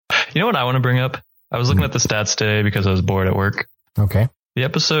You know what I want to bring up? I was looking at the stats today because I was bored at work. Okay. The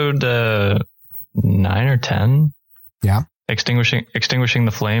episode 9 or 10. Yeah. Extinguishing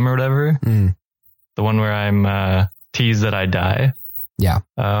the flame or whatever. Mm. The one where I'm teased that I die. Yeah.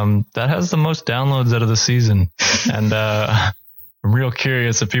 That has the most downloads out of the season. And I'm real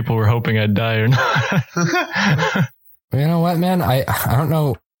curious if people were hoping I'd die or not. You know what, man? I don't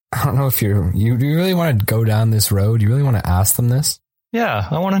know. I don't know if you really want to go down this road. You really want to ask them this? Yeah,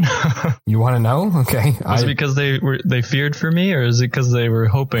 I want to know. You want to know? Okay. Was it because they feared for me, or is it because they were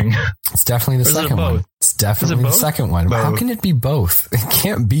hoping? It's definitely the second one. It's definitely the second one. Both. How can it be both? It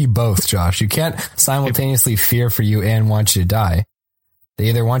can't be both, Josh. You can't simultaneously fear for you and want you to die. They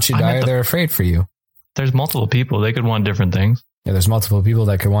either want you to die or they're afraid for you. There's multiple people. They could want different things. Yeah, there's multiple people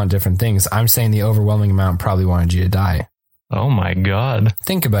that could want different things. I'm saying the overwhelming amount probably wanted you to die. Oh my God.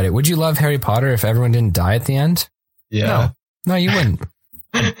 Think about it. Would you love Harry Potter if everyone didn't die at the end? Yeah. No, you wouldn't.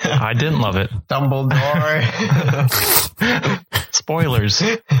 I didn't love it. Dumbledore. Spoilers.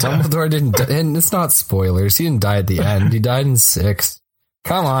 Dumbledore didn't die. And it's not spoilers. He didn't die at the end. He died in 6.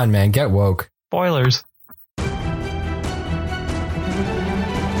 Come on, man. Get woke. Spoilers.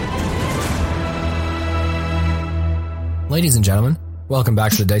 Ladies and gentlemen, welcome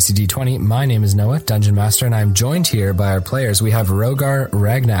back to the Dicey D20. My name is Noah, Dungeon Master, and I'm joined here by our players. We have Rogar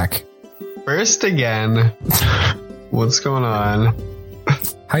Ragnak. First again. What's going on?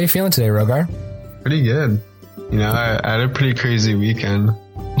 How are you feeling today, Rogar? Pretty good. You know, I had a pretty crazy weekend. Do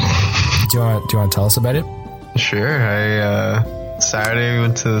you want to tell us about it? Sure. Saturday we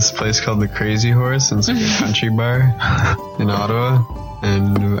went to this place called the Crazy Horse. It's like a country bar in Ottawa.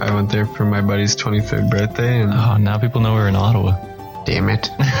 And I went there for my buddy's 23rd birthday. And oh, now people know we're in Ottawa. Damn it.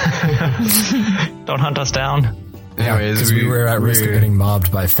 Don't hunt us down. Anyways, because we were at risk of getting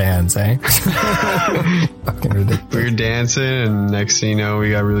mobbed by fans, eh? Fucking ridiculous. We were dancing, and next thing you know,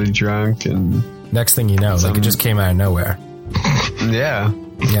 we got really drunk, and next thing you know, like it just came out of nowhere. Yeah.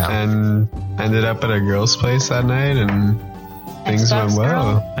 And ended up at a girl's place that night, and things went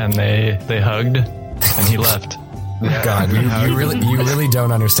well. And they hugged, and he left. Yeah, God, you really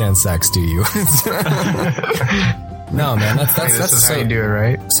don't understand sex, do you? No, man, that's how you do it,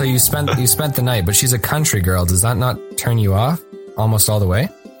 right? So you spent the night, but she's a country girl. Does that not turn you off almost all the way?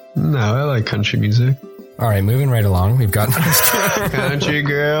 No, I like country music. All right, moving right along. We've got country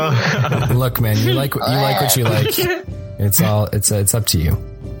girl. Look, man, you like what you like. It's up to you.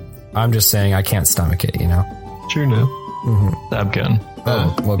 I'm just saying I can't stomach it, you know. True, no. Mm-hmm. Stab can.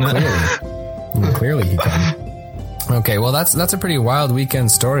 Oh, well, clearly he can. Okay, well that's a pretty wild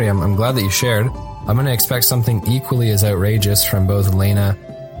weekend story. I'm glad that you shared. I'm going to expect something equally as outrageous from both Lena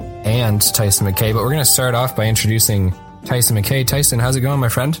and Tyson McKay, but we're going to start off by introducing Tyson McKay. Tyson, how's it going, my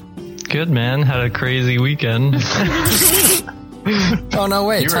friend? Good, man. Had a crazy weekend. Oh, no,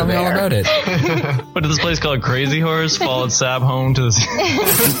 wait. Tell me all about it. Went to this place called Crazy Horse, followed Sab home to the...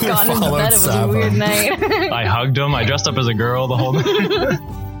 Gone into bed. It was a weird night. I hugged him. I dressed up as a girl the whole night.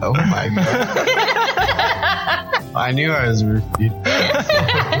 Oh, my God. I knew I was roofied.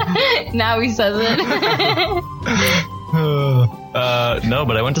 Now he says it. No,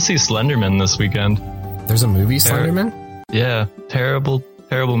 but I went to see Slenderman this weekend. There's a movie, Slenderman? Yeah, terrible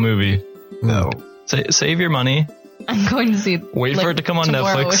movie. No. Save your money. I'm going to see it. Wait for it to come on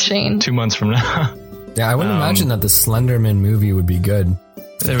Netflix 2 months from now. Yeah, I wouldn't imagine that the Slenderman movie would be good.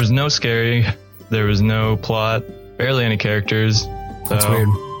 There was no scary. There was no plot. Barely any characters. That's weird.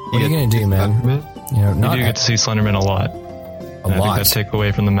 What are you going to do, man? You know, you do get to see Slenderman a lot. I think that takes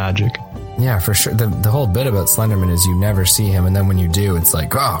away from the magic. Yeah, for sure. The whole bit about Slenderman is you never see him, and then when you do, it's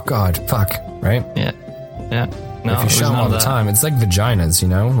like, oh God, fuck, right? Yeah. No, if you show him all the time, it's like vaginas, you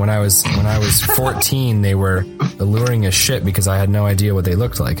know? When I was 14, they were alluring as shit because I had no idea what they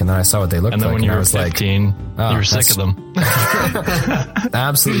looked like, and then I saw what they looked like, when and I was 15, you were sick of them.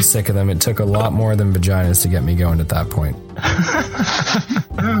 Absolutely sick of them. It took a lot more than vaginas to get me going at that point.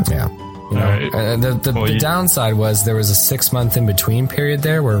 Yeah. You know, right. The downside was there was a 6-month in between period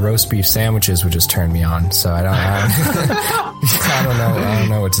there where roast beef sandwiches would just turn me on. So I don't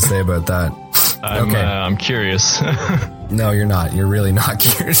know what to say about that. I'm curious. No, you're not. You're really not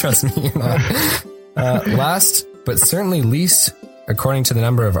curious. Trust me, you're not. Last but certainly least, according to the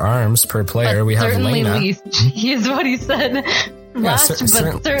number of arms per player, we have Lena. Least. Is what he said. Last, but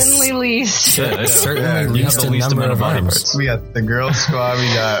certainly least. Certainly least in number of arms. We got the girl squad. We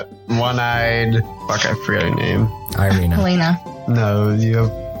got one-eyed. Fuck, I forgot her name. Irina. Helena. No, you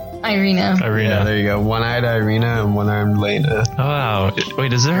have Irina. Yeah, there you go. One-eyed Irina and one-armed Lena. Oh, wow.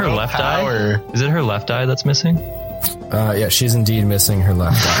 Wait, is it her left eye? Is it her left eye that's missing? Yeah, she's indeed missing her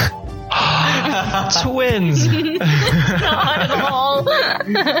left eye. twins. Not at all.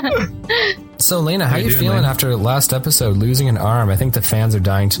 So, Lena, how are you doing, feeling Lena? after last episode, losing an arm? I think the fans are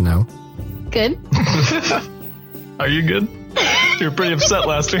dying to know. Good. Are you good? You were pretty upset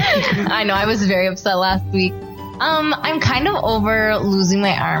last week. I know, I was very upset last week. I'm kind of over losing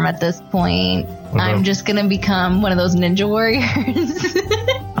my arm at this point. I'm just gonna become one of those ninja warriors.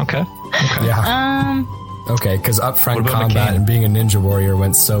 Okay. Yeah. Okay, because upfront What about combat McCain? and being a ninja warrior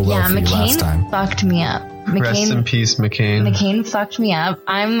went so well Yeah, for you last time. McCain fucked me up. Rest in peace, McCain. McCain fucked me up.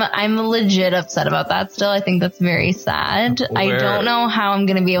 I'm legit upset about that still. I think that's very sad. I don't know how I'm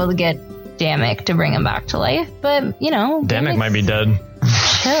gonna be able to get Damek to bring him back to life, but you know, Damek might be dead.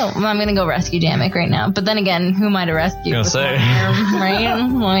 chill. I'm gonna go rescue Damek right now. But then again, who am I to rescue? Gonna with say. my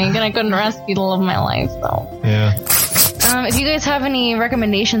arm, right? Like, I couldn't rescue the love of my life, so. Yeah. If you guys have any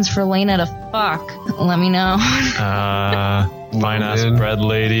recommendations for Lena to fuck, let me know. Fine ass Woman. bread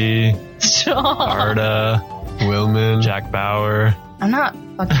lady, Stop. Arda, Willman. Jack Bauer. I'm not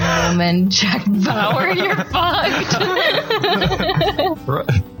fucking a woman, Jack Bauer. You're fucked.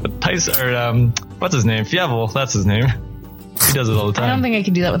 Tyson, or what's his name? Fievel, that's his name. He does it all the I don't time. think I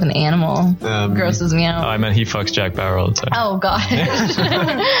could do that with an animal. Grosses me Oh, out. I meant he fucks Jack Bauer all the time. Oh god.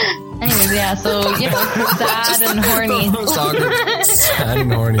 Anyways, yeah. So sad and horny. Sad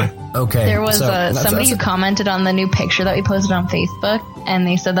and horny. Okay. There was so somebody who commented on the new picture that we posted on Facebook, and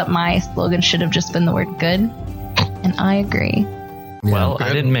they said that my slogan should have just been the word "good," and I agree. Well,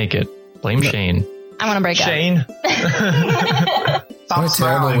 I didn't make it. Blame Shane. I want to break up. Shane. What a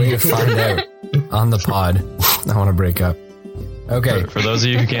terrible way to find out on the pod. I want to break up. Okay. For those of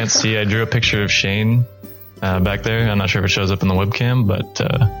you who can't see, I drew a picture of Shane back there. I'm not sure if it shows up in the webcam, but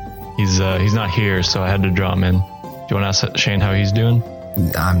he's not here, so I had to draw him in. Do you want to ask Shane how he's doing?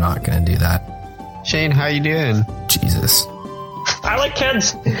 I'm not going to do that. Shane, how you doing? Jesus. I like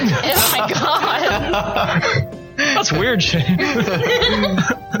kids. Oh my god. That's weird, Shane.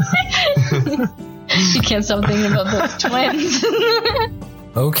 You can't stop thinking about those twins.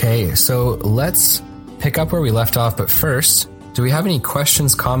 Okay, so let's pick up where we left off. But first, do we have any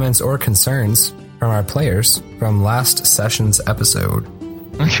questions, comments, or concerns from our players from last session's episode?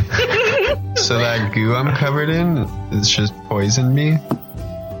 So that goo I'm covered in, it's just poisoned me?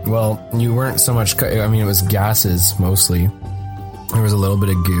 Well, you weren't so much. I mean, it was gases mostly. There was a little bit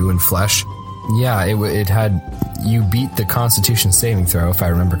of goo and flesh. Yeah, it had. You beat the Constitution saving throw, if I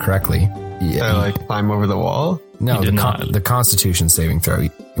remember correctly. Did I like climb over the wall? No, You did not. the Constitution saving throw.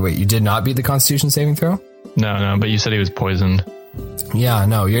 Wait, you did not beat the Constitution saving throw? No, but you said he was poisoned. Yeah,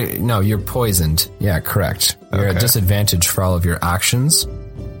 you're poisoned. Yeah, correct. You're at Okay. disadvantage for all of your actions.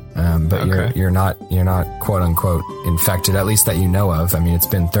 But Okay. you're not quote unquote infected, at least that you know of. I mean, it's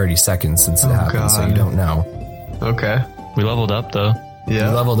been 30 seconds since it happened, so you God. don't know. Okay. We leveled up though. Yeah.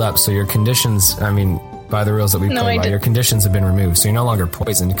 You leveled up, so your conditions, I mean, by the rules that we No, play I by, did- your conditions have been removed, so you're no longer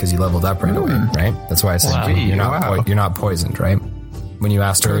poisoned because you leveled up right away, right? That's why I said Wow. you're not Wow. you're not poisoned, right? When you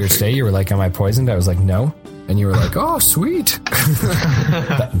asked earlier today, you were like, "Am I poisoned?" I was like, "No," and you were like, "Oh, sweet."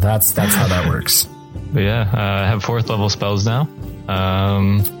 That's how that works. But yeah, I have 4th level spells now.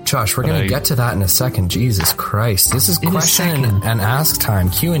 Josh, we're gonna get to that in a second. Jesus Christ, this is question and ask time.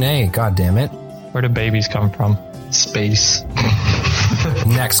 Q&A. God damn it. Where do babies come from? Space.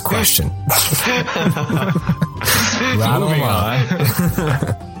 Next question. Rattle Moving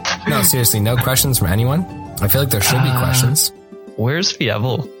on. No, seriously, no questions from anyone. I feel like there should be questions. Where's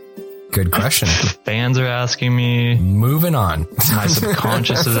Fievel? Good question. Fans are asking me. Moving on. My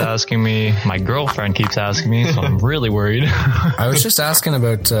subconscious is asking me. My girlfriend keeps asking me, so I'm really worried. I was just asking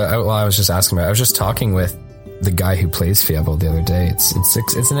about. I was just talking with the guy who plays Fievel the other day.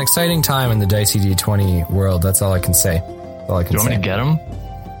 It's an exciting time in the Dicey D20 world. That's all I can say. That's all I can Do you want say. me to get him?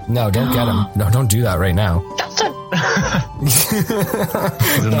 No, don't get him. No, don't do that right now.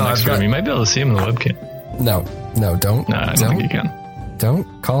 He's in the next room. You might be able to see him in the webcam. No, don't. No, I don't think you can. Don't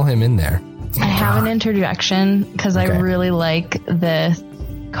call him in there. I have an interjection because I Okay. really like this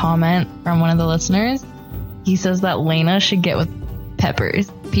comment from one of the listeners. He says that Lena should get with Peepers.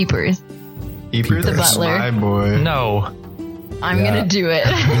 Peepers, The butler. my boy. No. I'm Yeah. gonna do it.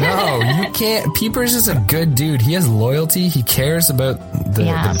 No, you can't. Peepers is a good dude. He has loyalty. He cares about the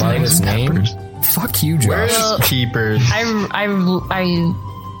Yeah. bard's name. Peppers. Fuck you, Josh. Where's Peepers? I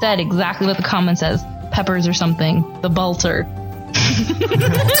said exactly what the comment says. Peppers or something. The Bolter.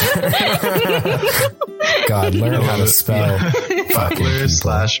 God, learn how to spell fucking Butler people.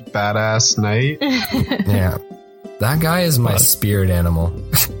 / badass knight. Yeah. That guy is my spirit animal.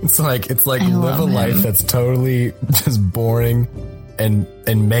 It's like live a love life him. that's totally just boring and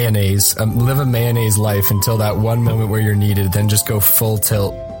mayonnaise. Live a mayonnaise life until that one moment where you're needed, then just go full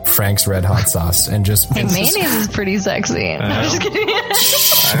tilt Frank's Red Hot Sauce and just... Hey, mayonnaise is pretty sexy. I'm just kidding.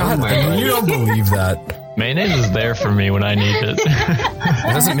 You don't believe that. Mayonnaise is there for me when I need it.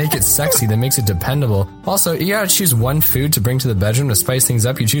 It doesn't make it sexy, that makes it dependable. Also, you gotta choose one food to bring to the bedroom to spice things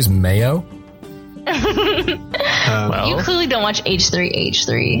up. You choose mayo? You clearly don't watch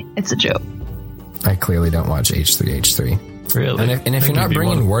H3H3. It's a joke. I clearly don't watch H3H3. Really? And if you're not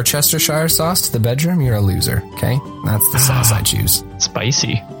bringing Worcestershire sauce to the bedroom, you're a loser, okay? That's the sauce I choose.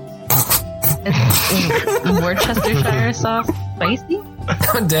 Spicy. Worcestershire sauce spicy?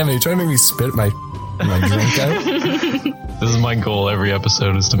 God damn it, you're trying to make me spit my drink out? This is my goal every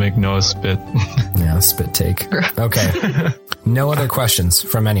episode, is to make Noah spit. Yeah, spit take. Okay. No other questions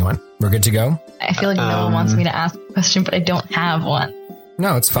from anyone. We're good to go? I feel like no one wants me to ask a question, but I don't have one.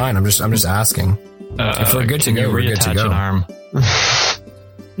 No, it's fine. I'm just asking. If we're good to go, we're good to go. An arm?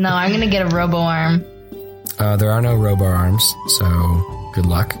 No, I'm going to get a robo arm. There are no robo arms, so good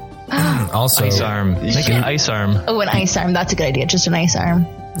luck. Also, ice arm. Make an ice arm. Oh, an ice arm. That's a good idea. Just an ice arm.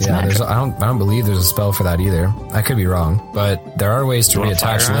 Yeah, I don't believe there's a spell for that either. I could be wrong, but there are ways to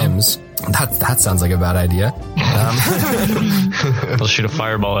reattach limbs. That sounds like a bad idea. They'll shoot a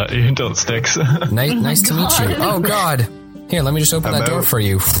fireball at you until it sticks. Nice to meet you. Oh God! Here, let me just open that door for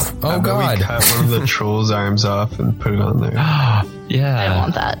you. Oh God! We cut one of the troll's arms off and put it on there. Yeah, I don't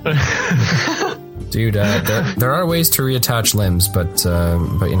want that. Dude, there are ways to reattach limbs, but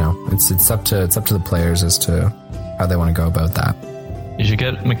you know, it's up to the players as to how they want to go about that. You should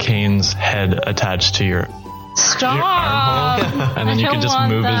get McCain's head attached to your Stop! armhole, and then you can just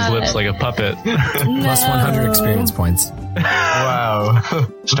move his lips like a puppet. Plus 100 experience points. Wow.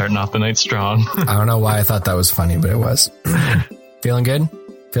 Starting off the night strong. I don't know why I thought that was funny, but it was. Feeling good?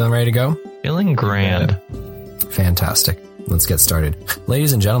 Feeling ready to go? Feeling grand. Fantastic. Let's get started.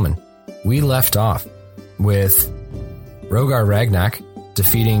 Ladies and gentlemen, we left off with Rogar Ragnak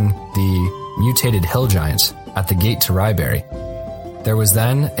defeating the mutated hill giant at the gate to Ryberry. There was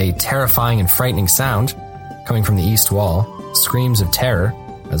then a terrifying and frightening sound coming from the east wall, screams of terror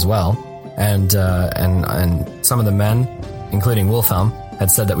as well, and some of the men, including Wolfhelm, had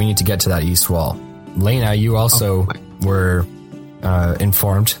said that we need to get to that east wall. Lena, you also were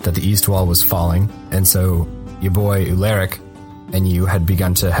informed that the east wall was falling, and so your boy Ularic and you had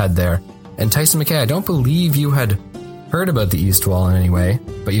begun to head there. And Tyson McKay, I don't believe you had heard about the east wall in any way,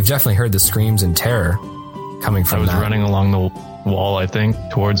 but you've definitely heard the screams and terror coming from that. I was running along the wall, I think,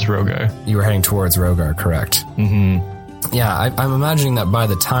 towards Rogar. You were heading towards Rogar, correct? Mm-hmm. Yeah, I'm imagining that by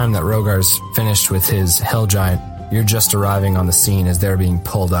the time that Rogar's finished with his hill giant, you're just arriving on the scene as they're being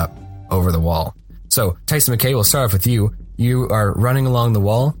pulled up over the wall. So, Tyson McKay, we'll start off with you. You are running along the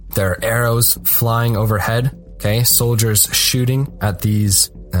wall. There are arrows flying overhead, okay? Soldiers shooting at these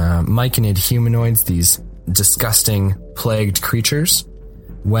myconid humanoids, these disgusting, plagued creatures.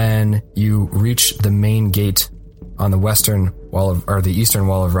 When you reach the main gate on the western wall or the eastern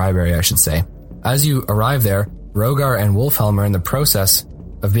wall of Ryberry, I should say. As you arrive there, Rogar and Wolfhelm are in the process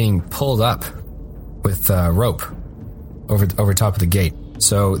of being pulled up with rope over top of the gate.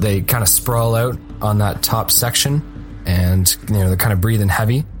 So they kind of sprawl out on that top section, and they're kind of breathing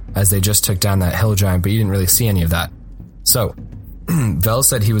heavy as they just took down that hill giant, but you didn't really see any of that. So Vel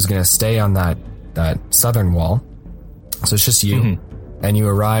said he was going to stay on that southern wall. So it's just you, and you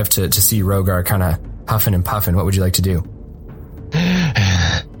arrive to see Rogar kind of huffing and puffing. What would you like to do?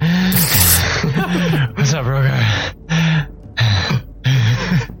 What's up, Rogar?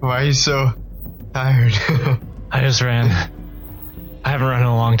 Why are you so tired? I just ran. I haven't run in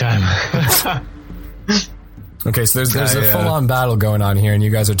a long time. Okay, so there's a full-on battle going on here, and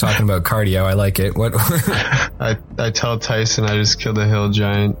you guys are talking about cardio. I like it. What? I tell Tyson I just killed a hill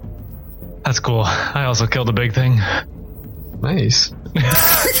giant. That's cool. I also killed a big thing. Nice. Are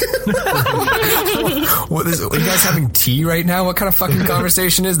you guys having tea right now? What kind of fucking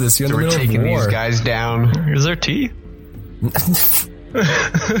conversation is this? You're in the middle taking of war. These guys down. Is there tea?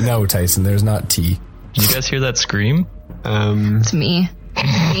 No, Tyson, there's not tea. Did you guys hear that scream? It's me.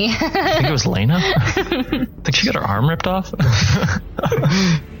 I think it was Lena. I think she got her arm ripped off.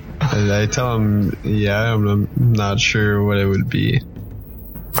 I tell him, yeah, I'm not sure what it would be.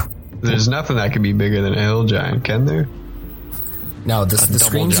 There's nothing that could be bigger than a hill giant, can there? No, the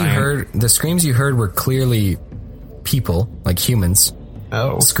screams giant. you heard. The screams you heard were clearly people, like humans,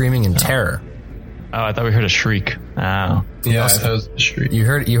 screaming in terror. Oh, I thought we heard a shriek. Oh, yeah, that was a shriek. You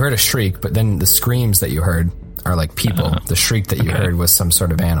heard a shriek, but then the screams that you heard are like people. The shriek that you heard was some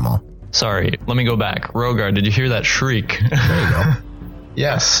sort of animal. Sorry, let me go back. Rogar, did you hear that shriek? There you go.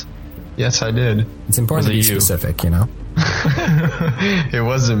 Yes, I did. It's important to be specific, you know. It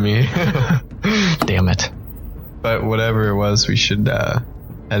wasn't me. Damn it. But whatever it was, we should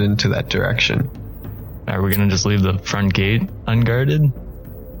head into that direction. Are we gonna just leave the front gate unguarded?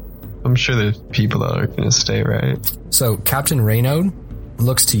 I'm sure there's people that are going to stay, right? So Captain Raynaud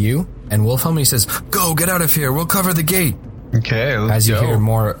looks to you, and Wolfhelm, he says, "Go, get out of here. We'll cover the gate." Okay, let's As you go. hear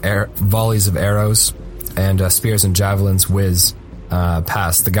more volleys of arrows and spears and javelins whiz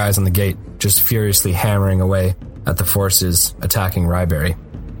past, the guys on the gate just furiously hammering away at the forces attacking Ryberry.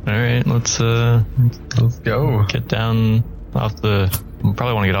 All right, let's go. get down off the. We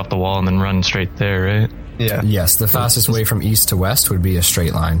probably want to get off the wall and then run straight there, right? Yeah. Yes, the fastest way from east to west would be a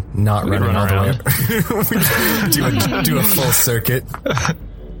straight line, not We running run all the around. way. do a full circuit.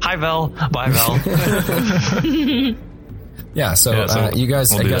 Hi, Val. Bye, Val. Yeah, so, Yeah, so you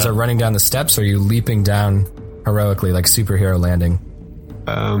guys, we'll do that. are running down the steps, or are you leaping down heroically like superhero landing?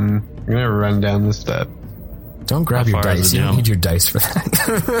 I'm going to run down the step. Don't grab How your far is dice. the You don't jump? need your dice for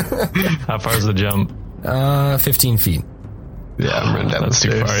that. How far is the jump? 15 feet. Yeah, I'm running down That's the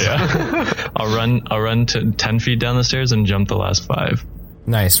too stairs. far. Yeah. I'll run to 10 feet down the stairs and jump the last 5.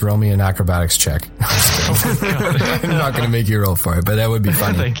 Nice. Roll me an acrobatics check. I'm not going to make you roll for it, but that would be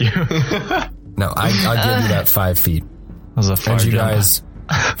funny. Thank you. No, I'll give you that 5 feet. That was a far And you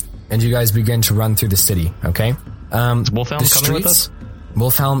jump. guys begin to run through the city. Okay. Is Wolfhelm The coming with streets. us?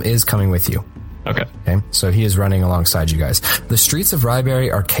 Wolfhelm is coming with you. Okay. Okay, so he is running alongside you guys. The streets of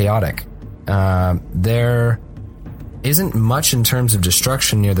Ryberry are chaotic. There isn't much in terms of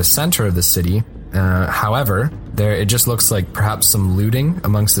destruction near the center of the city. However, it just looks like perhaps some looting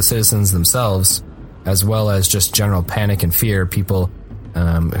amongst the citizens themselves, as well as just general panic and fear. People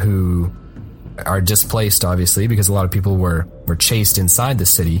who are displaced, obviously, because a lot of people were chased inside the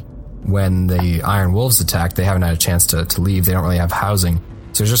city when the Iron Wolves attacked. They haven't had a chance to leave. They don't really have housing.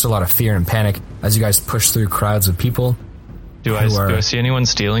 So there's just a lot of fear and panic as you guys push through crowds of people. Do I see anyone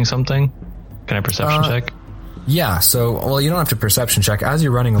stealing something? Can I perception check? Yeah, so, well, you don't have to perception check. As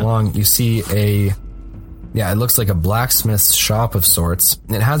you're running along, you see it looks like a blacksmith's shop of sorts.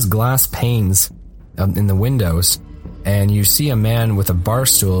 It has glass panes in the windows, and you see a man with a bar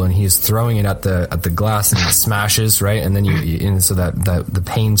stool, and he's throwing it at the glass, and it smashes, right? And then so that the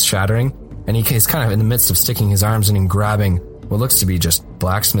pane's shattering, and he's kind of in the midst of sticking his arms in and grabbing what looks to be just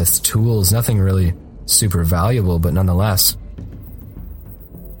blacksmith's tools. Nothing really super valuable, but nonetheless.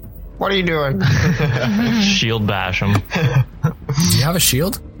 What are you doing? Shield bash him. Do you have a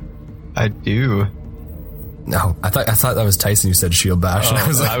shield? I do. No, I thought that was Tyson who said shield bash. And I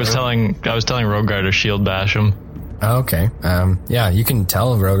was like, I was telling Rogar to shield bash him. oh, okay. Yeah, you can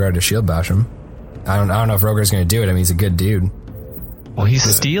tell Rogar to shield bash him. I don't know if Rogar's going to do it. I mean, he's a good dude. Well, he's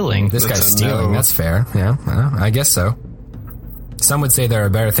stealing. This That's guy's a stealing. no. That's fair. Yeah, I guess so. Some would say there are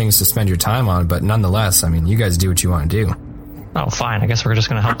better things to spend your time on, but nonetheless, I mean, you guys do what you want to do. Oh, fine. I guess we're just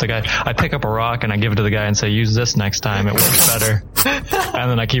going to help the guy. I pick up a rock and I give it to the guy and say, use this next time. It works better.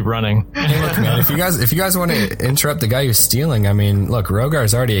 And then I keep running. Hey, look, man, if you guys want to interrupt the guy who's stealing, I mean, look,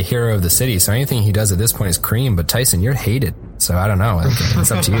 Rogar's already a hero of the city, so anything he does at this point is cream, but Tyson, you're hated. So I don't know. I think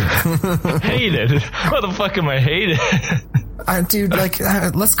it's up to you. Hated? What the fuck am I hated? Dude,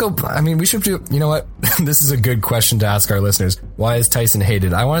 let's go. I mean, we should do, you know what? This is a good question to ask our listeners. Why is Tyson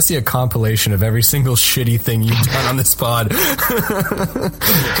hated? I want to see a compilation of every single shitty thing you've done on this pod.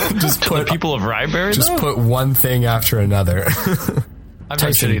 Just The people of Ryberry, Just though? put one thing after another. I've done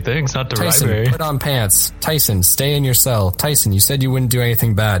Tyson. shitty things, not to Tyson, Ryberry. put on pants. Tyson, stay in your cell. Tyson, you said you wouldn't do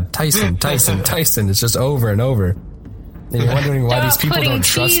anything bad. Tyson. It's just over and over. And you're wondering why these Stop people putting don't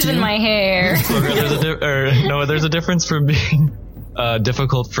trust cheese you? in my hair. There's a difference for being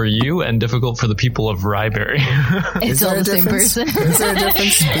difficult for you and difficult for the people of Ryberry. It's there all a the same difference? person. Is there a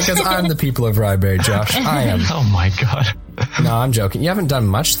difference? Because I'm the people of Ryberry, Josh. I am. Oh my god. No, I'm joking. You haven't done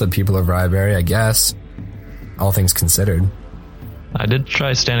much to the people of Ryberry, I guess. All things considered. I did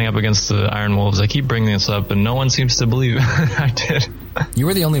try standing up against the Iron Wolves. I keep bringing this up, and no one seems to believe I did. You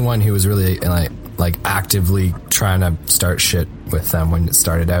were the only one who was really like actively trying to start shit with them when it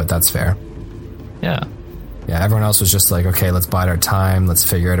started out. That's fair. Yeah. Yeah, everyone else was just like, okay, let's bide our time. Let's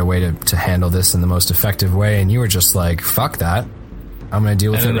figure out a way to handle this in the most effective way. And you were just like, fuck that. I'm going to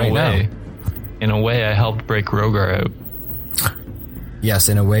deal with And it right now. In a way, I helped break Rogar out. Yes,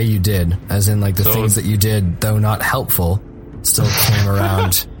 in a way you did. As in, like, the So- things that you did, though not helpful, still came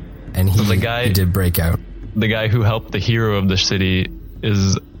around. And he did break out. The guy who helped the hero of the city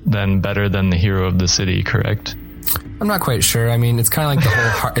is then better than the hero of the city, correct? I'm not quite sure. I mean, it's kind of like the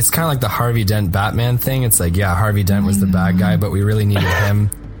whole, it's kind of like the Harvey Dent Batman thing. It's like, yeah, Harvey Dent was the bad guy, but we really needed him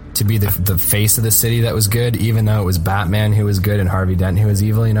to be the face of the city that was good, even though it was Batman who was good and Harvey Dent who was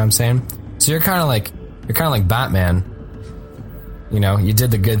evil, you know what I'm saying? So you're kind of like Batman, you know, you did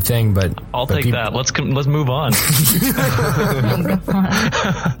the good thing, but I'll take that. Let's move on.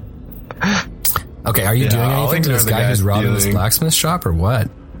 Okay, are you doing I'll anything to ignore this the guy who's guy robbing this stealing. blacksmith shop or what?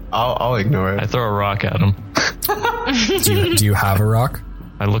 I'll ignore I it. throw a rock at him. Do you have a rock?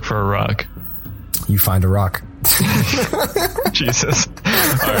 I look for a rock. You find a rock. Jesus.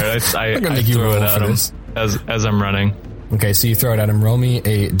 All right, I gonna make you throw it roll at for him this. as I'm running. Okay, so you throw it at him. Roll me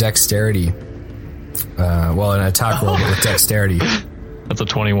a dexterity. An attack roll but with dexterity. That's a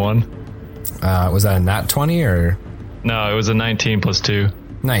 21. Was that a nat 20 or? No, it was a 19 plus 2.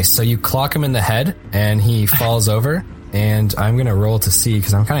 Nice. So you clock him in the head and he falls over. And I'm going to roll to see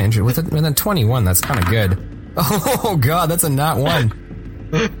because I'm kind of interested. With a 21, that's kind of good. Oh, God, that's a nat 1.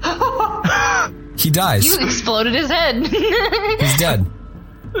 He dies. You exploded his head. He's dead.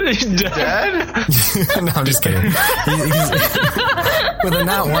 He's dead? No, I'm just kidding. He's with a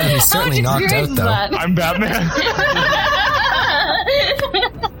nat 1, he's certainly How much knocked out, experience is though. that? I'm Batman.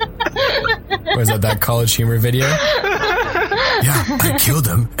 Was that college humor video? Yeah, I killed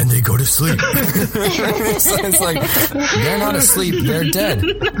them and they go to sleep. it's like, they're not asleep, they're dead.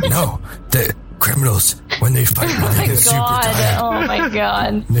 No, the criminals, when they fight, when they get super tired, Oh my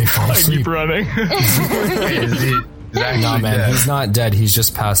god. they fall I asleep. keep running. Is he actually No, man, dead? he's not dead. He's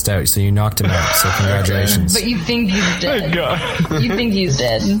just passed out, so you knocked him out, so congratulations. But you think he's dead. God. You think he's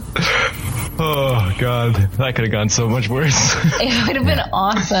dead. Oh, God. That could have gone so much worse. It would have been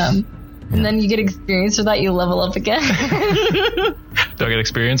awesome. And then you get experience for that, you level up again. Do I get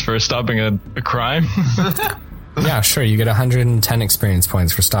experience for stopping a crime? Yeah, sure, you get 110 experience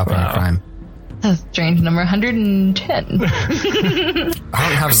points for stopping a crime. That's a strange number, 110. I don't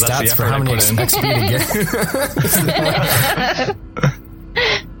have that's the stats for effort how I many put in. XP to get.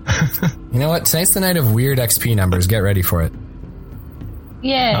 You know what? Tonight's the night of weird XP numbers. Get ready for it.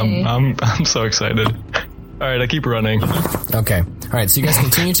 Yay. I'm so excited. All right, I keep running. Okay. All right. So you guys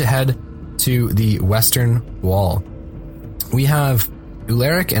continue to head to the western wall. We have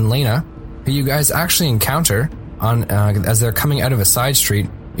Ularic and Lena, who you guys actually encounter on as they're coming out of a side street.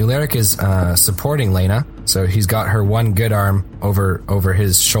 Ularic is supporting Lena, so he's got her one good arm over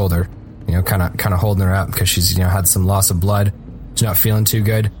his shoulder, you know, kind of holding her up because she's, you know, had some loss of blood. She's not feeling too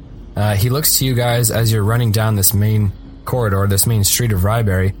good. He looks to you guys as you're running down this main corridor, this main street of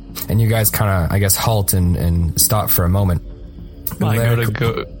Ryberry, and you guys kind of, I guess, halt and stop for a moment.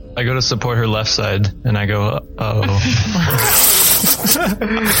 I go to support her left side, and I go,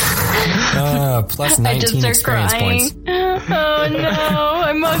 Plus I just 19 start experience crying. points. Oh no,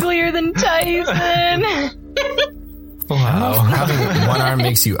 I'm uglier than Tyson. Wow. Having one arm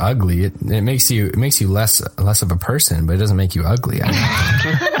makes you ugly. It makes you less of a person, but it doesn't make you ugly. Oh my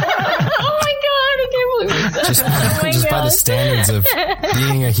god, I can't believe you said Just that. Oh my by the God. standards of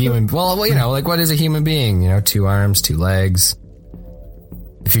being a human. Well, you know, like what is a human being? You know, 2 arms, 2 legs.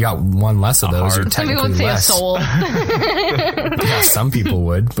 If you got one less of those, you're Some people technically would say a less. soul. Yeah, some people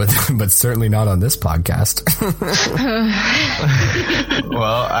would, but certainly not on this podcast.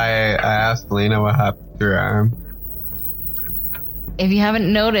 Well, I asked Lena what happened to her arm. If you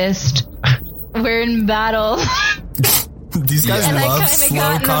haven't noticed, we're in battle. These guys And I love kinda slow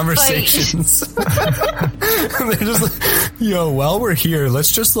got in a conversations. They're just like, yo, while we're here,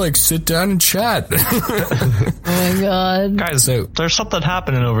 let's just like sit down and chat. Oh my god. guys, So- there's something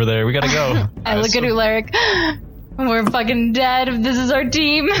happening over there. We gotta go. I look at Ularic. We're fucking dead if this is our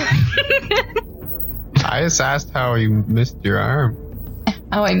team. I just asked how you missed your arm.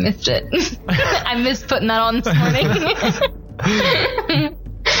 Oh, I missed it. I missed putting that on this morning. I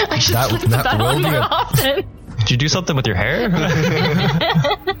should That- put that that will on be more a- often. Did you do something with your hair?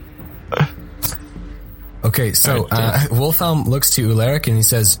 Okay, so Wolfhelm looks to Ularic and he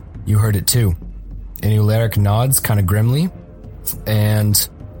says, "You heard it too." And Ularic nods kind of grimly. And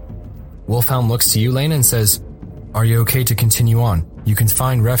Wolfhelm looks to you, Lena, and says, "Are you okay to continue on? You can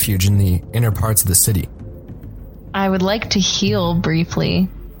find refuge in the inner parts of the city." I would like to heal briefly,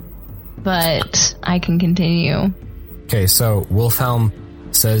 but I can continue. Okay, so Wolfhelm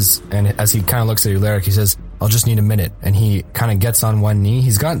says, and as he kind of looks at Ularic, he says, "I'll just need a minute." And he kind of gets on one knee.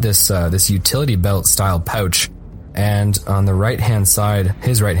 He's got this utility belt style pouch, and on the right hand side,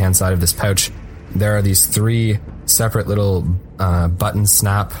 his right hand side of this pouch, there are these 3 separate little button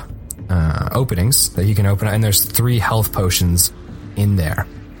snap openings that he can open, and there's 3 health potions in there.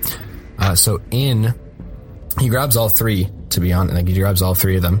 He grabs all 3. To be honest, like he grabs all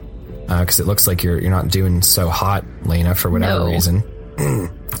 3 of them because it looks like you're not doing so hot, Lena, for whatever No. reason.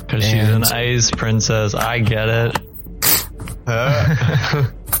 Because she's an ice princess. I get it.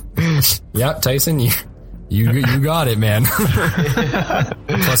 Yep, Tyson, you got it, man.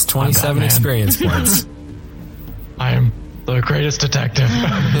 Plus 27 Batman. experience points. I am The greatest detective.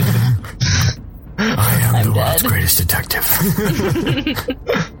 I am the world's dead. greatest detective.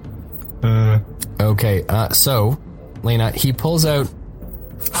 Okay, so, Lena, he pulls out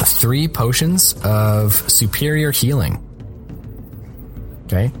 3 potions of superior healing.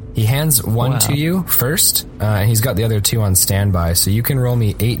 Okay, he hands one to you first, and he's got the other 2 on standby, so you can roll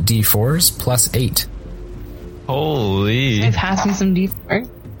me 8 d4s plus 8. Holy. Pass me some D4.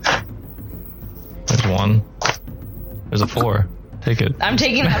 There's 1. There's a 4. Take it. I'm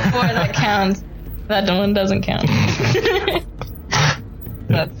taking that 4. That counts. That one doesn't count.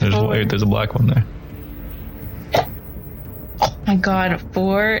 That's 4. Wait, there's a black one there. My God,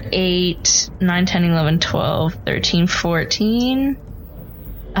 4, 8, 9, 10, 11, 12, 13, 14.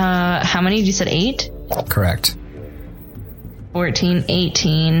 How many? You said 8? Correct. 14,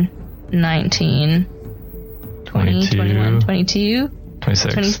 18, 19, 20, 21, 22,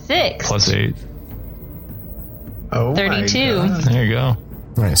 26. 26. Plus 8. Oh, 32. My God. There you go.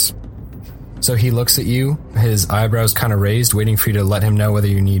 Nice. So he looks at you, his eyebrows kind of raised, waiting for you to let him know whether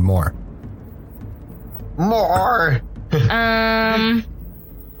you need more. More.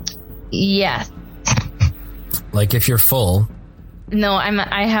 Yes. Like if you're full. No,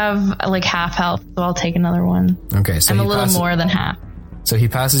 I have like half health, so I'll take another one. Okay, so I'm a he little passes- more than half. So he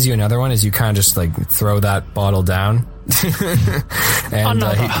passes you another one as you kind of just like throw that bottle down. And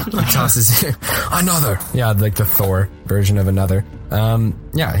he tosses you another. Yeah, like the Thor version of another.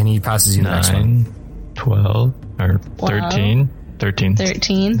 Yeah, and he passes you the next one. 9, 12, or 13. 13.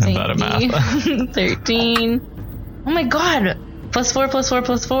 13. I'm Thank bad at you. math. 13. Oh my God. Plus 4, plus 4,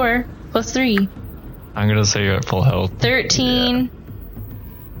 plus 4, plus 3. I'm going to say you're at full health. 13.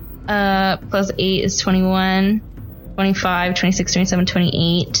 Plus 8 is 21. 25, 26, 27,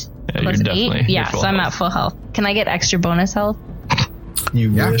 28. Yeah, plus you're definitely. 8. you're Yeah, full so I'm health. at full health. Can I get extra bonus health?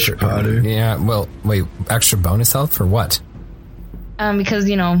 You Yeah, wish, sure. Potter. Yeah, well, wait, extra bonus health for what? Because,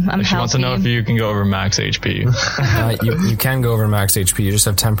 you know, I'm healthy. She wants to know if you can go over max HP. You can go over max HP. You just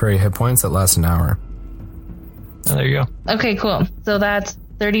have temporary hit points that last an hour. Oh, there you go. Okay, cool. So that's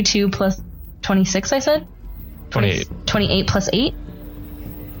 32 plus 26, I said? 28. 28 plus 8?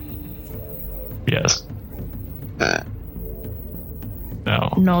 Yes.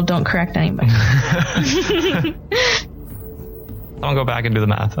 No. No, don't correct anybody. Don't go back and do the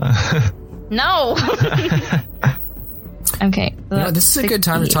math. No! Okay. So You know, this is a good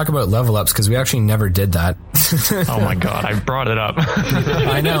time to talk about level ups because we actually never did that. Oh my god, I brought it up.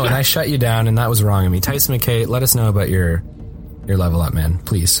 I know, and I shut you down, and that was wrong of me. Tyson McKay, let us know about your level up, man.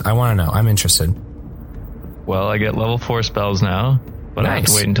 Please. I want to know. I'm interested. Well, I get level 4 spells now, but I have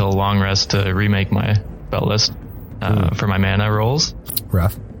to Nice. wait until a long rest to remake my spell list for my mana rolls.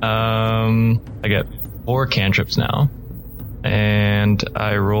 Rough. I get 4 cantrips now, and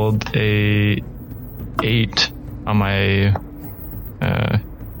I rolled a 8 on my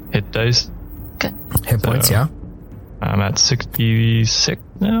hit dice. Good. Hit points, yeah? I'm at 66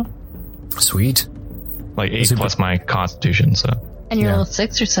 now, Sweet. like 8 Super. plus my constitution, so And you're Yeah. level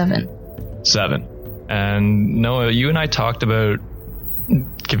 6 or 7? 7. And Noah, you and I talked about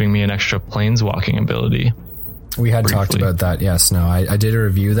giving me an extra planeswalking ability. We had talked Briefly. about that, yes. No, I did a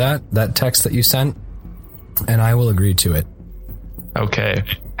review that text that you sent, and I will agree to it. Okay.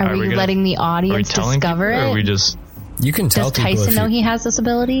 Are we gonna- letting the are we audience telling discover people, or it? are we just... You can tell Does people Tyson if know you, he has this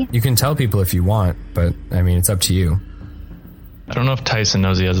ability? you can tell people if you want, but I mean, it's up to you. I don't know if Tyson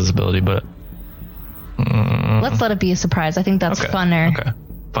knows he has this ability, but... Let's let it be a surprise. I think that's Okay. funner. Okay.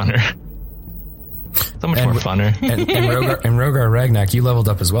 Funner. So much more funner. And Rogar Ragnak, you leveled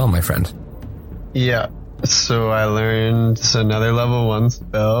up as well, my friend. Yeah. So I learned another level 1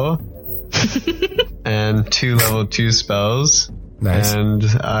 spell and 2 level 2 spells. Nice. And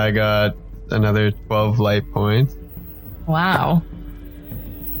I got another 12 light points. Wow.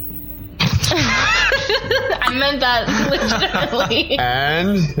 I meant that legitimately.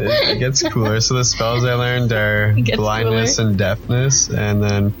 And it gets cooler. So the spells I learned are gets blindness and deafness, and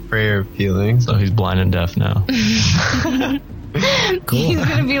then prayer of healing. So he's blind and deaf now. He's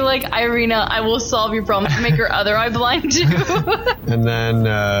gonna be like, Irina, I will solve your problem to make your other eye blind too. And then,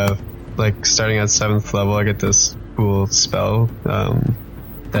 like, starting at 7th level, I get this cool spell that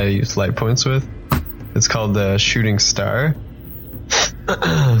I use light points with. It's called the Shooting Star.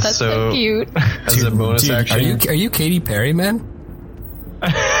 That's so cute. As a bonus Dude, action, are you Katy Perry, man?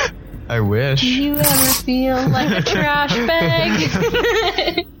 I wish. Do you ever feel like a trash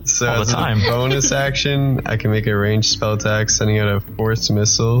bag? So All the as time. a bonus action, I can make a ranged spell attack, sending out a force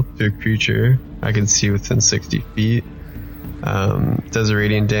missile to a creature I can see within 60 feet. Does a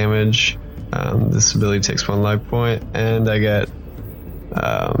radiant damage. This ability takes 1 life point, and I get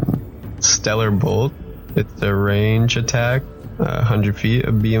Stellar Bolt, It's a range attack, 100 feet.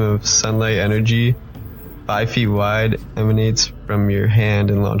 A beam of sunlight energy, 5 feet wide, emanates from your hand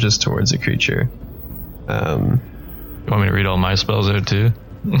and launches towards a creature. You want me to read all my spells out too?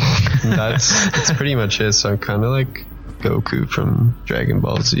 That's pretty much it. So I'm kind of like Goku from Dragon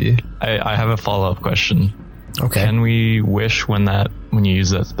Ball Z. I have a follow-up question. Okay. Can we wish when you use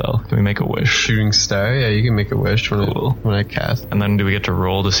that spell? Can we make a wish? Shooting star? Yeah, you can make a wish Cool. when I cast. And then do we get to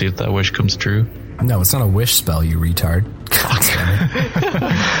roll to see if that wish comes true? No, it's not a wish spell, you retard. God damn it.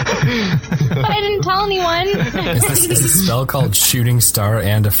 But I didn't tell anyone. Is the spell called Shooting Star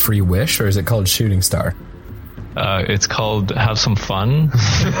and a free wish, or is it called Shooting Star? It's called Have Some Fun.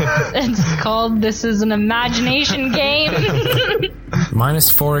 It's called This Is an Imagination Game.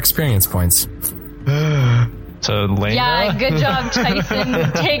 -4 experience points. So Lena? Yeah, good job,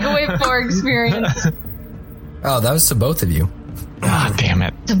 Tyson. Take away 4 experience. Oh, that was to both of you. Ah, damn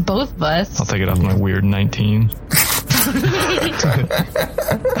it. To both of us. I'll take it off my weird 19.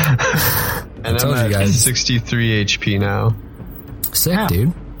 And told I'm you at guys. 63 HP now. Sick,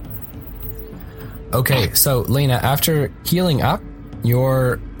 dude. Okay, so Lena, after healing up,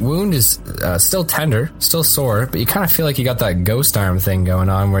 your wound is still tender, still sore, but you kind of feel like you got that ghost arm thing going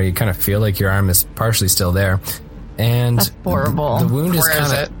on where you kind of feel like your arm is partially still there. And That's horrible. The wound is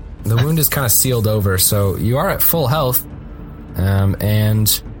the wound is kind of sealed over, so you are at full health, and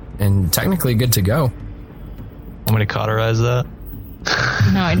technically good to go. Want me to cauterize that?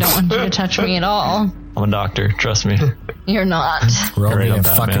 No, I don't want you to touch me at all. I'm a doctor, trust me. You're not. Roll Great me a on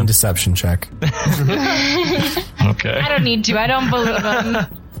that, fucking man. deception check. Okay. I don't need to. I don't believe him.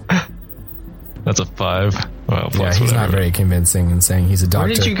 That's a 5. Well, Yeah, plus he's not whatever. very convincing in saying he's a doctor.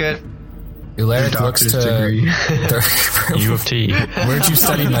 Where did you get Ularic looks doctor's to degree? U of T. Where'd you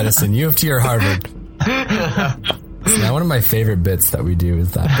study medicine? U of T or Harvard? Now, one of my favorite bits that we do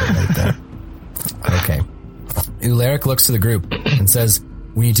is that bit right there. Okay. Ularic looks to the group and says,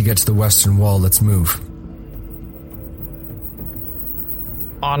 "We need to get to the western wall. Let's move."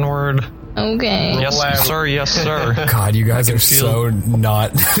 Onward. Okay. Yes, sir. Yes, sir. God, you guys are feel- so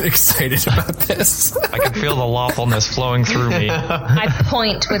not excited about this. I can feel the lawfulness flowing through me. I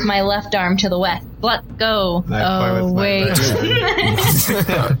point with my left arm to the west. Let's go. I point Oh, with my wait.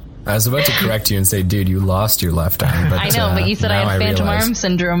 right. I was about to correct you and say, dude, you lost your left arm. But, I know, but you said I now had phantom realize arm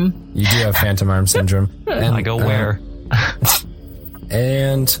syndrome. You do have phantom arm syndrome. And, I go where?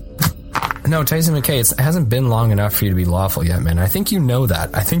 And no, Tyson McKay, it hasn't been long enough for you to be lawful yet, man. I think you know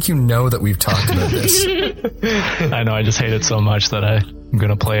that. I think you know that we've talked about this. I know, I just hate it so much that I'm going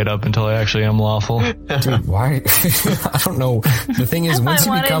to play it up until I actually am lawful. Dude, why? I don't know. The thing is, once you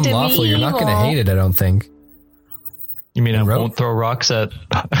wanted become to be lawful, you're not going to evil. hate it, I don't think. You mean I Rope? won't throw rocks at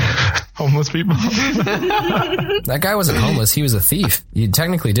homeless people? That guy wasn't homeless. He was a thief. You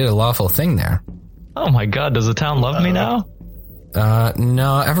technically did a lawful thing there. Oh my god, does the town love me now?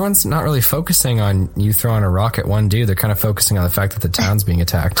 No, everyone's not really focusing on you throwing a rock at one dude. They're kind of focusing on the fact that the town's being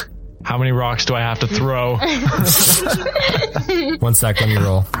attacked. How many rocks do I have to throw? 1 sec, let me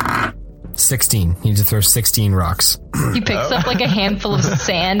roll. 16. You need to throw 16 rocks. He picks up like a handful of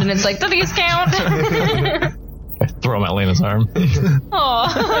sand and it's like, do these count? I throw him at Lena's arm.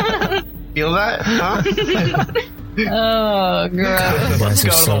 Oh, Feel that? Huh? oh, gross. You guys are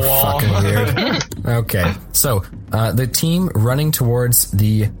go to so the wall. fucking weird. Okay, so the team running towards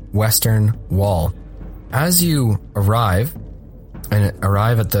the western wall. As you arrive at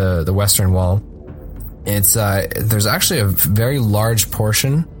the western wall, it's there's actually a very large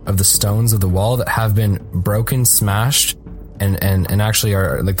portion of the stones of the wall that have been broken, smashed, and actually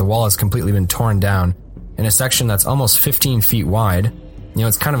are like the wall has completely been torn down in a section that's almost 15 feet wide. You know,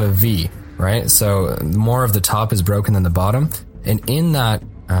 it's kind of a V, right? So more of the top is broken than the bottom. And in that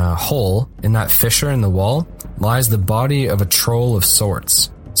hole, in that fissure in the wall, lies the body of a troll of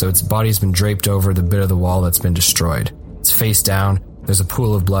sorts. So its body's been draped over the bit of the wall that's been destroyed. It's face down. There's a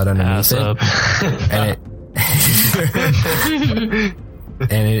pool of blood underneath Ass it. up. And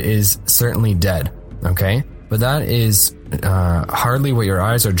and it is certainly dead. Okay? But that is hardly what your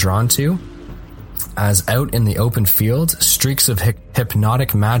eyes are drawn to, as out in the open field, streaks of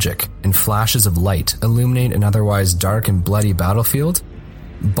hypnotic magic and flashes of light illuminate an otherwise dark and bloody battlefield.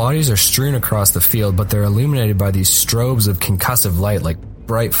 Bodies are strewn across the field, but they're illuminated by these strobes of concussive light, like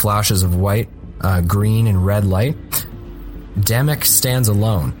bright flashes of white, green, and red light. Damek stands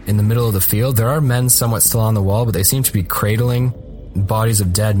alone in the middle of the field. There are men somewhat still on the wall, but they seem to be cradling bodies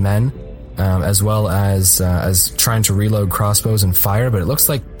of dead men, as well as trying to reload crossbows and fire. But it looks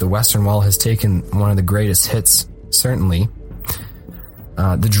like the western wall has taken one of the greatest hits, certainly.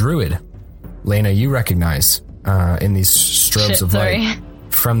 The druid, Lena, you recognize in these strobes Shit, of sorry. light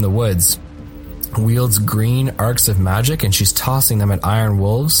from the woods. wields green arcs of magic, and she's tossing them at iron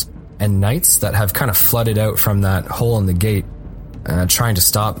wolves and knights that have kind of flooded out from that hole in the gate, trying to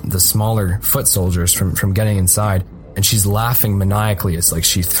stop the smaller foot soldiers from getting inside. And she's laughing maniacally as like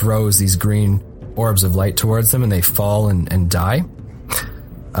she throws these green orbs of light towards them, and they fall and die.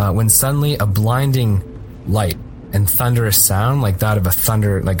 When suddenly a blinding light and thunderous sound like that of a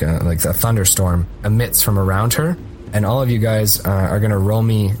thunderstorm emits from around her, and all of you guys are going to roll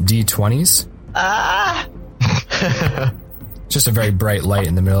me d20s. Just a very bright light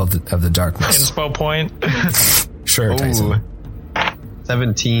in the middle of the darkness. Inspo point. Sure, Tyson.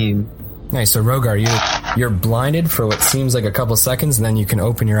 17. Nice. So Rogar, you're blinded for what seems like a couple seconds, and then you can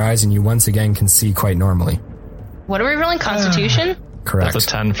open your eyes and you once again can see quite normally. What are we rolling? Constitution? Correct. That's a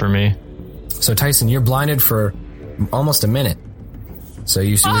 10 for me. So Tyson, you're blinded for almost a minute. So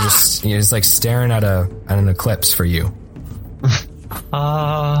you're just like staring at an eclipse for you.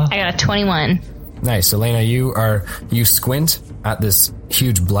 I got a 21. Nice. Elena, you squint at this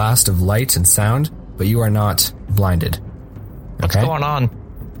huge blast of light and sound, but you are not blinded. What's going on?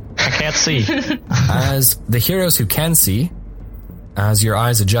 I can't see. As the heroes who can see, as your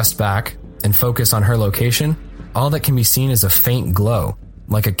eyes adjust back and focus on her location, all that can be seen is a faint glow,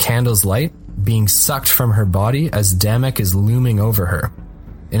 like a candle's light, being sucked from her body as Damek is looming over her.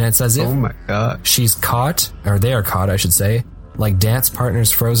 And it's as if Oh my god. she's caught, or they are caught, I should say, like dance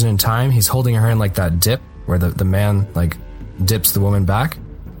partners frozen in time. He's holding her in like that dip where the man like dips the woman back,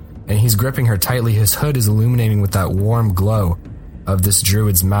 and he's gripping her tightly. His hood is illuminating with that warm glow of this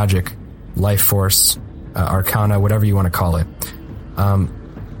druid's magic, life force, arcana, whatever you want to call it.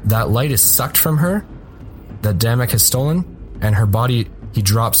 That light is sucked from her, that Damek has stolen, and her body, he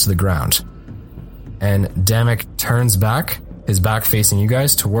drops to the ground. And Damek turns back, his back facing you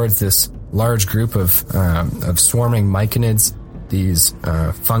guys, towards this large group of swarming myconids, these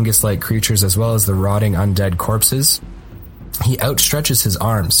fungus-like creatures, as well as the rotting undead corpses. He outstretches his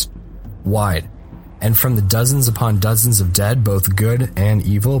arms wide, and from the dozens upon dozens of dead, both good and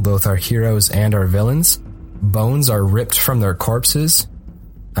evil, both our heroes and our villains, bones are ripped from their corpses,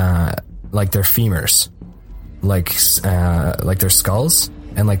 like their femurs, like their skulls,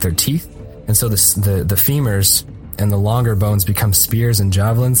 and like their teeth. And so the femurs and the longer bones become spears and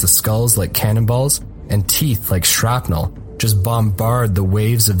javelins, the skulls like cannonballs, and teeth like shrapnel just bombard the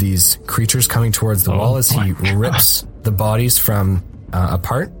waves of these creatures coming towards the wall as he rips the bodies from a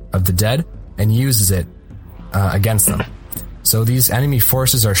part of the dead and uses it against them. So these enemy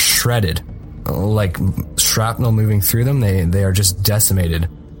forces are shredded, like shrapnel moving through them. They are just decimated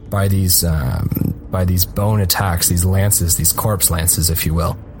by these bone attacks, these lances, these corpse lances, if you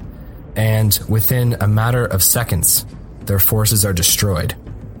will. And within a matter of seconds, their forces are destroyed.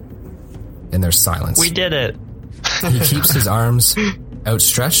 And there's silence. We did it. He keeps his arms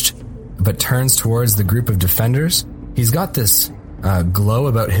outstretched, but turns towards the group of defenders. He's got this glow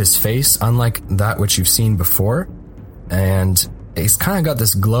about his face, unlike that which you've seen before. And he's kind of got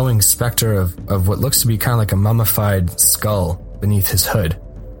this glowing specter of what looks to be kind of like a mummified skull beneath his hood.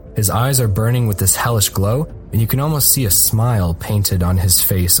 His eyes are burning with this hellish glow, and you can almost see a smile painted on his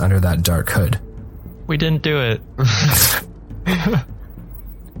face under that dark hood. We didn't do it.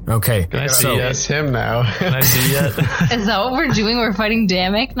 Okay, Can I see so it? It's him now. Can I see yet? Is that what we're doing? We're fighting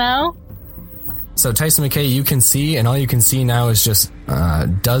Damek now? So Tyson McKay, you can see, and all you can see now is just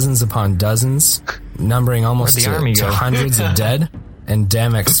dozens upon dozens, numbering almost Where'd the army to go? hundreds of dead, and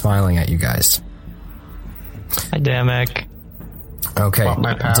Damek smiling at you guys. Hi, Damek. Okay, Want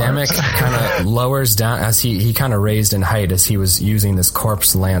my powers? Damek kind of lowers down as he kind of raised in height as he was using this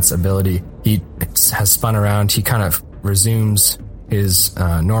corpse lance ability. He has spun around. He kind of resumes his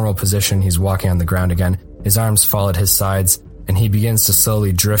normal position. He's walking on the ground again. His arms fall at his sides, and he begins to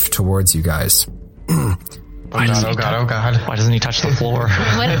slowly drift towards you guys. Oh god. Why doesn't he touch the floor?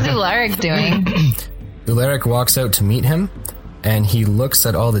 What is Ularic doing? Ularic walks out to meet him, and he looks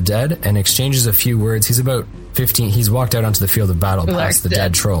at all the dead and exchanges a few words. He's about 15. He's walked out onto the field of battle past the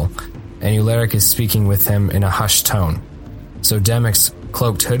dead troll, and Ularic is speaking with him in a hushed tone. So Damek's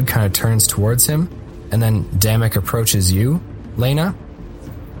cloaked hood kind of turns towards him, and then Damek approaches you, Lena.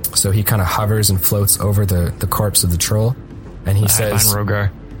 So he kind of hovers and floats over the corpse of the troll, and he says, Rogar.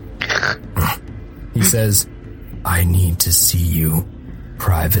 he says, I need to see you,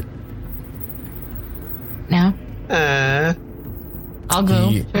 private. No. I'll go.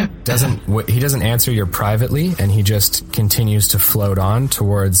 He doesn't answer you privately, and he just continues to float on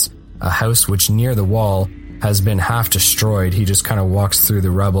towards a house which near the wall has been half destroyed. He just kind of walks through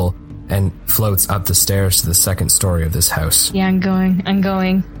the rubble and floats up the stairs to the second story of this house. Yeah, I'm going.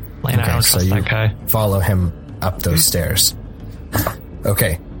 Lena, I don't so trust you that guy. follow him up those stairs.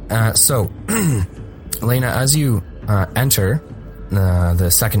 Okay. So, Lena, as you enter the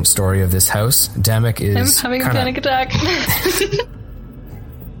second story of this house, Damek is I'm having a panic attack.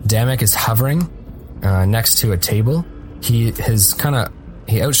 Damek is hovering next to a table. He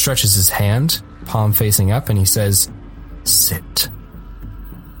outstretches his hand, palm facing up, and he says, "Sit."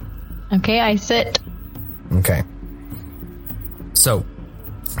 Okay, I sit. Okay. So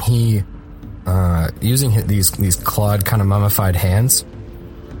he, using these clawed kind of mummified hands,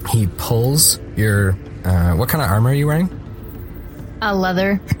 he pulls your. What kind of armor are you wearing?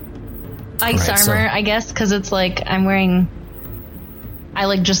 Leather. Ice Right, armor, I guess, because it's like I'm wearing. I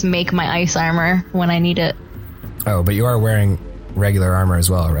like just make my ice armor when I need it. Oh, but you are wearing regular armor as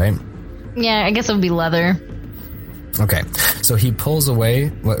well, right? Yeah, I guess it would be leather. Okay. So he pulls away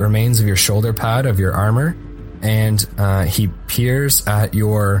what remains of your shoulder pad of your armor, and he peers at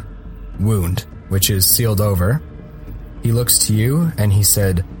your wound, which is sealed over. He looks to you and he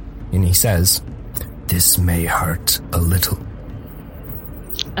says, "This may hurt a little."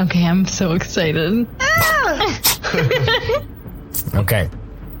 Okay, I'm so excited. Okay.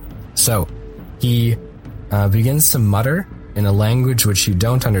 So he begins to mutter in a language which you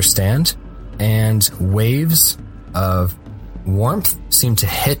don't understand, and waves of warmth seem to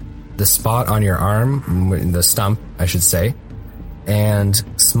hit the spot on your arm, the stump, I should say, and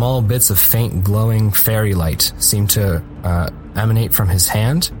small bits of faint glowing fairy light seem to emanate from his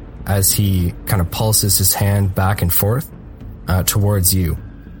hand as he kind of pulses his hand back and forth towards you.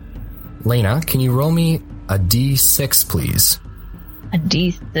 Lena, can you roll me a D6, please? A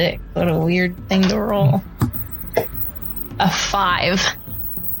D6. What a weird thing to roll. A 5.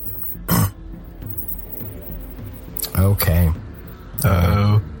 Okay.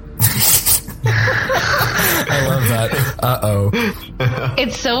 Uh-oh. I love that. Uh-oh.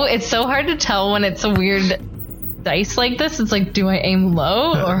 It's so hard to tell when it's a weird dice like this. It's like, do I aim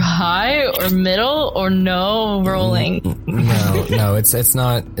low or high or middle or no rolling? No, it's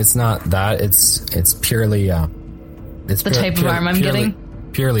not that. It's purely it's The type of arm I'm getting?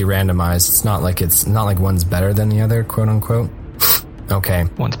 Purely randomized. It's not like one's better than the other, quote unquote. Okay.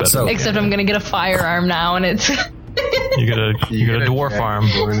 One's better. So, Except I'm gonna get a firearm now, and it's You get a dwarf arm.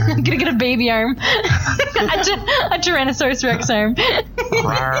 I'm gonna get a baby arm, a Tyrannosaurus Rex arm.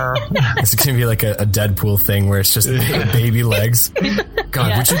 it's going to be like a Deadpool thing where it's just baby legs. God,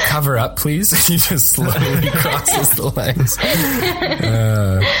 Yeah. would you cover up, please? He just slowly crosses the legs.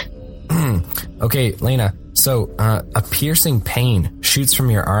 Okay, Lena. So, a piercing pain shoots from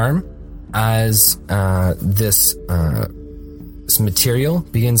your arm as this material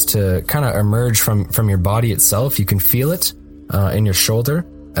begins to kind of emerge from your body itself. You can feel it in your shoulder,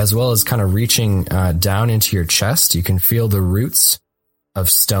 as well as kind of reaching down into your chest. You can feel the roots of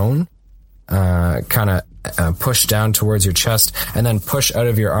stone kind of push down towards your chest and then push out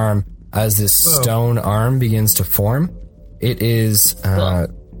of your arm as this stone arm begins to form. It is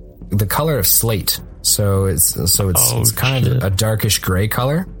the color of slate. So it's kind of a darkish gray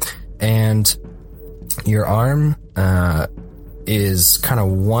color, and your arm is kind of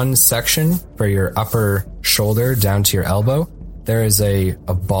one section for your upper shoulder down to your elbow. There is a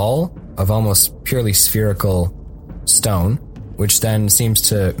ball of almost purely spherical stone, which then seems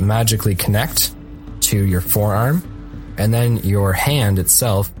to magically connect to your forearm, and then your hand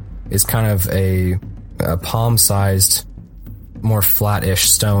itself is kind of a palm-sized, more flat-ish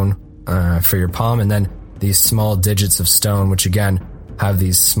stone for your palm, and then these small digits of stone, which again have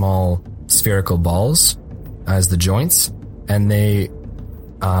these small spherical balls as the joints, and they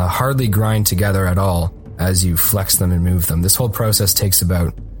hardly grind together at all as you flex them and move them. This whole process takes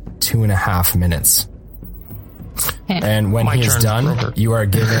about 2.5 minutes. And when he is done, you are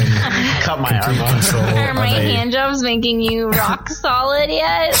given Cut my arm complete off. control Are of my a hand jobs making you rock solid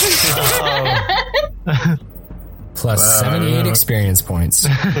yet? plus 78 experience points.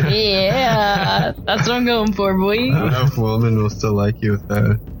 Yeah, that's what I'm going for, boy. I don't know if Willman will still like you with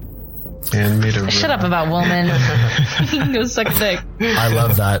that. And made a Shut up about woman. You can go suck a dick. I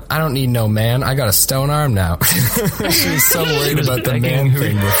love that. I don't need no man. I got a stone arm now. She was so worried about the man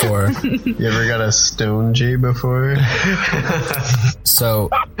thing before. You ever got a stone G before? So,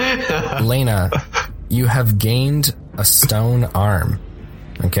 Lena, you have gained a stone arm.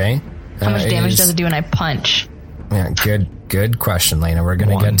 Okay? How much damage does it do when I punch? Yeah, good question, Lena. We're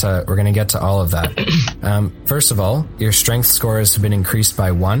gonna get to all of that. First of all, your strength scores have been increased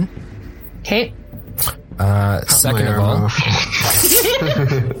by 1. Okay. Second of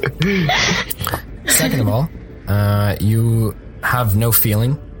all, you have no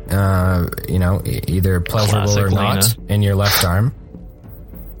feeling, either pleasurable Classic or not, Lena. in your left arm.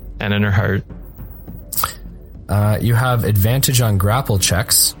 And in her heart. You have advantage on grapple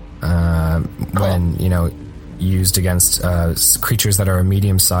checks when, used against creatures that are a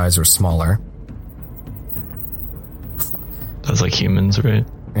medium size or smaller. That's like humans, right?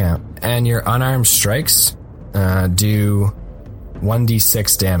 Yeah. And your unarmed strikes do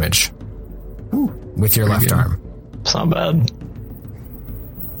 1d6 damage with your left arm. It's not bad.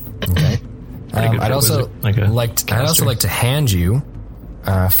 Okay. Pretty good I'd for a also wizard, like to hand you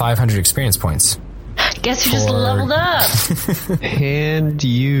 500 experience points. Guess you just leveled up. And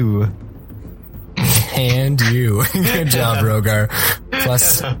you. And you. Good job, Rogar.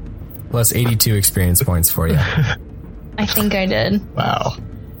 Plus 82 experience points for you. I think I did. Wow.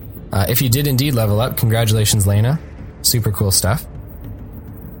 If you did indeed level up, congratulations, Lena. Super cool stuff.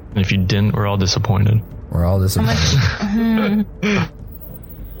 And if you didn't, we're all disappointed. We're all disappointed.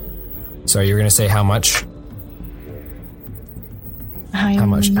 So you're going to say how much? How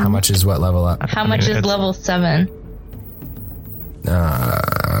much is what level up? How much is level 7?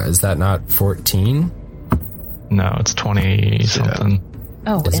 Is that not 14? No, it's 20 something.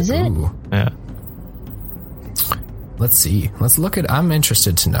 Oh, is it? Ooh. Yeah. Let's see. Let's look at. I'm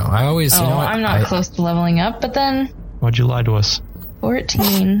interested to know. I always. Oh, you know what? I'm not close to leveling up, but then Why'd you lie to us?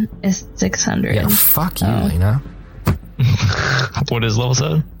 14 is 600. Yeah, fuck you, Lena. What is level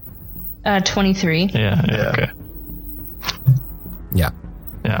 7? 23. Yeah, okay. Yeah.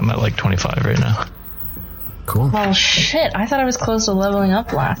 Yeah, I'm at like 25 right now. Cool. Well, shit. I thought I was close to leveling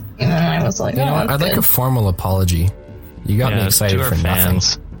up last game, and I was like, You know what? I'd like a formal apology. You got me excited to our for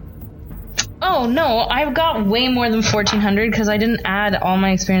fans. nothing. Oh, no. I've got way more than 1,400 because I didn't add all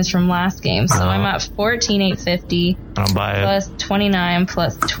my experience from last game. So I'm at 14,850 I don't buy it. plus 29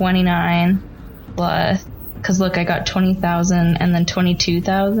 plus 29 plus... Because, look, I got 20,000 and then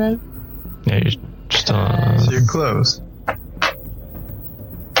 22,000. Yeah, you're just So you're close.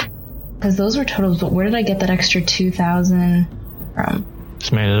 Because those were totals, but where did I get that extra 2,000 from?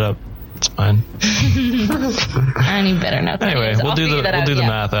 just made it up. It's fine. I need better notes. Anyway, we'll do the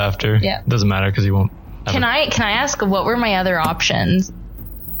math after. Yeah. It doesn't matter because you won't. Can I ask what were my other options?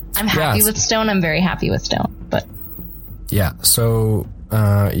 I'm happy with stone. I'm very happy with stone. But Yeah. So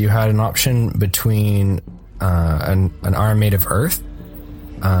you had an option between an arm made of earth,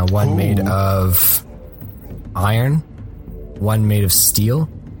 one made of iron, one made of steel,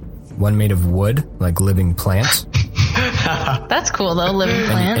 one made of wood, like living plant. that's cool though, living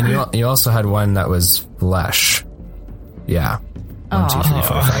plant. And you also had one that was flesh. Yeah. 1, 2, 3, 4,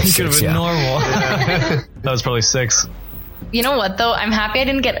 5, You could have 6. been Yeah. normal. That was probably 6. You know what though? I'm happy I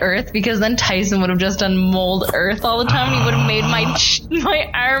didn't get earth because then Tyson would have just done mold earth all the time. He would have made my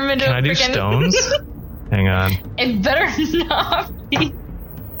arm into Can a I do freaking stones? Hang on. It better not be.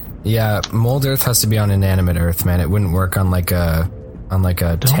 Yeah, mold earth has to be on inanimate earth, man. It wouldn't work on like a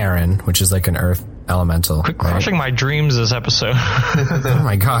Terran, which is like an earth elemental. Quit crushing my dreams this episode. Oh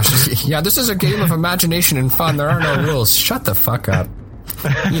my gosh. Yeah, this is a game of imagination and fun. There are no rules. Shut the fuck up.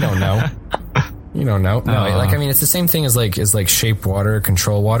 You don't know. You don't know. No, like, I mean, it's the same thing as shape water,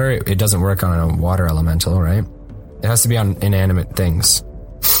 control water. It doesn't work on a water elemental, right? It has to be on inanimate things.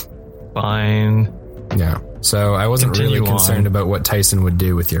 Fine. Yeah. So I wasn't Continue really concerned about what Tyson would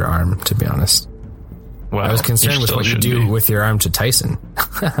do with your arm, to be honest. Well, I was concerned with what you do with your arm to Tyson.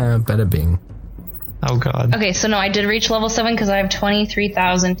 Bada bing. Oh, God. Okay, so no, I did reach level 7 because I have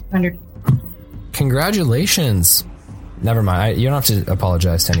 23,200. Congratulations. Never mind. You don't have to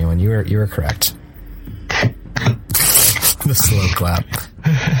apologize to anyone. You were correct. The slow clap.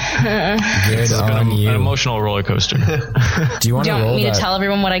 Good on you. An emotional roller coaster. Do you want Do you to want roll me that? to tell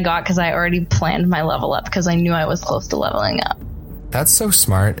everyone what I got? Because I already planned my level up because I knew I was close to leveling up. That's so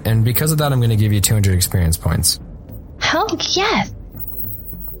smart. And because of that, I'm going to give you 200 experience points. Hell yes.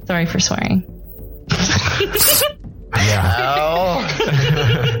 Sorry for swearing. Yeah.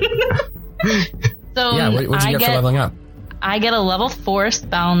 So Yeah, what'd you get for leveling up? I get a level 4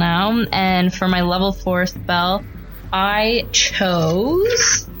 spell now, and for my level 4 spell, I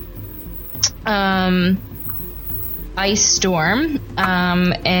chose Ice Storm,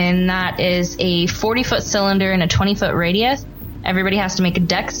 and that is a 40-foot cylinder and a 20-foot radius. Everybody has to make a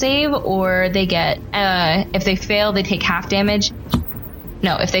dex save, or they get, if they fail, they take half damage.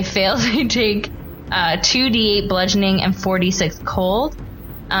 No, if they fail, they take 2d8 bludgeoning and 4d6 cold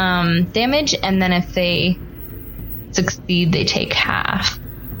damage, and then if they succeed, they take half.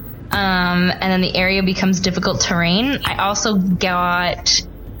 And then the area becomes difficult terrain. I also got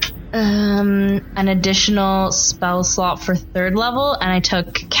an additional spell slot for 3rd level, and I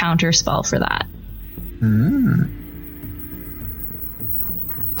took counter spell for that.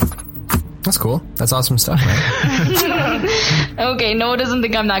 That's cool. That's awesome stuff, man. Okay, Noah doesn't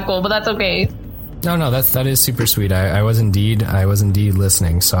think I'm that cool, but that's okay. No, that is super sweet. I was indeed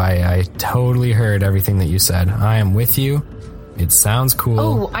listening, so I totally heard everything that you said. I am with you. It sounds cool.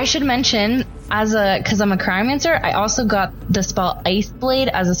 Oh, I should mention, because I'm a cryomancer, I also got the spell Ice Blade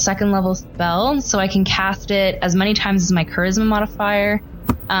as a 2nd level spell, so I can cast it as many times as my charisma modifier.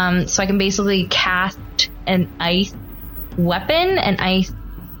 So I can basically cast an ice weapon, an ice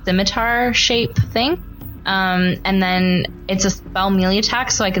scimitar shape thing. And then it's a spell melee attack,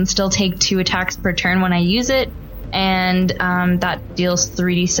 so I can still take 2 attacks per turn when I use it. And that deals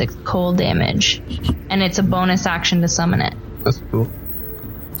 3d6 cold damage. And it's a bonus action to summon it. That's cool.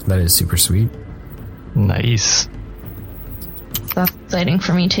 That is super sweet. Nice. That's exciting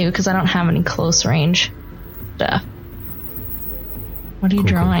for me too, because I don't have any close range stuff. What are you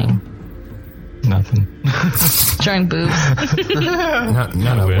drawing? Nothing. Drawing boobs.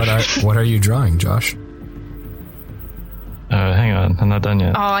 No. What are you drawing, Josh? Hang on, I'm not done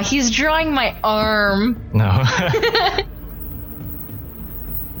yet. Oh, he's drawing my arm. No.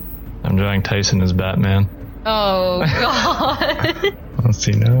 I'm drawing Tyson as Batman. Oh, God. Let's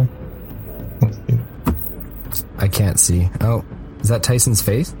see now. I can't see. Oh, is that Tyson's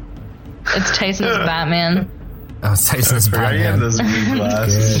face? It's Tyson's Batman. Oh, it's Tyson's I have Batman. those blue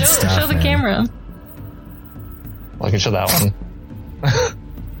glasses. Good stuff, Show the man. camera. Well, I can show that one.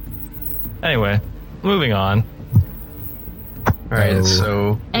 Anyway, moving on. Alright, Oh.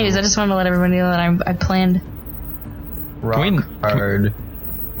 so Anyways, I just wanted to let everybody know that I planned. rock hard.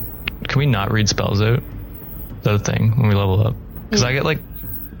 Can we not read spells out? Is that a thing when we level up? Because I get like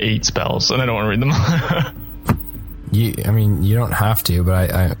 8 spells and I don't want to read them. You don't have to,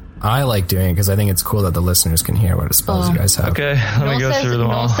 but I like doing it because I think it's cool that the listeners can hear what spells you guys have. Okay, let me go through them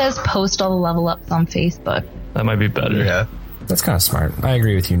all. Noel says post all the level ups on Facebook. That might be better. Yeah. That's kind of smart. I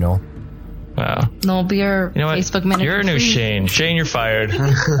agree with you, Noel. Wow. Noel, be our You know what? Facebook manager. You're a new please. Shane. Shane, you're fired.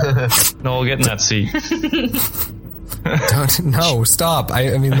 Noel, get in that seat. No, stop.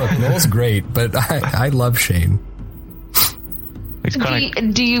 I mean, look, Noel's great, but I love Shane. He's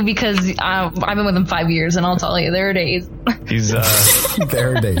kind Do you? Because I've been with him 5 years, and I'll tell you, there are days. of. He's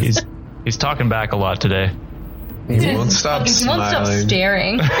There it is. he's talking back a lot today. He won't stop He won't stop smiling.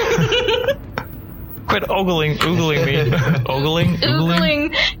 staring. Quit oogling me. Oogling?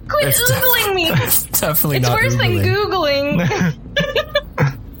 Oogling. Quit It's oogling me. It's definitely It's not worse than Googling.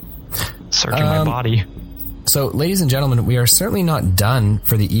 Googling. Searching my body. So, ladies and gentlemen, we are certainly not done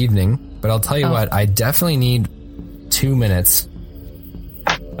for the evening, but I'll tell you what, I definitely need 2 minutes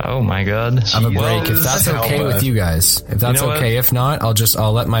Oh my god. of a break, if that's okay with you guys. If that's You know what? okay. If not,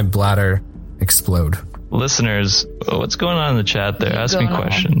 I'll let my bladder explode. Listeners, what's going on in the chat there? Ask me going on?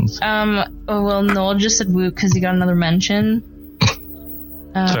 questions. Well, Noel just said woot because he got another mention.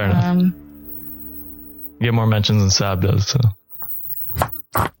 Fair enough. Get more mentions than Sab does, so.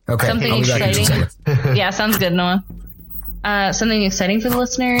 Okay, Something I'll be back in just a exciting. second. Yeah, sounds good, Noah. Something exciting for the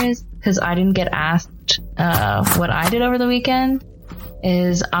listeners, because I didn't get asked what I did over the weekend,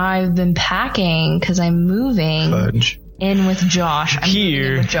 is I've been packing because I'm moving Fudge. in with Josh. I'm moving in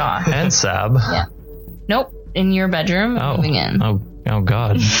Here with Josh. and Sab. Yeah. Nope. In your bedroom. I'm moving in. Oh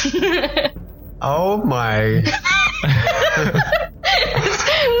god. Oh my.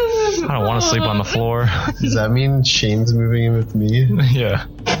 I don't want to sleep on the floor. Does that mean Shane's moving in with me? Yeah.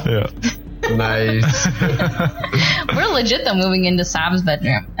 Nice. We're legit though moving into Sab's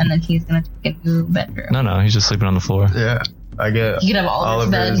bedroom, and then he's gonna take a new bedroom. No, he's just sleeping on the floor. Yeah. I get You could have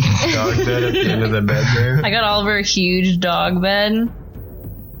Oliver's Oliver's bed. dog bed at the end of the bed there. I got Oliver a huge dog bed.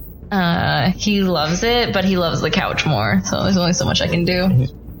 He loves it, but he loves the couch more, so there's only so much I can do.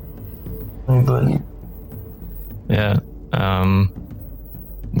 Yeah.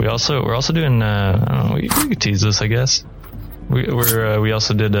 We're also doing. I don't know. We could tease this, I guess. We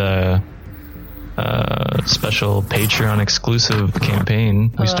also did a special Patreon exclusive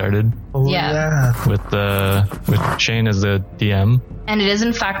campaign we started Oh, Yeah. with Shane as the DM. And it is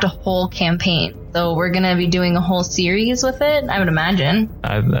in fact a whole campaign, so we're gonna be doing a whole series with it, I would imagine.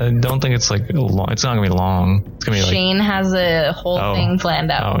 I don't think it's like long. It's not gonna be long. It's gonna be like Shane has a whole Oh. thing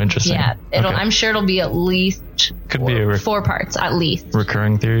planned out. Oh, interesting. Yeah, Okay. I'm sure it'll be at least Could be a 4 parts at least.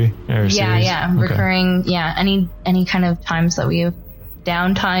 recurring theory or series. Yeah, Okay. recurring. Yeah, any kind of times that we have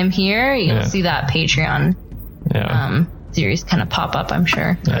downtime here, you'll Yeah. see that Patreon Yeah. series kind of pop up, I'm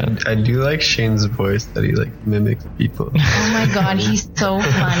sure. I do like Shane's voice that he like mimics people. Oh my god, he's so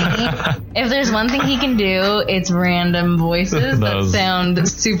funny. If there's one thing he can do, it's random voices that Those. sound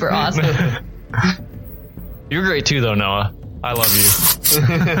super awesome. You're great too, though, Noah. I love you.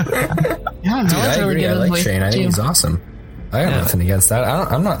 No, I Noah's really agree. good I with like Shane. I think voices he's too. awesome. I have nothing against that.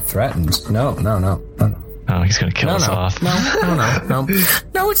 I'm not threatened. No. Oh, he's gonna kill us off.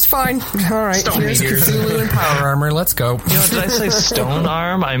 No, it's fine. All right, here's Cthulhu and power armor. Let's go. You know, did I say stone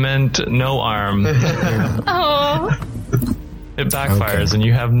arm? I meant no arm. Oh, It backfires, and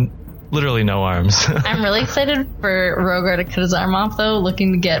you have literally no arms. I'm really excited for Rogar to cut his arm off, though,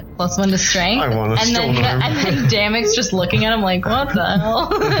 looking to get +1 to strength. I want a stone arm. And then Damek's just looking at him like, what the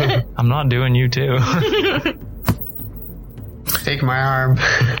hell? I'm not doing you too. Take my arm.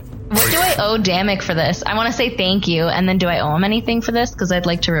 What do I owe Damek for this? I want to say thank you, and then do I owe him anything for this? Because I'd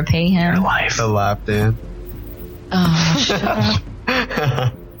like to repay him. Life. The lap dance. Oh, shut up.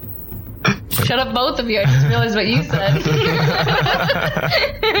 Shut up, both of you. I just realized what you said.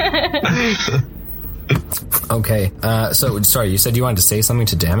 Okay. So sorry, you said you wanted to say something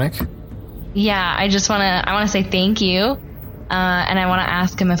to Damek? Yeah, I want to say thank you, and I want to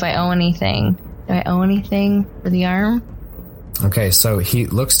ask him if I owe anything. Do I owe anything for the arm? Okay, so he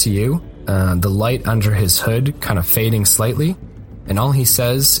looks to you, the light under his hood kind of fading slightly, and all he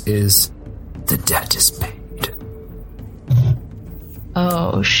says is, "The debt is paid."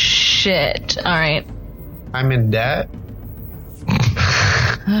 Oh, shit. All right. I'm in debt.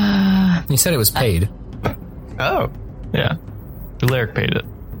 He said it was paid. Oh. Yeah. Ularic paid it.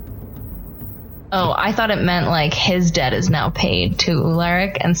 Oh, I thought it meant like his debt is now paid to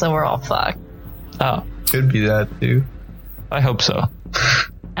Ularic, and so we're all fucked. Oh, Could be that too. I hope so.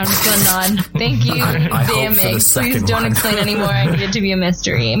 I'm just gonna nod. Thank you, I hope for the Damek. second Please don't one. explain anymore. I need it to be a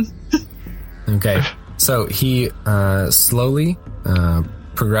mystery. Okay, so he slowly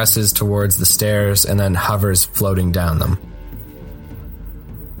progresses towards the stairs and then hovers floating down them.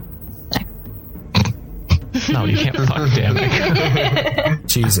 No, you can't fuck Damek.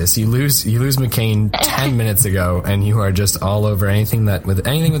 Jesus, you lose McCain 10 minutes ago, and you are just all over anything with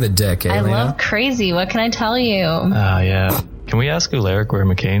a dick. Eh, I Lena? love crazy. What can I tell you? Yeah. Can we ask Ularic where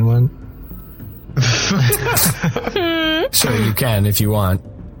McCain went? Sure, you can if you want.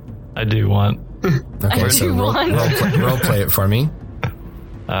 I do want. Okay, so do want. role play it for me.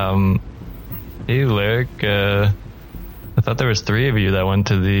 Hey, Ularic, I thought there was 3 of you that went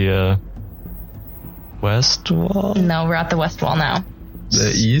to the, west wall? No, we're at the west wall now. The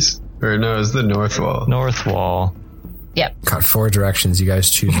east? Or no, it's the north wall. North wall. Yep. Got 4 directions. You guys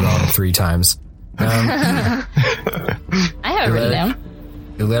choose wrong 3 times. I have it written down.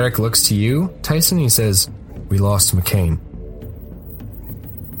 Ularic looks to you, Tyson. He says, "We lost McCain."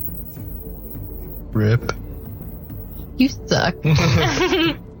 Rip. You suck.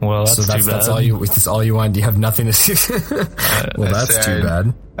 Well, that's So too bad. that's all you want. You have nothing to say. Well, that's too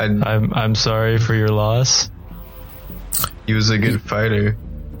bad. I'm sorry for your loss. He was a good fighter.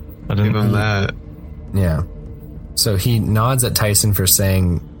 I Give him didn't. that. Yeah. So he nods at Tyson for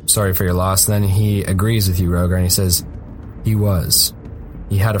saying sorry for your loss. Then he agrees with you, Rogar, and he says, "He was.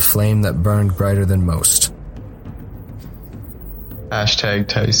 He had a flame that burned brighter than most." Hashtag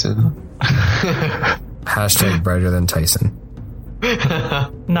Tyson. Hashtag brighter than Tyson.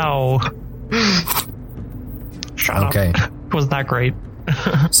 No. Shut Okay. up. Wasn't that great?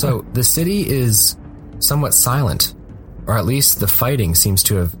 So the city is somewhat silent, or at least the fighting seems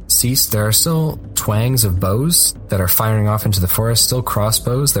to have ceased. There are still twangs of bows that are firing off into the forest, still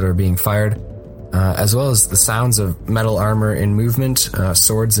crossbows that are being fired, as well as the sounds of metal armor in movement,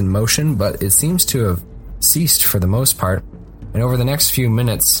 swords in motion, but it seems to have ceased for the most part. And over the next few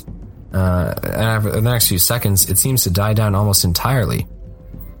minutes, and over the next few seconds, it seems to die down almost entirely.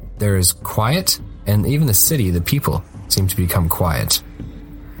 There is quiet, and even the city, the people, seem to become quiet.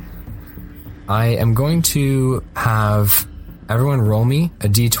 I am going to have everyone roll me a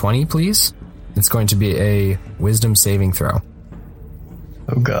d20, please. It's going to be a wisdom saving throw.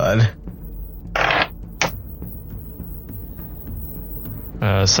 Oh god.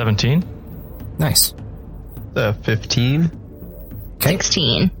 17. Nice. 15? Okay.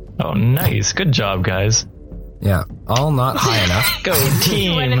 16. Oh, nice. Good job, guys. Yeah. All not high enough. Go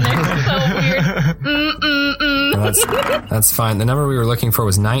team. Went in there so weird. No, that's fine. The number we were looking for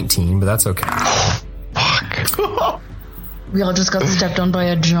was 19, but that's okay. We all just got stepped on by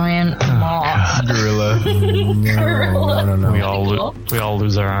a giant moth. Gorilla. No. We all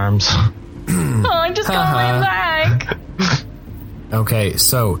lose our arms. Oh, I just got my back. Okay,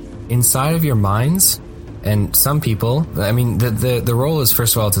 so inside of your minds, and some people, I mean, the role is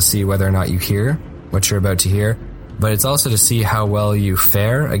first of all to see whether or not you hear what you're about to hear, but it's also to see how well you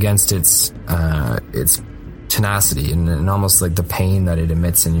fare against its tenacity and almost like the pain that it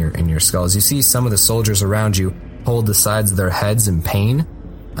emits in your skulls. You see some of the soldiers around you hold the sides of their heads in pain,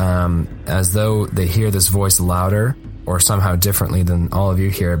 as though they hear this voice louder or somehow differently than all of you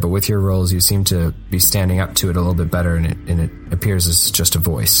hear it. But with your rolls, you seem to be standing up to it a little bit better, and it appears as just a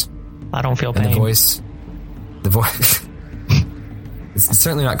voice. I don't feel And pain. the voice The voice... It's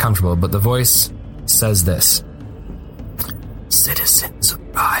certainly not comfortable, but the voice says this. Citizens of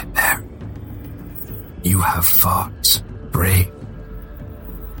Ryberry, you have fought brave,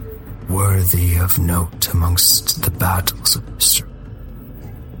 worthy of note amongst the battles of history.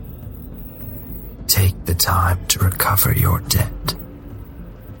 Take the time to recover your dead.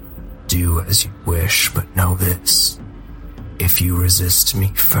 Do as you wish, but know this. If you resist me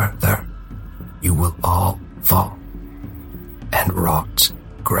further, you will all fall and rot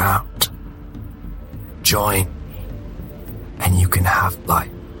ground. Join me, and you can have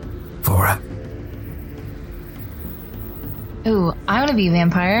life forever. Ooh, I want to be a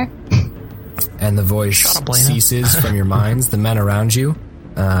vampire. And the voice Shut up, Lena. ceases from your minds. The men around you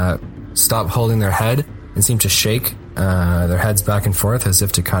stop holding their head and seem to shake their heads back and forth as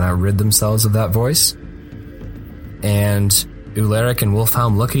if to kind of rid themselves of that voice. And Ularic and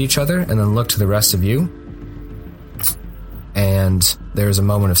Wolfhelm look at each other and then look to the rest of you. And there's a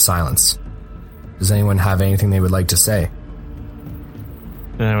moment of silence. Does anyone have anything they would like to say?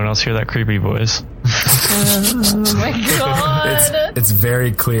 Did anyone else hear that creepy voice? Oh my god. It's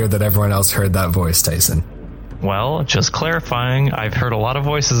very clear that everyone else heard that voice, Tyson. Well, just clarifying, I've heard a lot of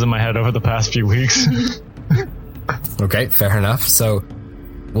voices in my head over the past few weeks. Okay, fair enough. So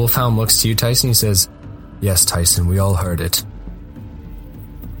Wolfhelm looks to you, Tyson. He says, yes, Tyson, we all heard it.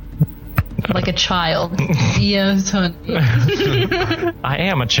 Like a child. Yes, honey. I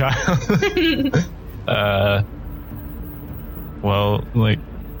am a child. Well, like,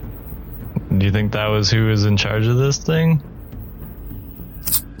 do you think that was who was in charge of this thing?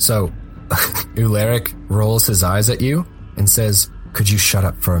 So Ularic rolls his eyes at you and says, could you shut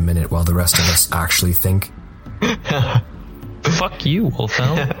up for a minute while the rest of us actually think? Fuck you,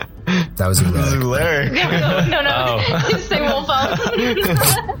 Wolfhelm. That was Ularic. Larry. No. Say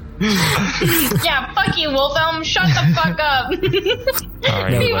Wolfhelm. Yeah, fuck you, Wolfhelm. Shut the fuck up. All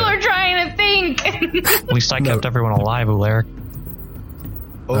right, People are trying to think. at least I kept everyone alive, Ularic.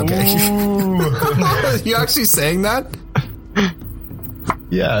 Okay. You actually saying that?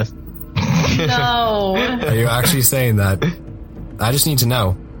 Yes. No. Are you actually saying that? I just need to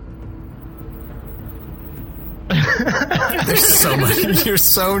know. There's so much. You're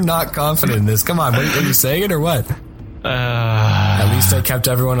so not confident in this. Come on, are you saying it or what? At least I kept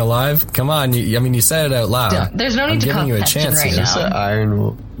everyone alive. Come on, you said it out loud. There's no need I'm to giving you a question chance right here. It's an Iron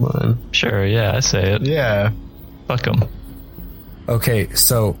Wolf one. Sure, yeah, I say it. Yeah. Fuck them. Okay,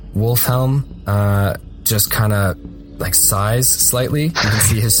 so Wolfhelm just kind of like sighs slightly. You can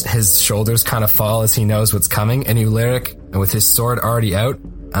see his shoulders kind of fall as he knows what's coming. And Ularic, with his sword already out,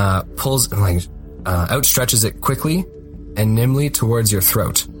 pulls like outstretches it quickly and nimbly towards your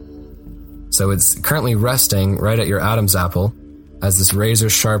throat. So it's currently resting right at your Adam's apple, as this razor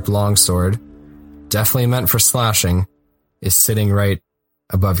sharp longsword, definitely meant for slashing, is sitting right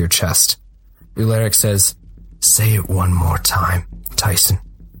above your chest. Ularic says, "Say it one more time, Tyson."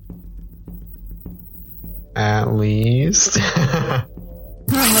 At least. Oh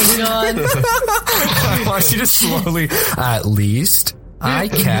my god. I want you to slowly. At least I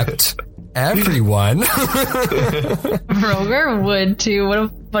kept everyone. Roger would too. What a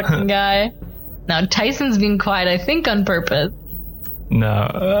fucking guy. Now Tyson's being quiet, I think on purpose.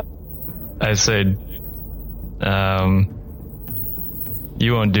 No, I said,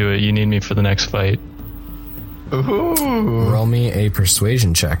 you won't do it. You need me for the next fight. Ooh. Roll me a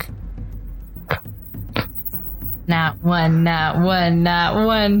persuasion check. Not one.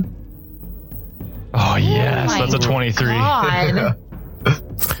 Oh, yes, my that's a 23. God.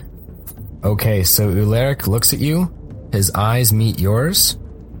 Okay, so Ularic looks at you. His eyes meet yours.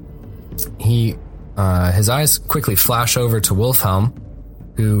 His eyes quickly flash over to Wolfhelm,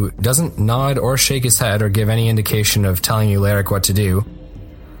 who doesn't nod or shake his head or give any indication of telling Ularic what to do.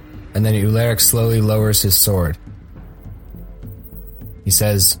 And then Ularic slowly lowers his sword. He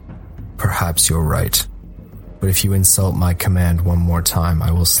says, "Perhaps you're right. But if you insult my command one more time,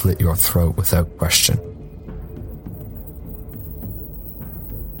 I will slit your throat without question."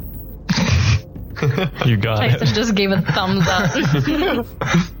 You got Tyson it. just gave a thumbs up.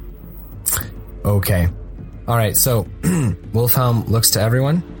 Okay. Alright, so Wolfhelm looks to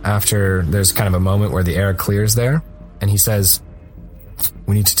everyone after there's kind of a moment where the air clears there, and he says,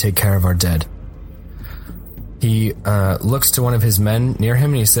 "We need to take care of our dead." He looks to one of his men near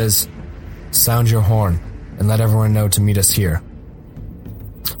him and he says, "Sound your horn and let everyone know to meet us here."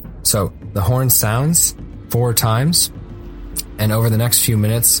 So the horn sounds 4 times, and over the next few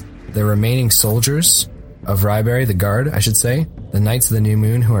minutes, the remaining soldiers of Ryberry, the guard, I should say, the Knights of the New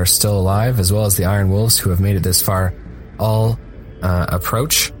Moon who are still alive, as well as the Iron Wolves who have made it this far, all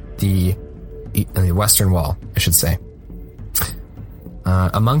approach the the western wall, I should say.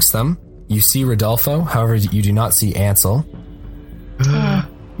 Amongst them, you see Rodolfo. However, you do not see Ansel.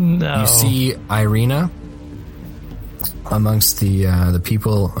 No. You see Irina amongst the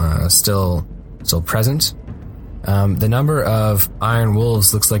people still present. The number of Iron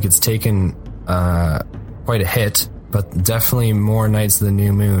Wolves looks like it's taken quite a hit, but definitely more Knights of the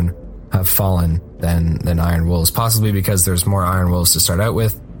New Moon have fallen than Iron Wolves. Possibly because there's more Iron Wolves to start out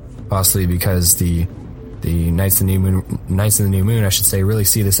with. Possibly because the Knights of the New Moon, I should say, really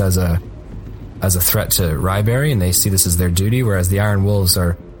see this as a threat to Ryberry, and they see this as their duty, whereas the Iron Wolves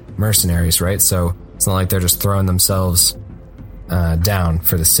are mercenaries, right? So it's not like they're just throwing themselves down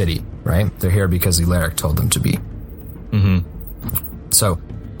for the city, right? They're here because Ularic told them to be. So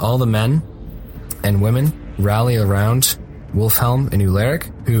all the men and women rally around Wolfhelm and Ularic,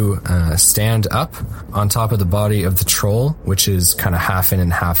 who stand up on top of the body of the troll, which is kind of half in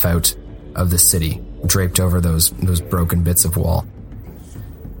and half out of the city, draped over those broken bits of wall.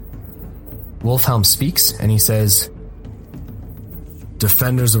 Wolfhelm speaks, and he says,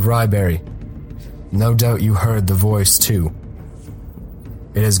 "Defenders of Ryberry, no doubt you heard the voice too.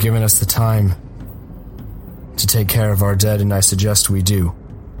 It has given us the time to take care of our dead, and I suggest we do.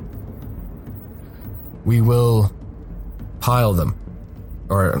 We will pile them.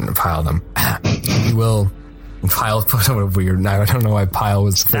 We will pile, weird. Now I don't know why pile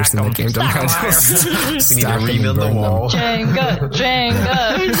was the first thing that came to mind. We need to rebuild the wall. Jenga.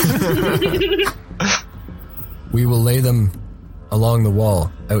 We will lay them along the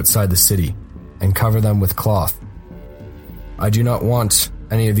wall outside the city and cover them with cloth. I do not want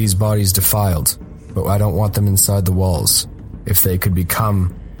any of these bodies defiled, but I don't want them inside the walls, if they could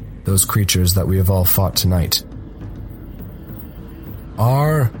become those creatures that we have all fought tonight.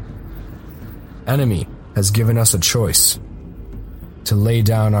 Our enemy has given us a choice to lay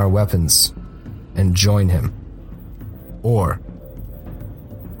down our weapons and join him, or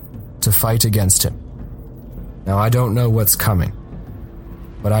to fight against him. Now, I don't know what's coming,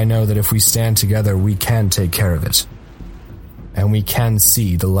 but I know that if we stand together, we can take care of it, and we can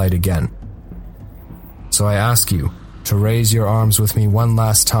see the light again. So I ask you to raise your arms with me one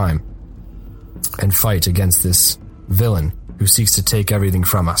last time and fight against this villain who seeks to take everything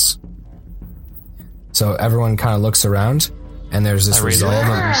from us." So everyone kind of looks around, and there's this resolve.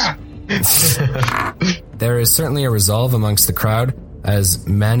 There is certainly a resolve amongst the crowd as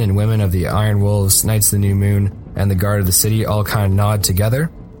men and women of the Iron Wolves, Knights of the New Moon, and the Guard of the City all kind of nod together.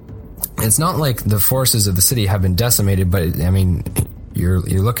 It's not like the forces of the city have been decimated, but I mean, you're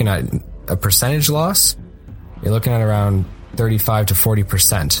looking at a percentage loss. You're looking at around 35 to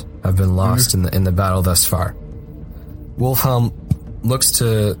 40% have been lost in the battle thus far. Wolfhelm looks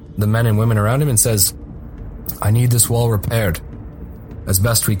to the men and women around him and says, "I need this wall repaired as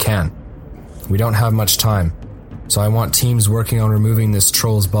best we can. We don't have much time, so I want teams working on removing this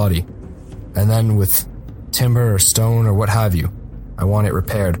troll's body. And then with timber or stone or what have you, I want it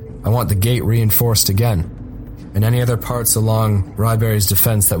repaired. I want the gate reinforced again. And any other parts along Ryberry's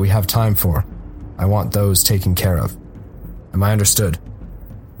defense that we have time for, I want those taken care of. Am I understood?"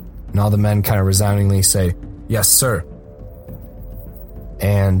 And all the men kind of resoundingly say, "Yes, sir."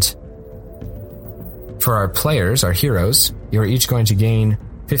 And for our players, our heroes, you're each going to gain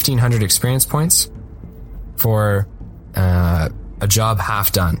 1,500 experience points for a job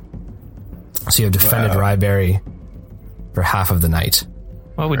half done. So you have defended Ryberry for half of the night.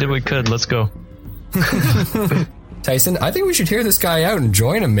 Well, we did what we could. Let's go. Tyson, I think we should hear this guy out and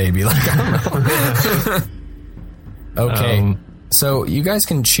join him maybe. Like, I don't know. Okay. So you guys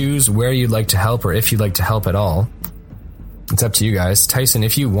can choose where you'd like to help or if you'd like to help at all. It's up to you guys. Tyson,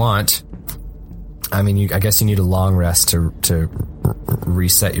 if you want, I mean, I guess you need a long rest to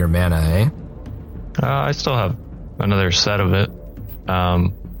reset your mana, eh? I still have another set of it.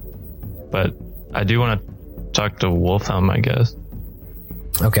 But I do want to talk to Wolfhelm, I guess.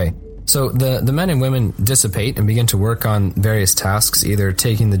 Okay. So the men and women dissipate and begin to work on various tasks, either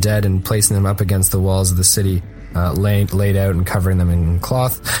taking the dead and placing them up against the walls of the city, laid out and covering them in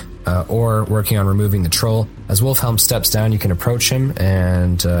cloth, or working on removing the troll. As Wolfhelm steps down, you can approach him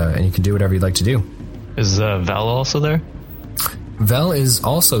and you can do whatever you'd like to do. Is Vel also there? Vel is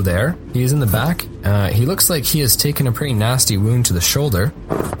also there. He is in the back. He looks like he has taken a pretty nasty wound to the shoulder,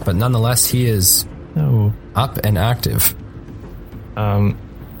 but nonetheless, he is up and active.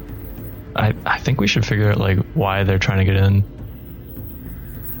 I think we should figure out like why they're trying to get in.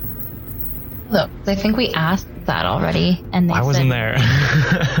 Look, I think we asked that already, and they I wasn't there.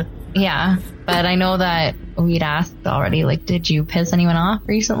 Yeah, but I know that we'd asked already. Like, did you piss anyone off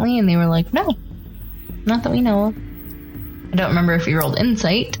recently? And they were like, no, not that we know of. I don't remember if you rolled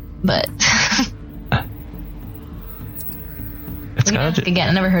insight, but can ask again.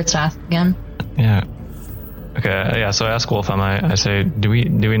 It never hurts to ask again. Yeah. Okay. Yeah. So I ask Wolfhelm. I say, do we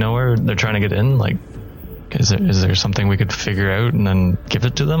know where they're trying to get in? Like, is there something we could figure out and then give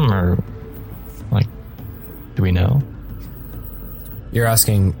it to them, or like, do we know? You're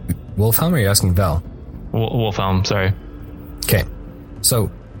asking Wolfhelm, or you're asking Vel? Wolfhelm. Sorry. Okay. So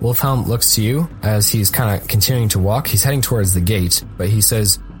Wolfhelm looks to you as he's kind of continuing to walk. He's heading towards the gate, but he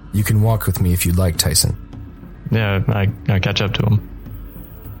says, "You can walk with me if you'd like, Tyson." Yeah. I catch up to him.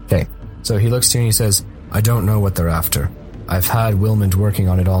 Okay. So he looks to you and he says, "I don't know what they're after. I've had Wilmond working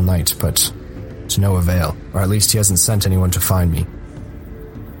on it all night, but to no avail. Or at least he hasn't sent anyone to find me."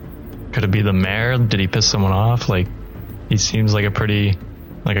 Could it be the mayor? Did he piss someone off? Like, he seems like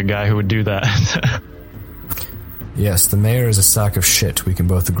a guy who would do that. Yes, the mayor is a sack of shit. We can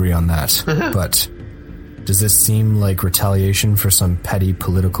both agree on that. But does this seem like retaliation for some petty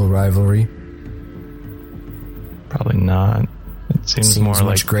political rivalry? Probably not. It seems more much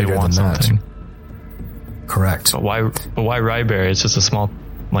like greater they want than that. something. Correct. But why Ryberry? It's just a small,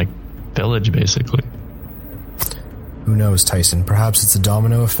 like, village, basically. Who knows, Tyson? Perhaps it's a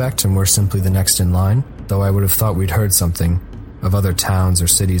domino effect and we're simply the next in line, though I would have thought we'd heard something of other towns or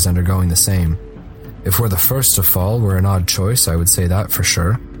cities undergoing the same. If we're the first to fall, we're an odd choice, I would say that for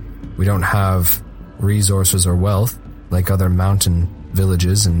sure. We don't have resources or wealth like other mountain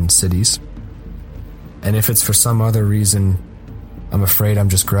villages and cities. And if it's for some other reason, I'm afraid I'm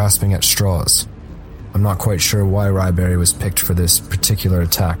just grasping at straws. I'm not quite sure why Ryberry was picked for this particular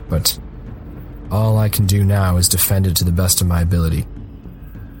attack, but all I can do now is defend it to the best of my ability.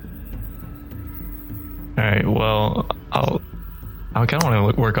 Alright, well, I kind of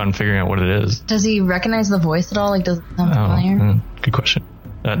want to work on figuring out what it is. Does he recognize the voice at all? Like, does it sound familiar? Good question.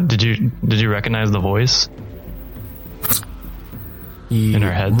 Did you recognize the voice? He in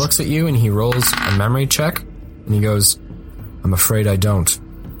our heads? Looks at you and he rolls a memory check and he goes, "I'm afraid I don't.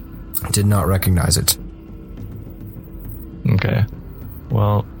 I did not recognize it." Okay.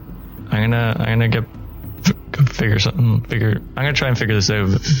 Well, I'm gonna figure something. I'm gonna try and figure this out.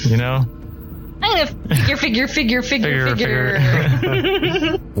 You know. I'm gonna figure.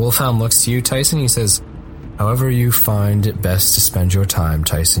 Wolfhelm looks to you, Tyson. He says, "However you find it best to spend your time,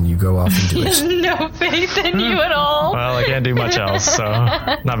 Tyson, you go off and do it." No faith in you at all. Well, I can't do much else, so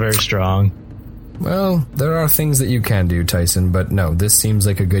not very strong. Well, there are things that you can do, Tyson, but no, this seems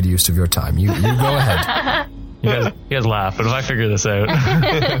like a good use of your time. You go ahead. You guys laugh, but if I figure this out,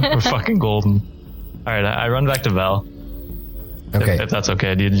 we're fucking golden. All right, I run back to Val. Okay. If that's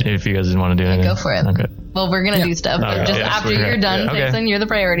okay. If you guys didn't want to do anything. Go for it. Okay. Well, we're going to do stuff, but just after you're done, Tyson, you're the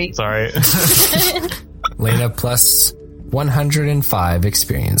priority. Sorry. Lena plus 105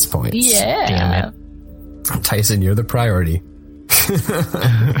 experience points. Yeah. Damn it. Tyson, you're the priority.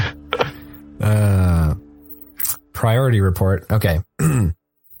 Priority report. Okay.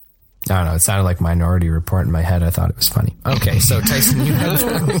 I don't know. It sounded like Minority Report in my head. I thought it was funny. Okay, so Tyson, you have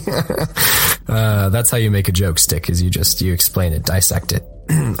that's how you make a joke stick, is you explain it, dissect it.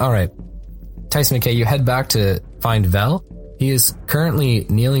 All right. Tyson McKay, you head back to find Vel. He is currently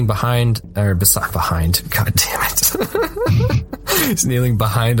kneeling behind. God damn it. He's kneeling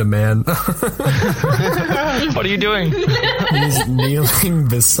behind a man. What are you doing? He's kneeling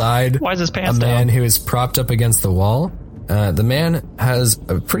beside Why is his pants a man down? who is propped up against the wall. The man has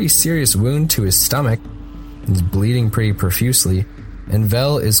a pretty serious wound to his stomach. He's bleeding pretty profusely. And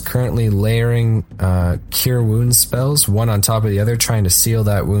Vel is currently layering cure wound spells, one on top of the other, trying to seal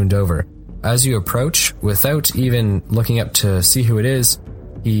that wound over. As you approach, without even looking up to see who it is,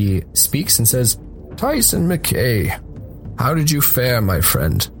 he speaks and says, "Tyson McKay, how did you fare, my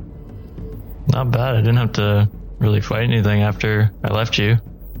friend?" Not bad. I didn't have to really fight anything after I left you.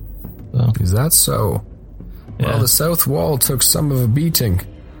 So, Is that so? yeah. Well, the south wall took some of a beating.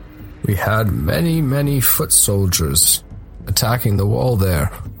 We had many, many foot soldiers attacking the wall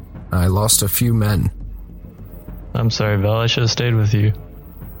there. I lost a few men. I'm sorry, Val. I should have stayed with you.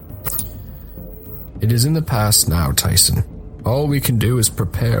 It is in the past now, Tyson. All we can do is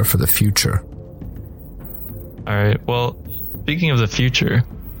prepare for the future. All right. Well, speaking of the future,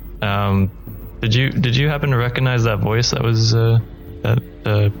 did you happen to recognize that voice that was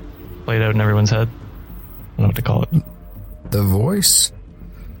played out in everyone's head? I don't know what to call it. The voice?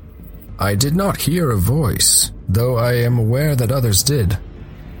 I did not hear a voice, though I am aware that others did.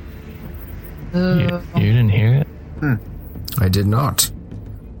 You didn't hear it? I did not.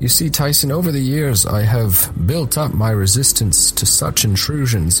 You see, Tyson, over the years I have built up my resistance to such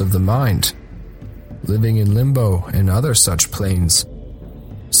intrusions of the mind, living in limbo and other such planes,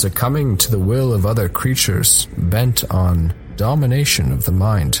 succumbing to the will of other creatures bent on domination of the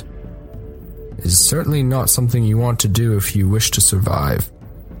mind. is certainly not something you want to do if you wish to survive.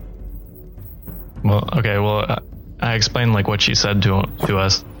 Well, okay. Well, I explained like what she said to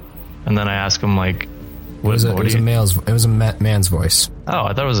us, and then I asked him like, It was a man's voice. Oh,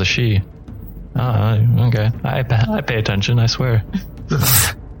 I thought it was a she. Oh, okay. I pay attention. I swear.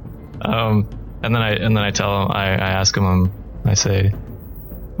 And then I tell him. I ask him. I say,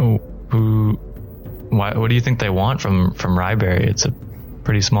 why? What do you think they want from Ryberry? It's a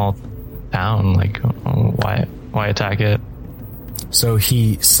pretty small town. Like, why attack it? So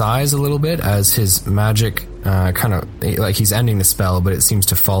he sighs a little bit as his magic kind of like he's ending the spell, but it seems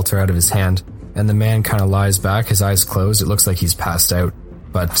to falter out of his hand. And the man kind of lies back, his eyes closed. It looks like he's passed out,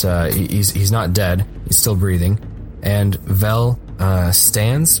 but he's not dead. He's still breathing. And Vel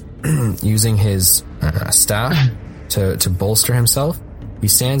stands using his staff to bolster himself. He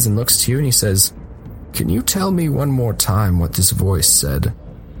stands and looks to you and he says, "Can you tell me one more time what this voice said?"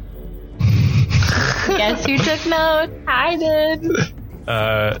 Guess who took notes? I did.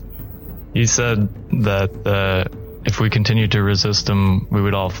 He said that if we continued to resist him, we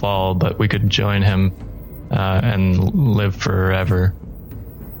would all fall, but we could join him and live forever.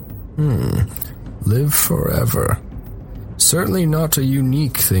 Live forever. Certainly not a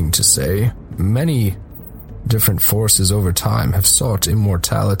unique thing to say. Many different forces over time have sought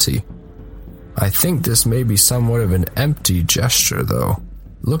immortality. I think this may be somewhat of an empty gesture, though.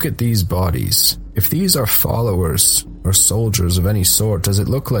 Look at these bodies. If these are followers or soldiers of any sort, does it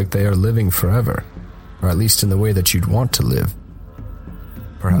look like they are living forever? Or at least in the way that you'd want to live?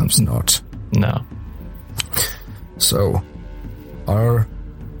 Perhaps not. No. So, our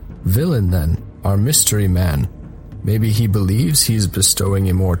villain then, our mystery man, maybe he believes he's bestowing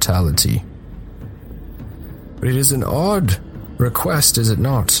immortality. But it is an odd request, is it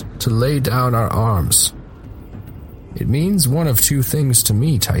not, to lay down our arms? It means one of two things to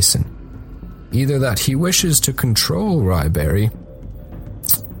me, Tyson. Either that he wishes to control Ryberry,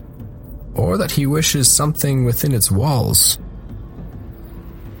 or that he wishes something within its walls.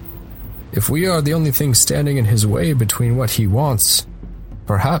 If we are the only thing standing in his way between what he wants,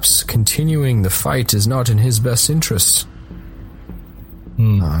 perhaps continuing the fight is not in his best interests.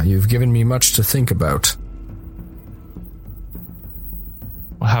 You've given me much to think about.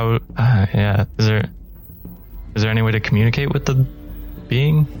 How? Yeah. Is there any way to communicate with the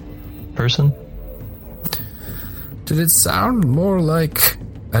person? Did it sound more like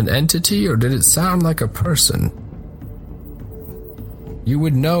an entity, or did it sound like a person? You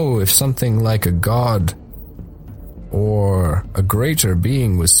would know if something like a god or a greater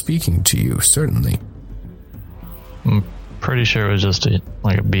being was speaking to you, certainly. I'm pretty sure it was just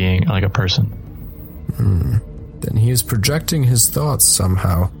like a being, like a person. Then he is projecting his thoughts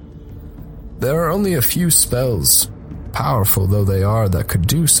somehow. There are only a few spells, powerful though they are, that could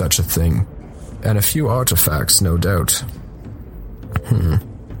do such a thing. And a few artifacts, no doubt.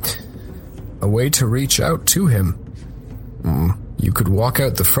 A way to reach out to him. You could walk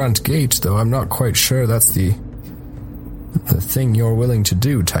out the front gate, though I'm not quite sure that's the thing you're willing to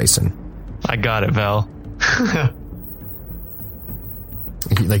do, Tyson. I got it, Val.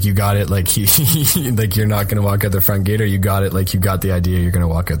 Like you got it, like he like you're not gonna walk out the front gate, or you got it like you got the idea you're gonna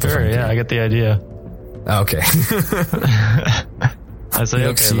walk out the front gate? Sure, yeah, I got the idea. Okay. I say,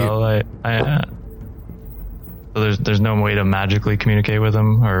 okay, Val, so there's no way to magically communicate with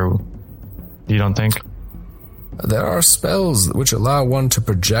him, or you don't think? There are spells which allow one to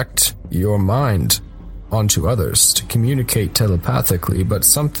project your mind onto others, to communicate telepathically, but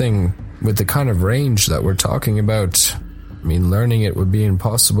something with the kind of range that we're talking about, I mean, learning it would be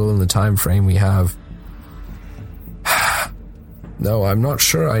impossible in the time frame we have. No, I'm not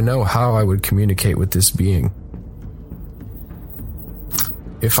sure I know how I would communicate with this being.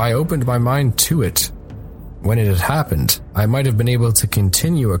 If I opened my mind to it when it had happened, I might have been able to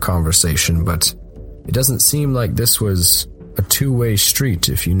continue a conversation, but it doesn't seem like this was a two-way street,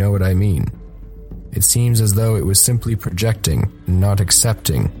 if you know what I mean. It seems as though it was simply projecting and not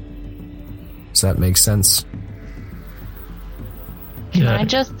accepting. Does that make sense? Can I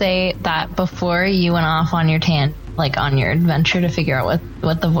just say that before you went off on your on your adventure to figure out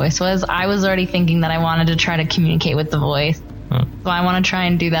what the voice was, I was already thinking that I wanted to try to communicate with the voice. So I want to try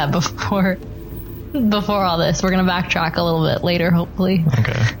and do that before all this. We're going to backtrack a little bit later, hopefully.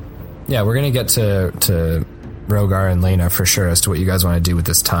 Okay. Yeah, we're going to get to Rogar and Lena for sure as to what you guys want to do with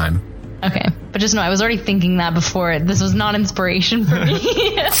this time. Okay. But just know, I was already thinking that before. This was not inspiration for me.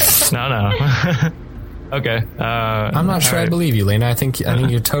 No. Okay. I'm not sure I believe you, Lena. I think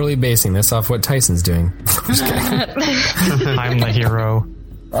you're totally basing this off what Tyson's doing. Just kidding. I'm the hero.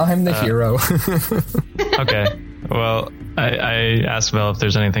 I'm the hero. Okay. Well, I asked Vel if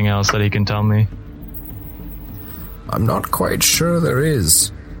there's anything else that he can tell me. I'm not quite sure there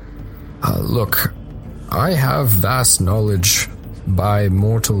is. Look, I have vast knowledge by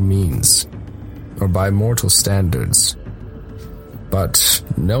mortal means, or by mortal standards. But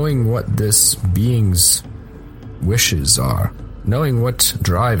knowing what this being's wishes are, knowing what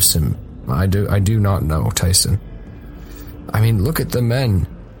drives him, I do not know, Tyson. I mean, look at the men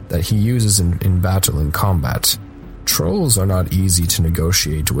that he uses in battle and combat. Trolls are not easy to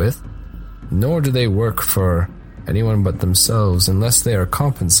negotiate with, nor do they work for anyone but themselves unless they are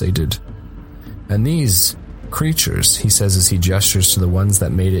compensated. And these creatures, he says as he gestures to the ones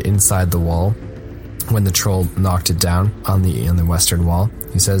that made it inside the wall when the troll knocked it down on the western wall,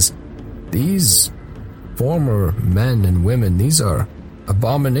 he says, these former men and women, these are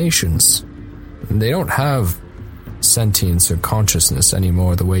abominations. And they don't have sentience or consciousness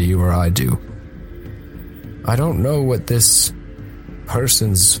anymore the way you or I do. I don't know what this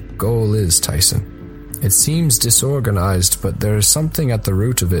person's goal is, Tyson. It seems disorganized, but there is something at the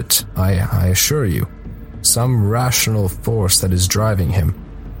root of it, I assure you. Some rational force that is driving him.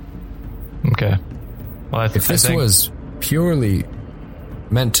 Okay. Well, if this was purely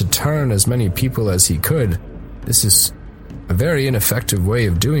meant to turn as many people as he could, this is a very ineffective way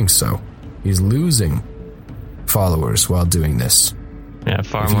of doing so. He's losing followers while doing this. Yeah,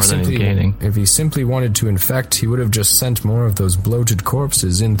 far more than he's gaining. If he simply wanted to infect, he would have just sent more of those bloated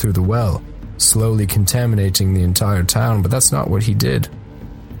corpses in through the well, slowly contaminating the entire town, but that's not what he did.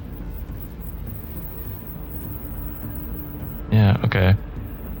 Yeah, okay.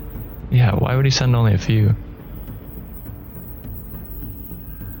 Yeah, why would he send only a few?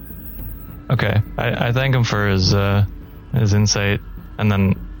 Okay, I thank him for his insight, and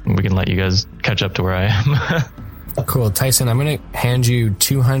then we can let you guys catch up to where I am. Cool. Tyson, I'm going to hand you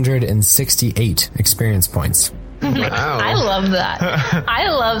 268 experience points. Wow. I love that. I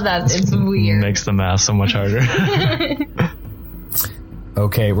love that. It's weird. Makes the math so much harder.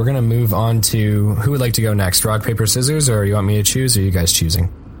 Okay, we're going to move on to... Who would like to go next? Rock, paper, scissors, or you want me to choose, or are you guys choosing?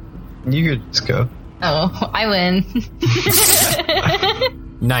 You could just go. Oh, I win.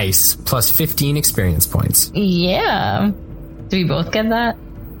 Nice. Plus 15 experience points. Yeah. Do we both get that?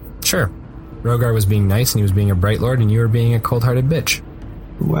 Sure. Rogar was being nice and he was being a bright lord, and you were being a cold-hearted bitch.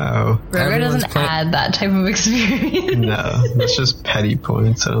 Wow. Rogar doesn't add that type of experience. No, it's just petty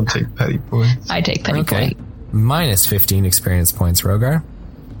points. I don't take petty points. I take petty Okay. points. Minus 15 experience points, Rogar.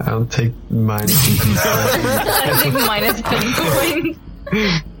 I don't take mine. I take minus petty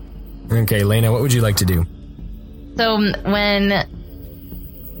points. Okay, Lena, what would you like to do? So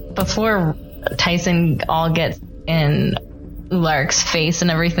before Tyson all gets in Lark's face and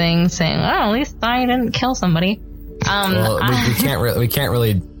everything, saying, "Oh, at least I didn't kill somebody." Well, we can't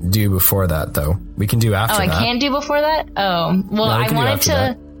really do before that though. We can do after that. I can't do before that. Oh, well, No, we I can do wanted after to.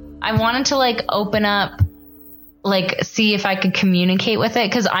 that. I wanted to like open up, like see if I could communicate with it,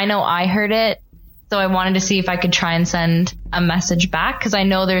 because I know I heard it. So I wanted to see if I could try and send a message back, because I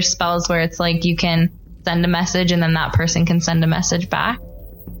know there's spells where it's like you can send a message and then that person can send a message back.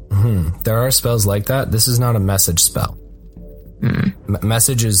 There are spells like that. This is not a message spell.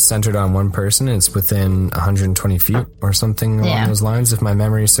 Message is centered on one person. It's within 120 feet or something along those lines, if my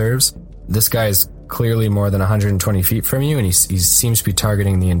memory serves. This guy is clearly more than 120 feet from you, and he seems to be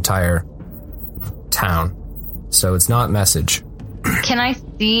targeting the entire town. So it's not message. Can I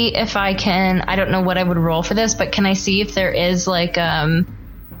see if I can? I don't know what I would roll for this, but can I see if there is like a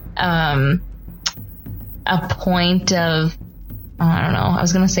point of, I don't know, I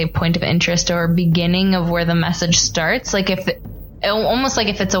was gonna say point of interest or beginning of where the message starts? Like almost like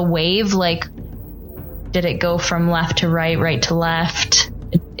if it's a wave, like did it go from left to right, right to left?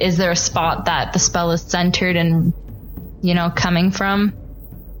 Is there a spot that the spell is centered and, coming from?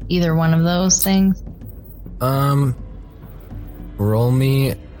 Either one of those things. Roll me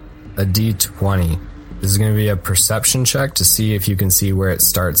a d20. This is going to be a perception check to see if you can see where it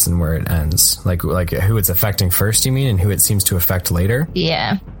starts and where it ends. Like who it's affecting first, you mean, and who it seems to affect later?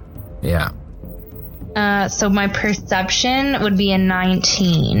 Yeah. Yeah. So my perception would be a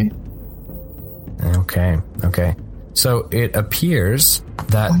 19. Okay. So it appears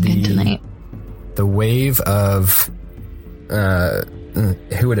that the wave of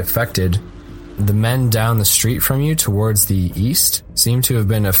who it affected, the men down the street from you towards the east seem to have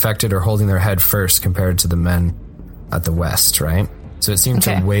been affected or holding their head first compared to the men at the west, right? So it seemed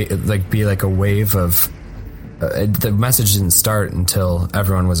to be like a wave of... the message didn't start until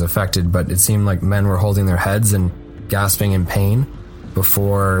everyone was affected, but it seemed like men were holding their heads and gasping in pain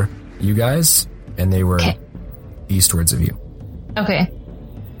before you guys, and they were eastwards of you. Okay.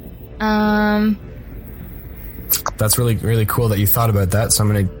 That's really, really cool that you thought about that. So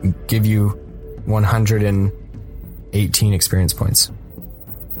I'm going to give you 118 experience points.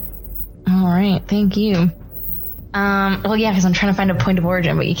 All right, thank you. Well, yeah, because I'm trying to find a point of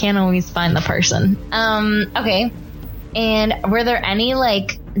origin, but you can't always find the person. Okay. And were there any,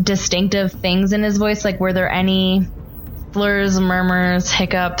 like, distinctive things in his voice? Like, were there any slurs, murmurs,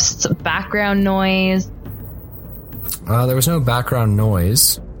 hiccups, background noise? There was no background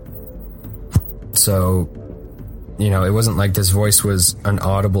noise. So, you know, it wasn't like this voice was an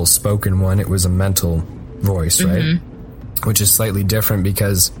audible spoken one. It was a mental voice, right? Which is slightly different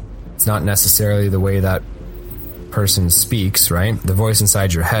because it's not necessarily the way that person speaks, right? The voice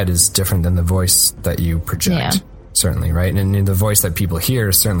inside your head is different than the voice that you project, certainly, right? And the voice that people hear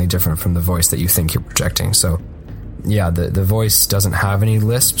is certainly different from the voice that you think you're projecting. So, yeah, the voice doesn't have any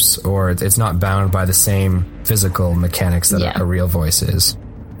lisps, or it's not bound by the same physical mechanics that a real voice is.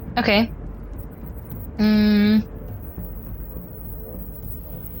 Okay.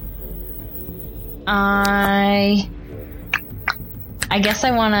 I guess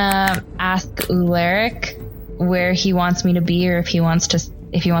I want to ask Ularic where he wants me to be, or if he wants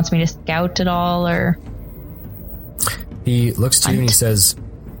me to scout at all, or... He looks to you and he says,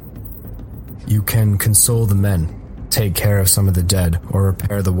 "You can console the men, take care of some of the dead, or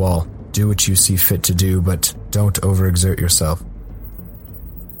repair the wall. Do what you see fit to do, but don't overexert yourself."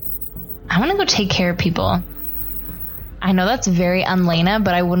 I want to go take care of people. I know that's very un-Lena,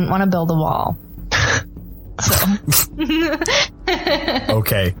 but I wouldn't want to build a wall. So.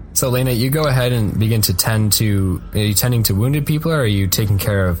 Okay. So, Lena, you go ahead and begin to tend to... Are you tending to wounded people, or are you taking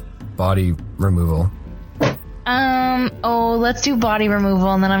care of body removal? Let's do body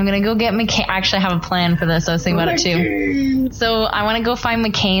removal, and then I'm gonna go get McCain. Actually, I have a plan for this. I was thinking about it too. So I want to go find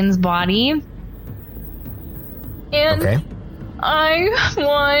McCain's body. And Okay. I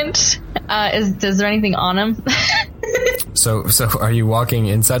want... is there anything on him? So are you walking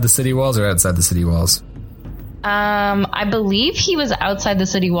inside the city walls or outside the city walls? I believe he was outside the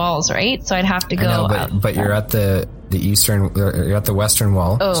city walls, right? So I'd have to go out. But you're at the eastern... You're at the western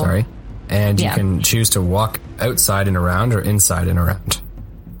wall, sorry. And you can choose to walk outside and around or inside and around.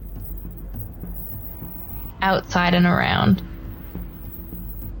 Outside and around.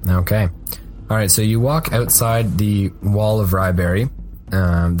 Okay. All right, so you walk outside the wall of Ryberry.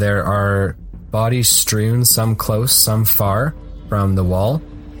 There are bodies strewn, some close, some far from the wall,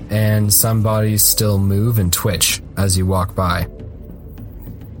 and some bodies still move and twitch as you walk by.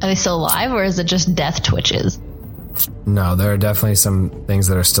 Are they still alive, or is it just death twitches? No, there are definitely some things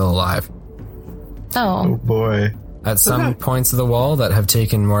that are still alive. Oh. Oh boy. At some points of the wall that have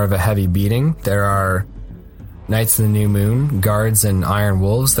taken more of a heavy beating, there are Knights of the New Moon, guards, and iron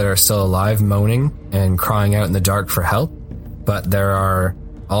wolves that are still alive, moaning and crying out in the dark for help. But there are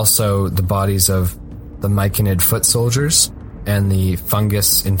also the bodies of the Myconid foot soldiers and the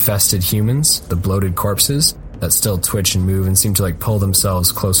fungus-infested humans, the bloated corpses, that still twitch and move and seem to like pull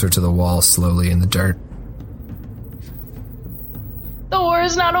themselves closer to the wall slowly in the dirt. The war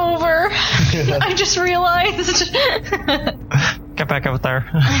is not over. I just realized. Get back up there.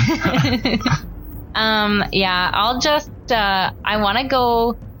 I'll just, I want to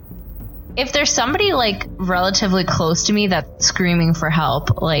go, if there's somebody, like, relatively close to me that's screaming for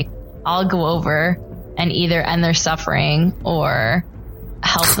help, like, I'll go over and either end their suffering or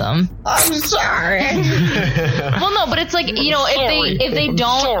help them. I'm sorry. Well, no, but it's like, you know, if they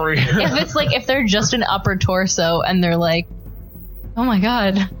don't, if it's like, if they're just an upper torso and they're like, oh my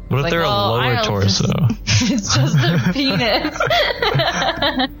god. What if like, they're a lower torso? It's just their penis.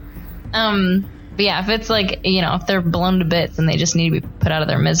 But yeah, if it's like, you know, if they're blown to bits and they just need to be put out of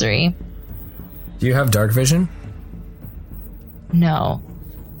their misery. Do you have dark vision? No.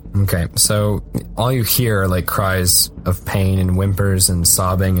 Okay, so all you hear are like cries of pain and whimpers and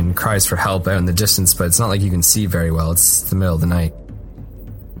sobbing and cries for help out in the distance, but it's not like you can see very well. It's the middle of the night.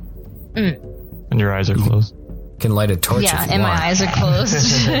 And your eyes are closed. You can light a torch if you and want. my eyes are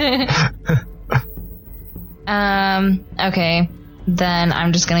closed. Okay, then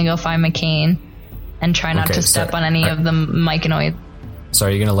I'm just gonna go find McCain and try not to step on any of the myconoids. So are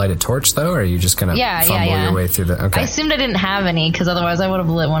you going to light a torch, though, or are you just going to fumble your way through the... Okay. I assumed I didn't have any, because otherwise I would have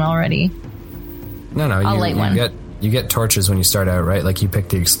lit one already. No, I'll light one. You get torches when you start out, right? Like you picked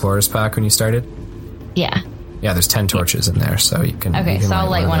the Explorer's Pack when you started? Yeah. Yeah, there's 10 torches in there, so you can... Okay, so I'll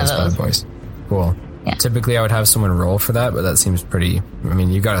light one of those. Boys. Cool. Yeah. Typically, I would have someone roll for that, but that seems pretty... I mean,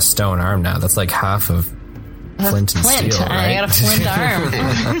 you got a stone arm now. That's like half of flint and steel, right? I got a flint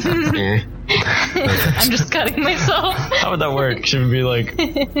arm. I'm just cutting myself. How would that work? Should we be like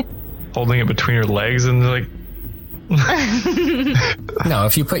holding it between your legs and like? No,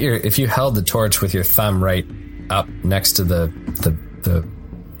 if you held the torch with your thumb right up next to the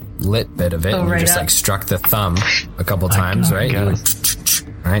lit bit of it, and you right just up. like struck the thumb a couple times, right? You guess.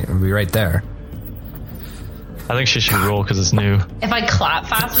 right, it'll be right there. I think she should roll because it's new. If I clap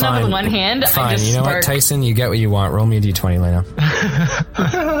fast enough with one hand, Fine. I just You know what, spark. Tyson? You get what you want. Roll me a d20,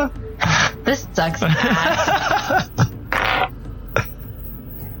 Lena. This sucks ass.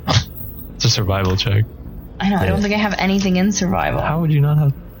 It's a survival check. I know. I don't think I have anything in survival. How would you not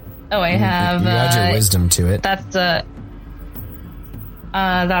have? Oh, I have. You add your wisdom to it. That's a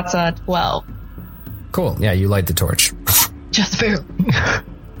 12. Cool. Yeah, you light the torch. Just barely.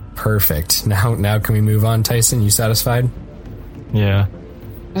 Perfect. Now can we move on, Tyson? You satisfied? Yeah.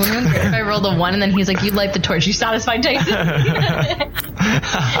 Wouldn't it be if I rolled a 1 and then he's like, "You light the torch. You satisfied, Tyson?"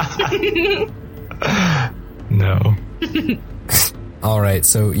 No. All right,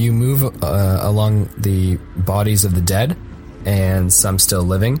 so you move along the bodies of the dead and some still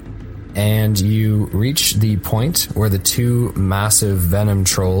living, and you reach the point where the two massive venom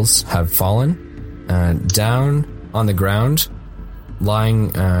trolls have fallen. Down on the ground,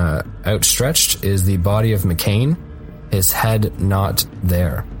 lying outstretched, is the body of McCain, his head not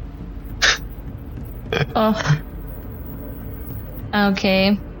there. Oh.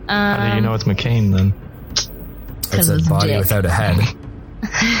 Okay. How do you know it's McCain then? It's a his body dick. without a head.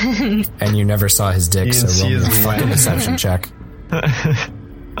 And you never saw his dick, You so didn't see roll me a his fucking wang. deception check.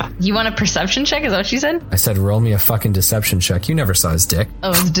 You want a perception check? Is that what you said? I said roll me a fucking deception check. You never saw his dick. Oh,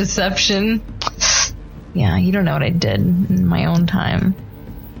 it's deception. Yeah, you don't know what I did in my own time.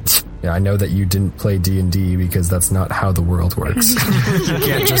 Yeah, I know that you didn't play D&D because that's not how the world works. You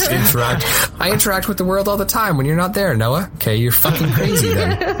can't just interact. I interact with the world all the time when you're not there, Noah. Okay, you're fucking crazy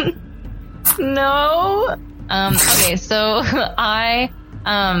then. No. Okay, so I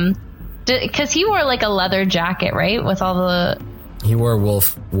because he wore like a leather jacket, right? With all the He wore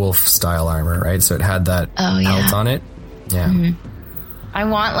wolf style armor, right? So it had that Oh, yeah. pelt on it. Yeah. I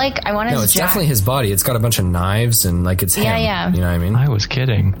want No, his it's jacket. definitely his body. It's got a bunch of knives and like it's him. Yeah, yeah. You know what I mean? I was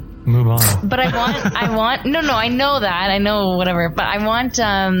kidding. Move on. But I want no, I know that. I know whatever. But I want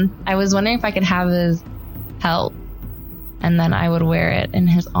I was wondering if I could have his pelt and then I would wear it in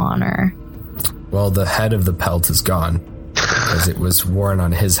his honor. Well, the head of the pelt is gone because it was worn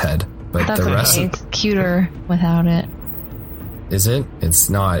on his head. But That's the rest okay. It's cuter without it. is it? It's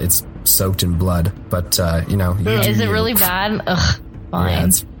not. It's soaked in blood. But you know, you do Is it you. really bad? Ugh, fine. Yeah,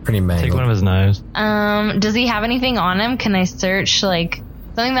 it's pretty mangled. Take one of his knives. Does he have anything on him? Can I search like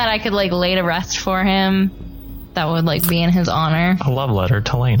something that I could like lay to rest for him that would like be in his honor? A love letter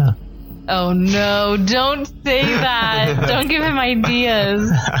to Lena. Oh no, don't say that. Don't give him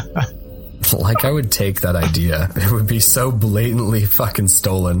ideas. Like, I would take that idea. It would be so blatantly fucking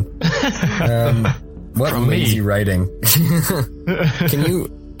stolen. What From lazy me. writing? Can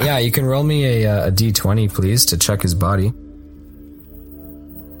you? Yeah, you can roll me a d20, please, to check his body.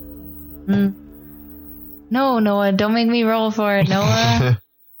 No, Noah, don't make me roll for it, Noah.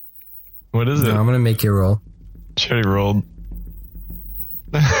 What is No, it? I'm gonna make you roll. Should he rolled?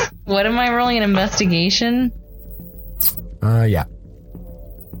 What am I rolling? An investigation? Yeah.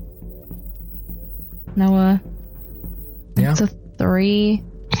 Noah. Yeah. It's a 3.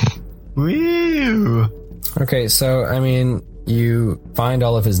 Woo! Okay, so I mean, you find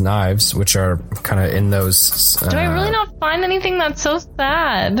all of his knives, which are kind of in those Do I really not find anything that's so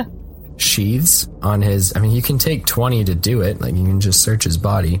sad? sheaths on his. I mean, you can take 20 to do it. Like, you can just search his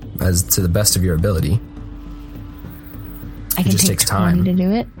body as to the best of your ability. I can just take takes 20 time. to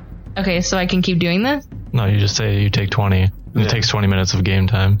do it. Okay, so I can keep doing this? No, you just say you take 20. It takes 20 minutes of game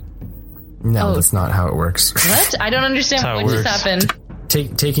time. No, Oh. that's not how it works. What? I don't understand That's how it what just works.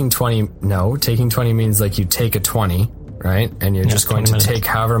 happened. Taking 20. No, taking 20 means like you take a 20, right? And you're just going 20 to minutes. take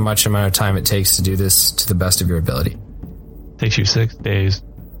however much amount of time it takes to do this to the best of your ability. Takes you 6 days.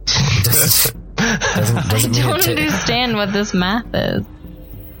 Doesn't I mean don't it ta- understand what this math is.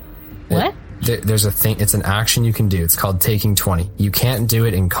 What? There's a thing. It's an action you can do. It's called taking 20. You can't do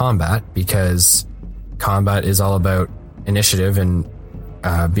it in combat because combat is all about initiative and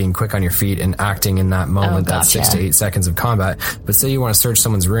being quick on your feet and acting in that moment. Oh, That's 6 gotcha. to 8 seconds of combat. But say you want to search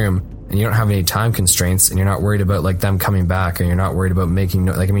someone's room and you don't have any time constraints and you're not worried about like them coming back, or you're not worried about making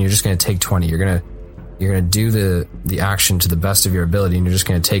you're just going to take 20. You're going to do the action to the best of your ability, and you're just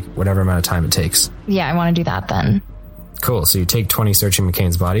going to take whatever amount of time it takes. Yeah, I want to do that then. Cool. So you take 20 searching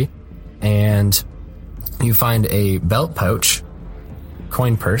McCain's body, and you find a belt pouch,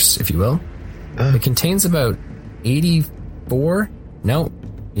 coin purse, if you will. It contains about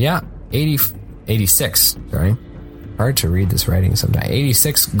 86. Sorry. Hard to read this writing sometimes.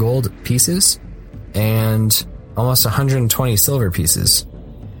 86 gold pieces and almost 120 silver pieces.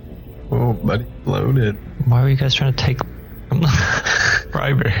 Oh, buddy, loaded. Why were you guys trying to take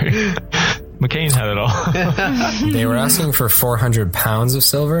bribery? McCain had it all. They were asking for 400 pounds of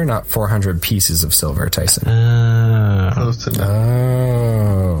silver, not 400 pieces of silver, Tyson. Close enough.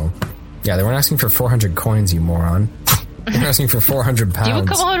 Oh. Yeah, they weren't asking for 400 coins, you moron. They were asking for 400 pounds. Do you have a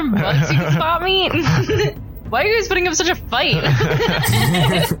couple $100 you can spot me? Why are you guys putting up such a fight?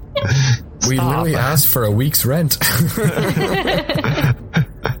 We literally asked for a week's rent.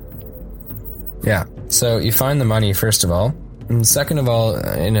 Yeah, so you find the money, first of all. And second of all,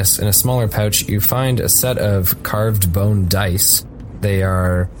 in a smaller pouch, you find a set of carved bone dice. They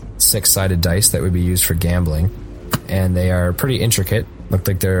are 6-sided dice that would be used for gambling. And they are pretty intricate. Look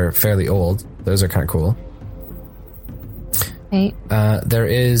like they're fairly old. Those are kind of cool. Hey. There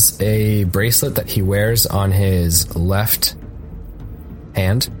is a bracelet that he wears on his left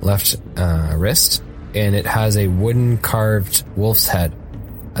hand, left wrist. And it has a wooden carved wolf's head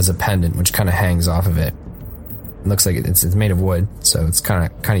as a pendant, which kind of hangs off of it. It looks like it's made of wood, so it's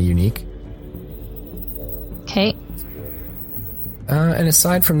kind of unique. Okay. And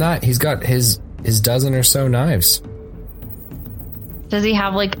aside from that, he's got his dozen or so knives. Does he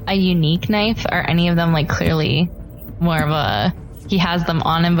have like a unique knife? Are any of them like clearly more of a he has them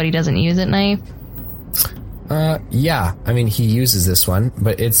on him but he doesn't use it knife? Yeah. I mean, he uses this one,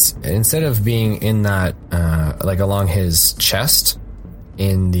 but it's instead of being in that like along his chest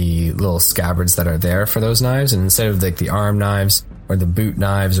in the little scabbards that are there for those knives, and instead of like the arm knives or the boot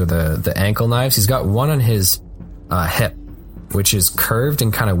knives or the ankle knives, he's got one on his hip, which is curved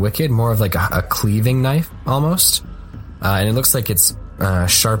and kind of wicked, more of like a cleaving knife almost. And it looks like it's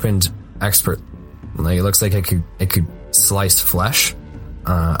sharpened expert. Like it looks like it could slice flesh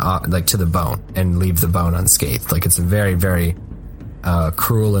like to the bone and leave the bone unscathed. Like it's a very, very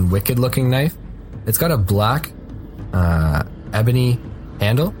cruel and wicked looking knife. It's got a black ebony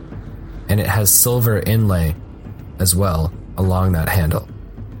handle, and it has silver inlay as well along that handle.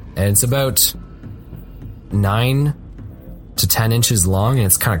 And it's about 9 to 10 inches long, and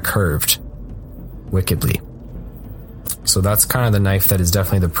it's kind of curved wickedly. So that's kind of the knife that is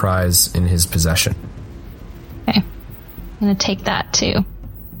definitely the prize in his possession. Okay. I'm gonna take that too.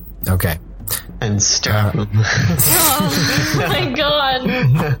 Okay. And stab him. Oh my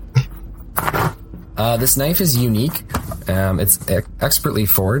god. This knife is unique. It's expertly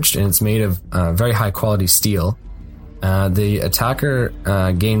forged, and it's made of very high quality steel. The attacker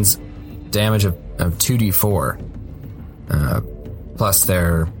gains damage of 2d4 plus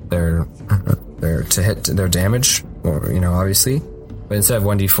their to hit their damage, or, obviously. But instead of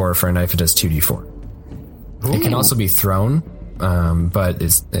 1d4 for a knife, it does 2d4. Ooh. It can also be thrown, but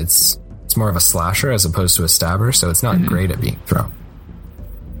it's more of a slasher as opposed to a stabber, so it's not great at being thrown.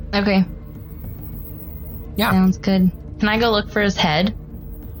 Okay. Yeah. Sounds good. Can I go look for his head?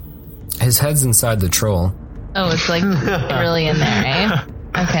 His head's inside the troll. Oh, it's like really in there, eh?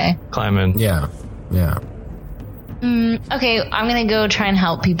 Okay. Climb in. Yeah. Okay, I'm gonna go try and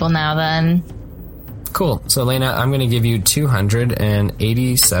help people now then. Cool. So, Lena, I'm going to give you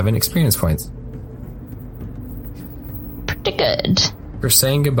 287 experience points. Pretty good. For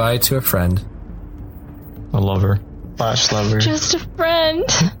saying goodbye to a friend. A lover. Flash lover. Just a friend.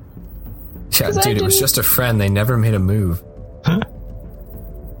 Yeah, dude, it was just a friend. They never made a move. Right.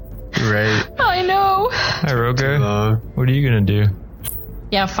 I know. Hi, Rogar. What are you going to do?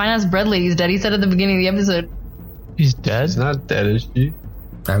 Yeah, finance bread lady's dead. He said at the beginning of the episode. He's dead? She's not dead, is she?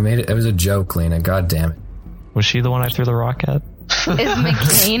 I made it. It was a joke, Lena. God damn it. Was she the one I threw the rock at? Is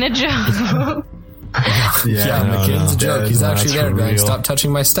McCain a joke? Yeah, McCain's a joke. Dead. He's actually That's dead, man. real. Stop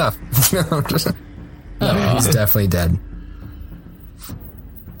touching my stuff. No, he's definitely dead.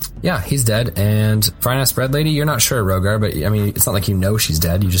 Yeah, he's dead. And finance bread lady, you're not sure, Rogar, but I mean, it's not like you know she's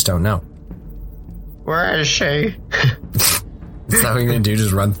dead. You just don't know. Where is she? Is that what you're going to do?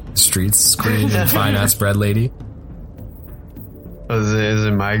 Just run the streets screaming finance bread lady? Is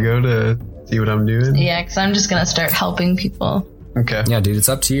it my go to see what I'm doing? Yeah, because I'm just gonna start helping people. Okay. Yeah, dude, it's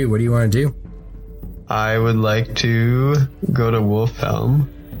up to you. What do you want to do? I would like to go to Wolfhelm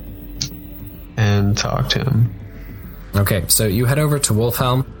and talk to him. Okay, so you head over to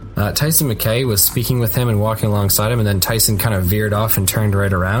Wolfhelm. Tyson McKay was speaking with him and walking alongside him, and then Tyson kind of veered off and turned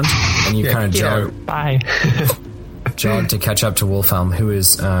right around, and you kind of jogged to catch up to Wolfhelm, who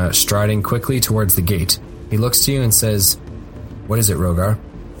is striding quickly towards the gate. He looks to you and says, "What is it, Rogar?"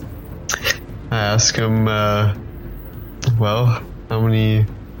 I ask him, well, how many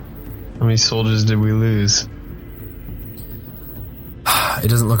soldiers did we lose? It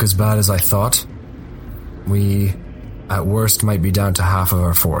doesn't look as bad as I thought. We, at worst, might be down to half of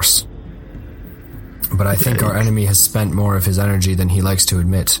our force. But I think our enemy has spent more of his energy than he likes to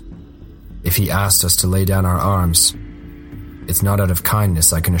admit. if he asked us to lay down our arms. It's not out of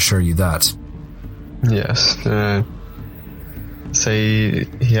kindness, I can assure you that. Yes. Say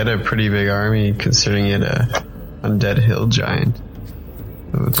he had a pretty big army, considering he had a undead hill giant.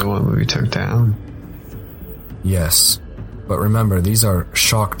 The one we took down. Yes. But remember, these are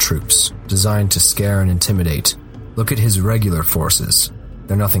shock troops, designed to scare and intimidate. Look at his regular forces.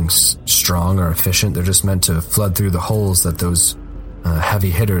 They're nothing strong or efficient, they're just meant to flood through the holes that those heavy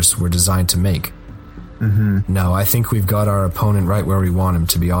hitters were designed to make. No, I think we've got our opponent right where we want him,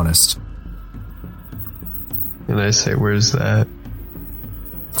 to be honest. And I say, where's that?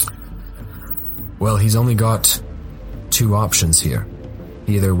 Well, he's only got 2 options here.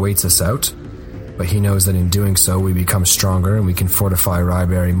 He either waits us out, but he knows that in doing so we become stronger and we can fortify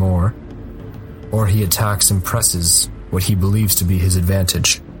Ryberry more, or he attacks and presses what he believes to be his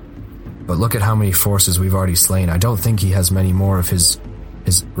advantage. But look at how many forces we've already slain. I don't think he has many more of his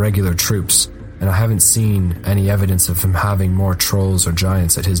regular troops, and I haven't seen any evidence of him having more trolls or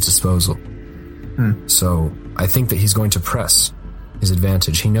giants at his disposal. So I think that he's going to press his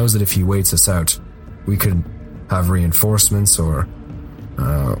advantage. He knows that if he waits us out, we could have reinforcements or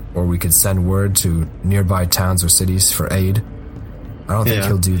we could send word to nearby towns or cities for aid. I don't think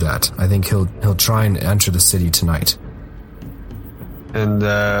he'll do that. I think he'll try and enter the city tonight. And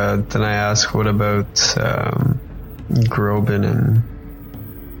then I ask, what about Groban and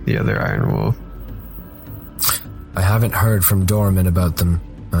the other Iron Wolf? I haven't heard from Dorman about them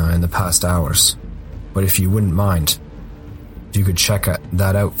in the past hours, but if you wouldn't mind, if you could check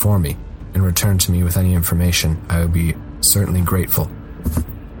that out for me and return to me with any information, I would be certainly grateful.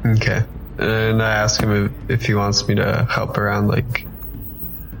 Okay. And I ask him if he wants me to help around, like,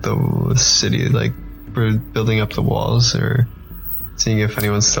 the city, like, we're building up the walls or seeing if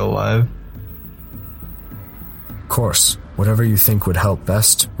anyone's still alive. Of course. Whatever you think would help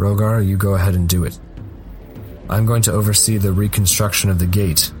best, Rogar, you go ahead and do it. I'm going to oversee the reconstruction of the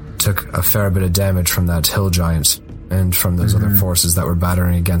gate. Took a fair bit of damage from that hill giant and from those other forces that were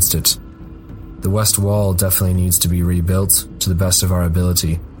battering against it. The west wall definitely needs to be rebuilt to the best of our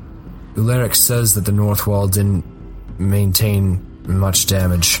ability. Ularic says that the north wall didn't maintain much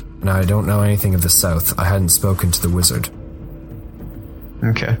damage, and I don't know anything of the south. I hadn't spoken to the wizard.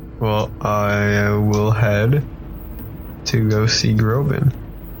 Okay. Well, I will head to go see Groban.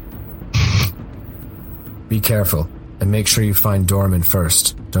 Be careful, and make sure you find Dorman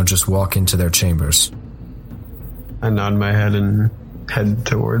first. Don't just walk into their chambers. I nod my head and head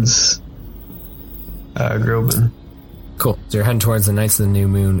towards Groban. Cool. So you're heading towards the Knights of the New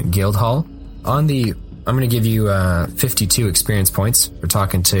Moon Guild Hall. I'm going to give you 52 experience points for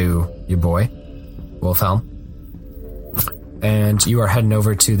talking to your boy, Wolfhelm. And you are heading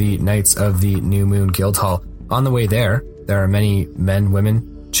over to the Knights of the New Moon Guild Hall. On the way there are many men,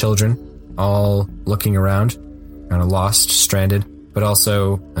 women, children, all looking around, kind of lost, stranded, but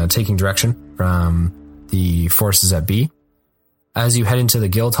also taking direction from the forces at B. As you head into the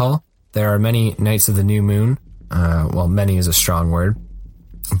Guild Hall, there are many Knights of the New Moon. Well, many is a strong word,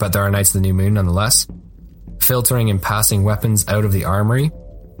 but there are Knights of the New Moon nonetheless, filtering and passing weapons out of the armory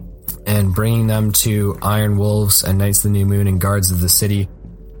and bringing them to Iron Wolves and Knights of the New Moon and guards of the city.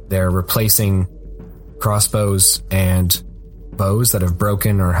 They're replacing crossbows and bows that have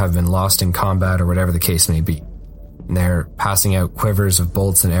broken or have been lost in combat or whatever the case may be. And they're passing out quivers of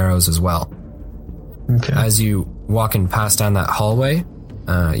bolts and arrows as well. Okay. As you walk and pass down that hallway,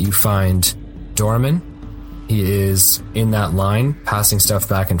 you find Dorman. He is in that line, passing stuff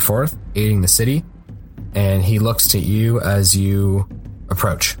back and forth, aiding the city, and he looks to you as you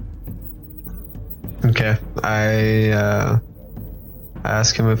approach. Okay. I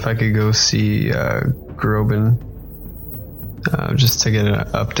ask him if I could go see Groban, just to get an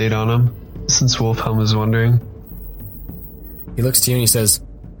update on him, since Wolfhelm is wondering. He looks to you and he says,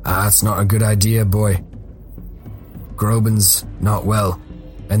 it's not a good idea, boy. Groban's not well,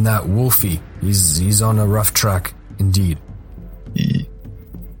 and that Wolfie, he's on a rough track, indeed.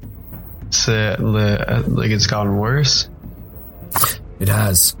 So, like it's gotten worse? It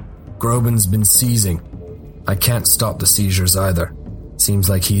has. Groban's been seizing. I can't stop the seizures either. Seems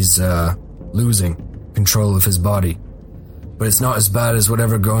like he's losing control of his body. But it's not as bad as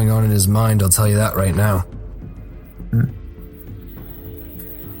whatever going on in his mind, I'll tell you that right now.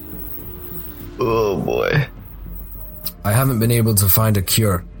 Oh boy. I haven't been able to find a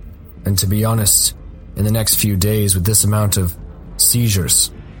cure. And to be honest, in the next few days with this amount of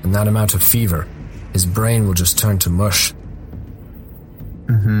seizures and that amount of fever, his brain will just turn to mush.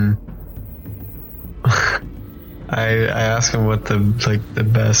 I ask him what the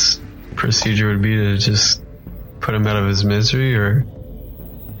best procedure would be to just put him out of his misery, or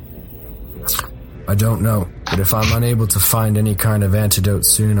I don't know. But if I'm unable to find any kind of antidote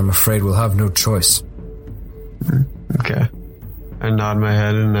soon, I'm afraid we'll have no choice. Okay. I nod my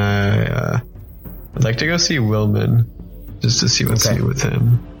head and I'd like to go see Willman just to see what's new with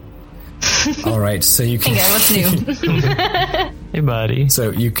him. All right, so you can. Okay, what's new? Hey, buddy.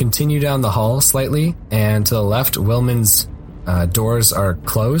 So you continue down the hall slightly, and to the left, Willman's doors are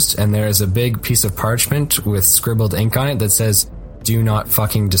closed, and there is a big piece of parchment with scribbled ink on it that says, "Do not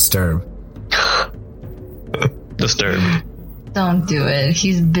fucking disturb." Disturbed. Don't do it.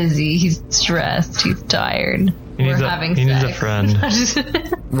 He's busy. He's stressed. He's tired. He needs a friend.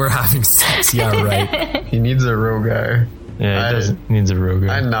 We're having sex, yeah, right. He needs a Rogar. Yeah, he needs a Rogar.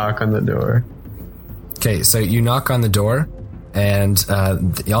 I knock on the door. Okay, so you knock on the door, and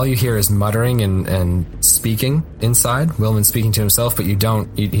all you hear is muttering and speaking inside. Willman speaking to himself, but he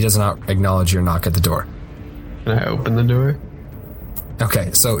does not acknowledge your knock at the door. Can I open the door?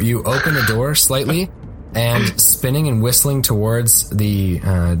 Okay, so you open the door slightly, and spinning and whistling towards the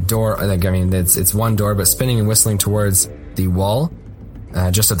door, it's one door, but spinning and whistling towards the wall,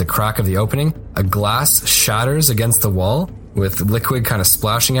 just at the crack of the opening, a glass shatters against the wall with liquid kind of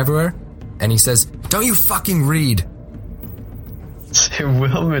splashing everywhere, and he says, "Don't you fucking read." Say,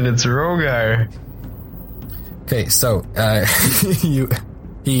 Willman, it's Rogar. Okay, so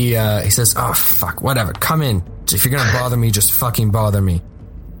he says, "Oh fuck, whatever, come in. If you're gonna bother me, just fucking bother me."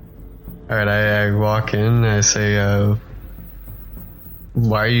 All right, I walk in. I say,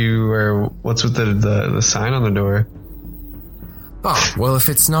 "Why are you? Or what's with the sign on the door?" Oh, well, if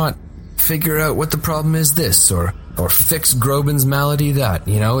it's not figure out what the problem is this, or fix Groban's malady that,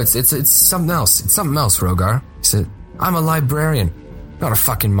 it's something else. It's something else, Rogar. He said, "I'm a librarian, not a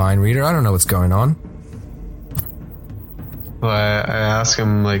fucking mind reader. I don't know what's going on." Well, I ask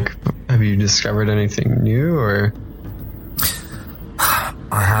him, like, have you discovered anything new, or?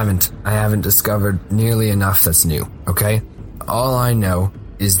 I haven't discovered nearly enough that's new, okay? All I know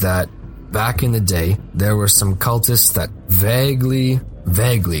is that back in the day, there were some cultists that vaguely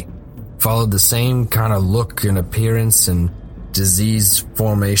followed the same kind of look and appearance and disease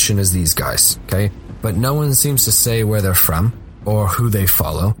formation as these guys, okay? But no one seems to say where they're from or who they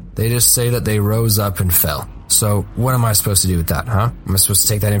follow. They just say that they rose up and fell. So what am I supposed to do with that, huh? Am I supposed to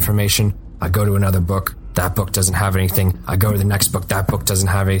take that information? I go to another book. That book doesn't have anything. I go to the next book. That book doesn't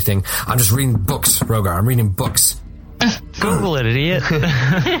have anything. I'm just reading books, Rogar. I'm reading books. Google it, idiot.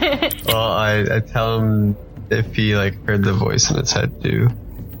 Well, I tell him if he, heard the voice in his head, too.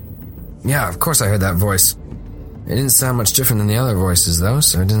 Yeah, of course I heard that voice. It didn't sound much different than the other voices, though,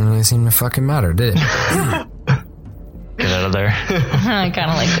 so it didn't really seem to fucking matter, did it? Get out of there. I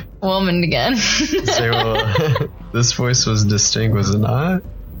kind of like woman again. Say, well, this voice was distinct, was it not?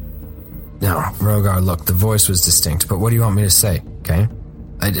 No, Rogar, look, the voice was distinct, but what do you want me to say, okay?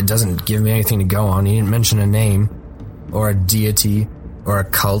 It doesn't give me anything to go on. He didn't mention a name, or a deity, or a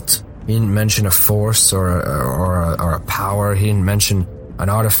cult. He didn't mention a force, or a power. He didn't mention an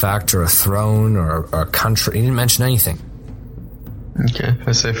artifact, or a throne, or a country. He didn't mention anything. Okay,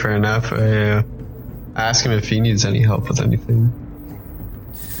 I say fair enough. I ask him if he needs any help with anything.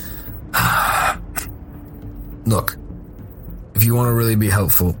 Look, if you want to really be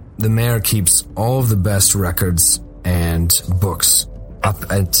helpful, the mayor keeps all of the best records and books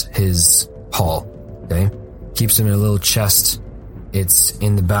up at his hall, okay? Keeps them in a little chest. It's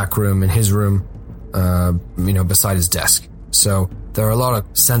in the back room, in his room, beside his desk. So there are a lot of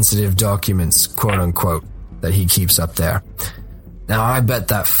sensitive documents, quote unquote, that he keeps up there. Now, I bet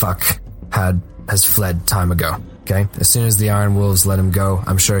that fuck has fled time ago, okay? As soon as the Iron Wolves let him go,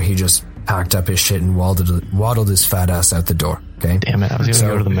 I'm sure he just packed up his shit and waddled his fat ass out the door, okay? Damn it, I was going to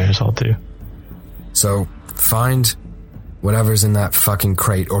go to the mayor's hall too. So, find whatever's in that fucking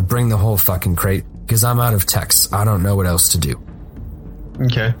crate, or bring the whole fucking crate, because I'm out of texts. I don't know what else to do.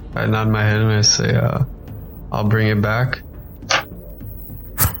 Okay, I nod my head and I say, I'll bring it back.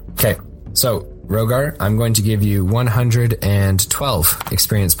 Okay, so, Rogar, I'm going to give you 112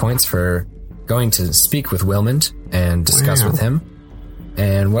 experience points for going to speak with Willmond and discuss with him.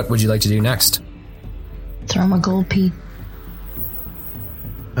 And what would you like to do next? Throw him a gold piece.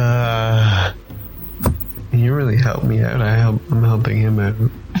 You really helped me out. I'm helping him out.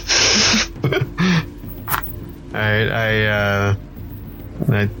 Alright, I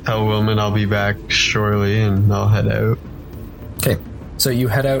tell Willman I'll be back shortly and I'll head out. Okay, so you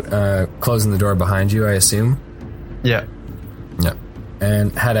head out, closing the door behind you, I assume? Yeah. Yeah.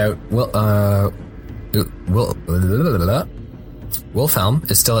 And head out. Wolfhelm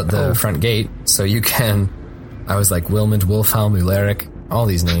is still at the front gate, so you can... I was like Willmond, Wolfhelm, Ularic, all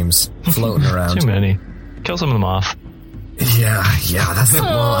these names floating around. Too many. Kill some of them off. Yeah, that's the,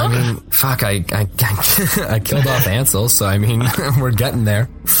 well, I mean, fuck, I killed off Ansel, so I mean, we're getting there.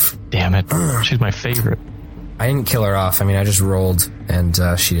 Damn it. She's my favorite. I didn't kill her off. I mean, I just rolled and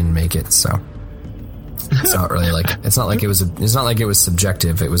she didn't make it, so it's not really like, it's not like it was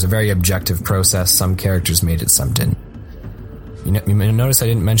subjective. It was a very objective process. Some characters made it, some didn't. You may notice I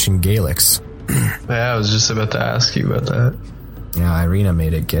didn't mention Galix. Yeah, I was just about to ask you about that. Yeah, Irina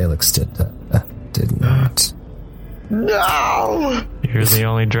made it. Galix did not. No! You're the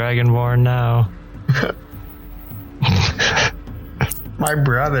only Dragonborn now. My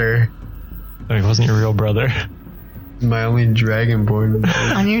brother. It wasn't your real brother. My only Dragonborn.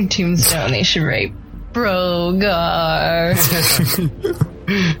 On your tombstone, they should write Brogar.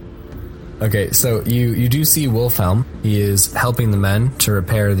 Okay, so you do see Wolfhelm. He is helping the men to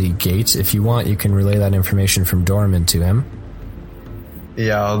repair the gate. If you want, you can relay that information from Dorman to him.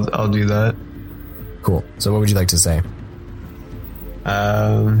 Yeah, I'll do that. Cool. So what would you like to say?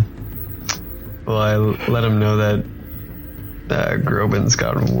 Well, I let him know that Groban's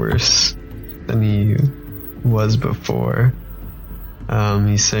gotten worse than he was before.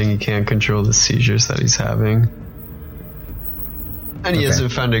 He's saying he can't control the seizures that he's having. And he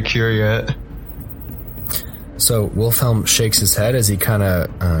hasn't found a cure yet. So Wolfhelm shakes his head as he kind of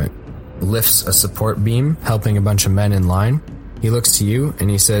lifts a support beam, helping a bunch of men in line. He looks to you and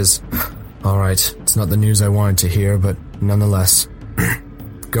he says, "All right, it's not the news I wanted to hear, but nonetheless,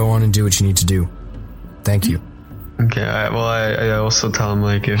 go on and do what you need to do. Thank you." Okay, I also tell him,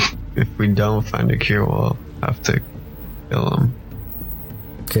 like, if we don't find a cure, we'll have to kill him.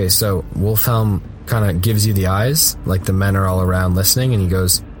 Okay, so Wolfhelm kind of gives you the eyes, like the men are all around listening, and he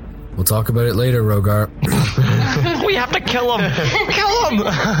goes, "We'll talk about it later, Rogar." We have to kill him! Kill him!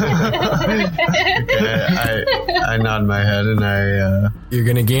 I nod my head and I... You're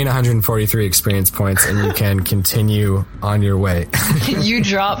going to gain 143 experience points, and you can continue on your way. You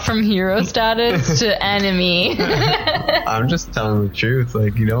drop from hero status to enemy. I'm just telling the truth.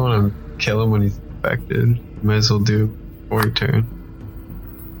 Like, you don't want to kill him when he's infected. You might as well do it before your turn.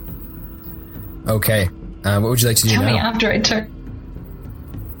 Okay, what would you like to do Tell now? me after I turn.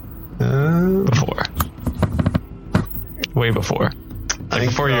 Before. Way before. Like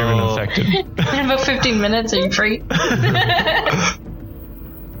before you're even infected. In about 15 minutes, are you free?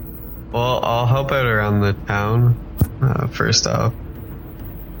 Well, I'll help out around the town, first off.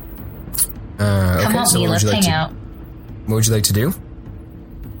 Come on, me, let's hang out. What would you like to do?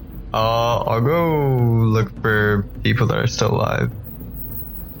 I'll go look for people that are still alive.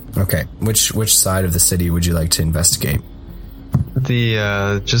 Okay, which side of the city would you like to investigate?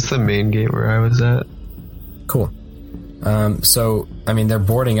 Just the main gate where I was at. Cool. So, I mean, they're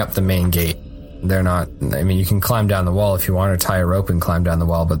boarding up the main gate. They're not, I mean, you can climb down the wall if you want, or tie a rope and climb down the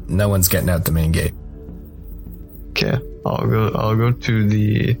wall, but no one's getting out the main gate. Okay, I'll go to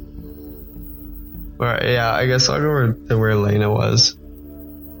the... Yeah, I guess I'll go to where Lena was.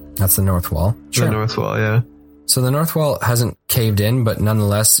 That's the north wall. Sure. The north wall, yeah. So the north wall hasn't caved in, but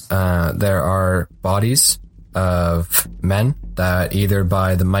nonetheless, there are bodies of men that either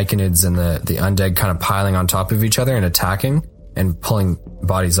by the Myconids and the undead kind of piling on top of each other and attacking and pulling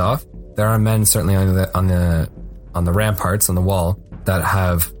bodies off. There are men certainly on the ramparts on the wall that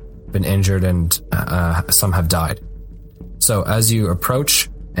have been injured and some have died. So as you approach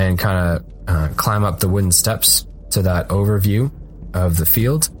and kind of climb up the wooden steps to that overview of the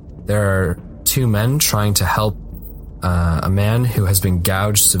field, there are two men trying to help a man who has been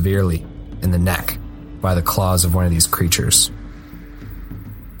gouged severely in the neck by the claws of one of these creatures.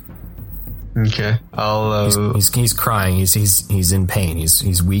 Okay, I'll. He's crying. He's in pain.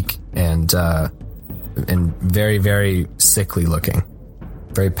 He's weak and very, very sickly looking,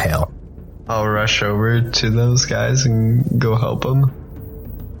 very pale. I'll rush over to those guys and go help them.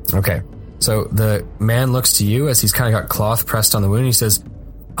 Okay, so the man looks to you as he's kind of got cloth pressed on the wound. He says,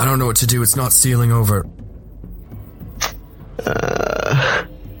 "I don't know what to do. It's not sealing over."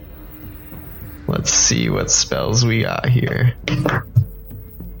 Let's see what spells we got here.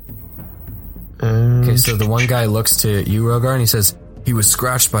 Okay, so the one guy looks to you, Rogar, and he says, "He was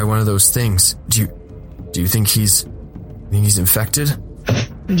scratched by one of those things. Do you think he's infected?"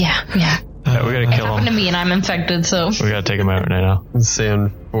 Yeah. Yeah, we gotta kill Happened to him. me, and I'm infected, so. We gotta take him out right now. Let's say,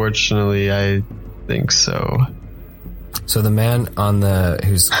 unfortunately, I think so. So the man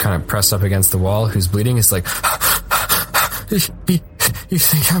who's kind of pressed up against the wall, who's bleeding, is like, you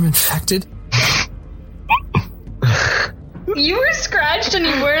think I'm infected? You were scratched and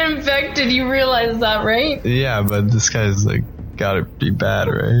you weren't infected. You realize that, right? Yeah, but this guy's like gotta be bad,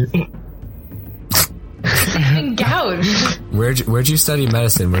 right? He's been gouged. Ouch. Where'd you study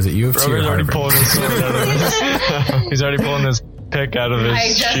medicine? Was it U of T or Roger's already Harvard? pulling his sword out of his... He's already pulling his pick out of his I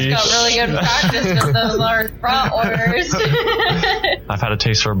just sheath. got really good practice with those large front orders. I've had a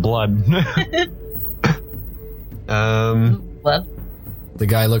taste for blood. Well, The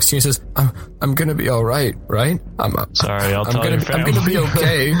guy looks to you and says, I'm gonna be alright, right? Sorry, I'll tell your I'm family. gonna be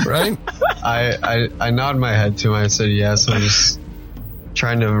okay, right? I nod my head to him. I said yes. I'm just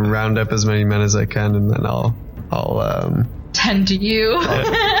trying to round up as many men as I can, and then I'll tend to you.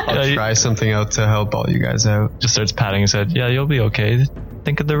 Yeah, try something out to help all you guys out. just starts patting his head. Yeah, you'll be okay.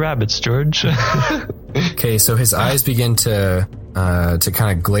 Think of the rabbits, George. Okay, so his eyes begin to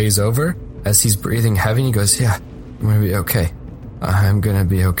kind of glaze over as he's breathing heavy, and he goes, yeah, I'm gonna be okay. I'm gonna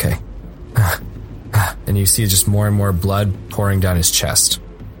be okay. And you see just more and more blood pouring down his chest.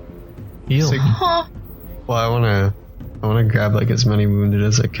 Heal. Huh. Well, I wanna grab like as many wounded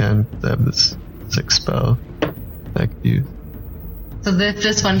as I can to have this sick spell I could use. So if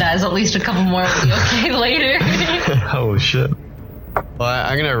this one dies, at least a couple more will be okay later. Oh shit. Well,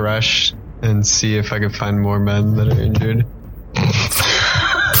 I'm gonna rush and see if I can find more men that are injured.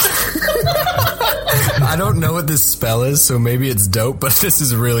 I don't know what this spell is, so maybe it's dope, but this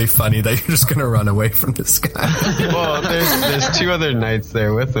is really funny that you're just gonna run away from this guy. Well, there's two other knights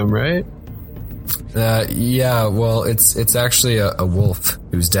there with him, right? Yeah, well, it's actually a wolf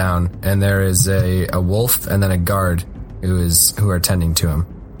who's down, and there is a wolf and then a guard who are tending to him.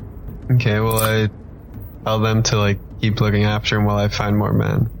 Okay, well, I tell them to like keep looking after him while I find more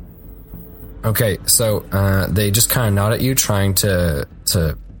men. Okay, so they just kind of nod at you, trying to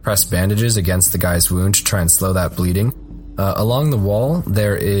press bandages against the guy's wound to try and slow that bleeding. Along the wall,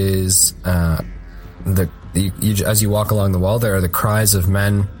 there is as you walk along the wall, there are the cries of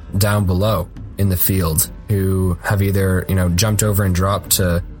men down below in the field who have either jumped over and dropped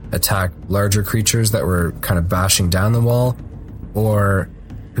to attack larger creatures that were kind of bashing down the wall, or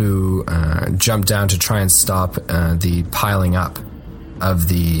who jumped down to try and stop the piling up of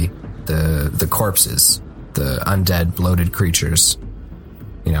the corpses, the undead, bloated creatures.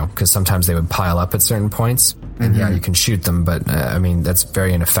 Because sometimes they would pile up at certain points, and yeah, you can shoot them, but that's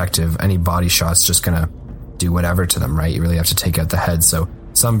very ineffective. Any body shot's just gonna do whatever to them, right? You really have to take out the head. So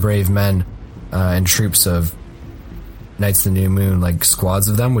some brave men and troops of Knights of the New Moon, like squads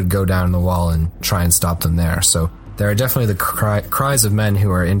of them, would go down the wall and try and stop them there. So there are definitely the cries of men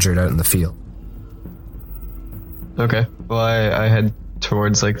who are injured out in the field. Okay, well, I head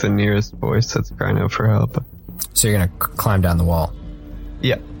towards like the nearest voice that's crying out for help. So you're gonna climb down the wall.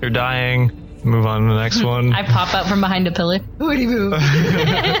 Yeah. You're dying. Move on to the next one. I pop out from behind a pillar. Woody move.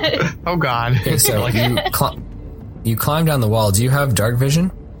 Oh God. Okay, so you climb down the wall. Do you have dark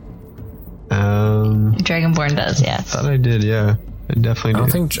vision? Dragonborn does, yes. Thought I did. Yeah, I definitely do.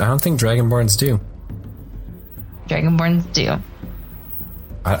 I don't think Dragonborns do. Dragonborns do.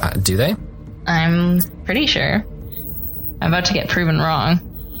 Do they? I'm pretty sure. I'm about to get proven wrong.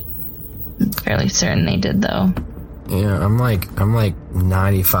 I'm fairly certain they did, though. Yeah, I'm like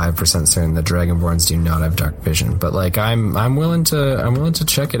 95% certain that Dragonborns do not have dark vision, but like I'm willing to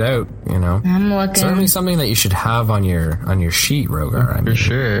check it out. I'm looking. Certainly something that you should have on your sheet, Rogar. For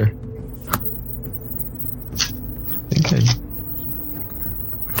sure. I think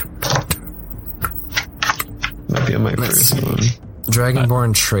might be on my first one.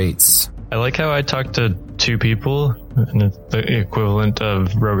 Dragonborn traits. I like how I talked to two people, and it's the equivalent of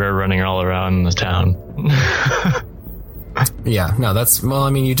Rogar running all around the town. Yeah, no,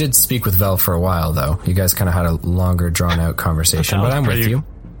 you did speak with Vel for a while, though. You guys kind of had a longer, drawn-out conversation, but I'm with you.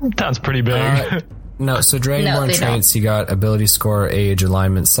 Town's pretty big. No, so Dragonborn they traits, you got ability score, age,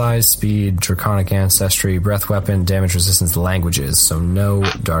 alignment, size, speed, draconic ancestry, breath weapon, damage resistance, languages. So no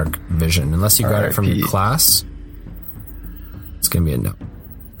dark vision. Unless you got it from your class, it's going to be a no.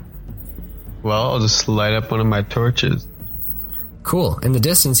 Well, I'll just light up one of my torches. Cool. In the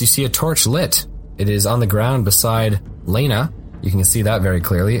distance, you see a torch lit. It is on the ground beside Lena. You can see that very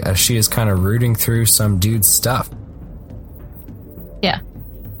clearly as she is kind of rooting through some dude's stuff. Yeah.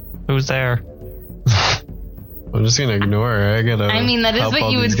 Who's there? I'm just gonna ignore her. That is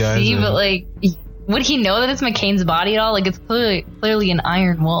what you would see, but like, would he know that it's McCain's body at all? Like, it's clearly an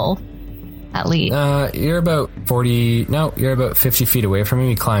iron wolf, at least. You're about 50 feet away from him.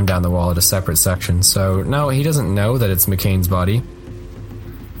 You climb down the wall at a separate section. So, no, he doesn't know that it's McCain's body.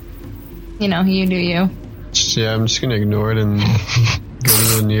 You do you. Yeah, I'm just gonna ignore it and go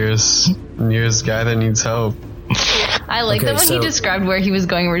to the nearest guy that needs help. I like that when he described where he was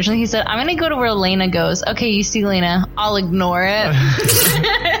going originally. He said, I'm going to go to where Lena goes. Okay, you see Lena. I'll ignore it.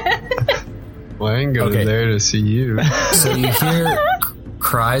 Well, I didn't go to there to see you. So you hear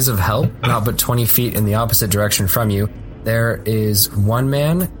cries of help, not but 20 feet in the opposite direction from you. There is one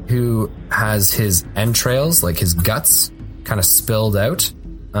man who has his entrails, like his guts, kind of spilled out,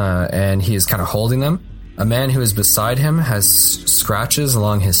 and he is kind of holding them. A man who is beside him has scratches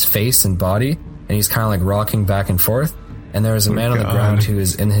along his face and body, and he's kind of like rocking back and forth. And there is a man on the ground who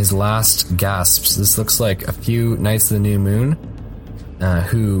is in his last gasps. This looks like a few Knights of the New Moon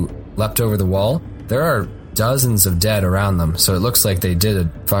who leapt over the wall. There are dozens of dead around them, so it looks like they did a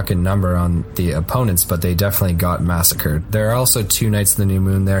fucking number on the opponents, but they definitely got massacred. There are also 2 Knights of the New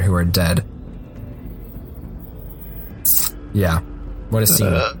Moon there who are dead. Yeah. What a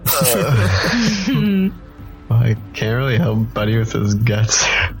scene. I can't really help Buddy with his guts.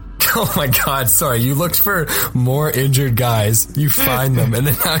 Oh my god, sorry. You looked for more injured guys. You find them, and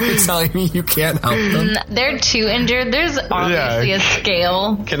then now you're telling me you can't help them? They're too injured. There's obviously a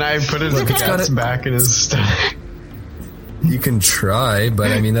scale. Can I put his guts back in his stomach? You can try,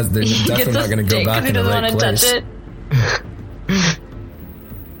 but I mean, they're definitely not going to go back in the right place. Touch it.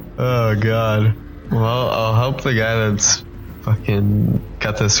 Oh god. Well, I'll help the guy that's fucking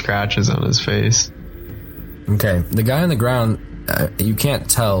got the scratches on his face. Okay, the guy on the ground, you can't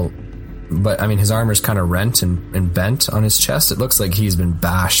tell, but I mean, his armor's kind of rent and bent on his chest. It looks like he's been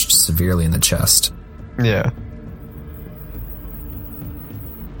bashed severely in the chest. Yeah.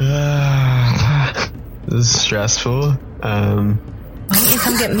 This is stressful. Why don't you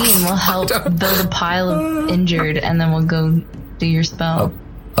come get me and we'll help build a pile of injured, and then we'll go do your spell.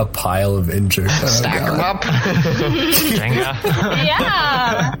 A pile of injured. Stack them up. Jenga.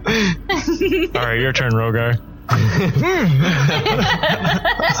 Yeah. All right, your turn, Rogar.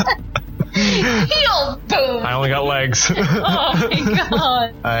 Heal, boom. I only got legs. Oh my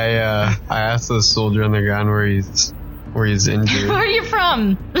god. I asked the soldier on the ground where he's injured. Where are you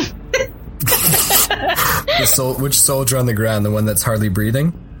from? Which soldier on the ground? The one that's hardly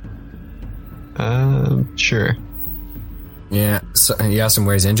breathing? Sure. Yeah, so you asked him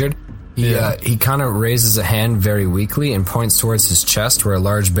where he's injured. He kind of raises a hand very weakly and points towards his chest, where a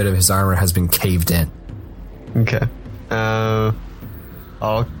large bit of his armor has been caved in. Okay.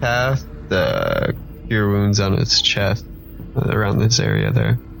 I'll cast Cure Wounds on his chest, around this area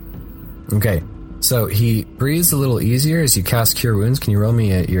there. Okay, so he breathes a little easier as you cast Cure Wounds. Can you roll me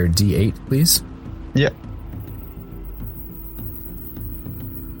your D8, please? Yeah.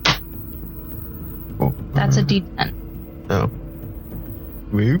 Oh. That's a D10. Oh.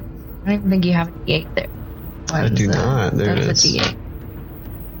 Whoop. I don't even think you have a D8 there. I do not. There it that's is. a D8.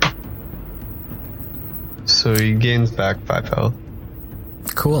 So he gains back 5 health.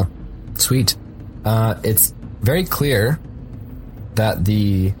 Cool. Sweet. It's very clear that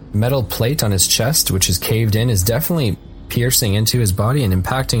the metal plate on his chest, which is caved in, is definitely piercing into his body and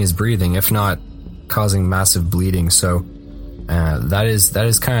impacting his breathing, if not causing massive bleeding. So that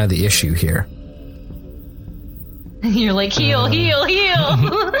is kind of the issue here. You're like, heal. Can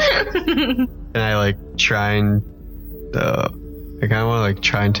I try and I kind of want to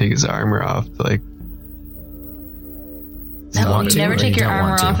try and take his armor off to No, you never take your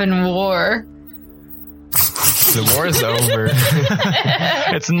armor off in war. The war is over.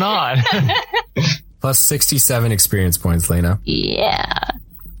 It's not. Plus 67 experience points, Lena. Yeah.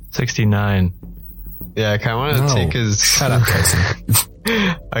 69. Yeah, I kind of want to take his. Shut up, Tyson.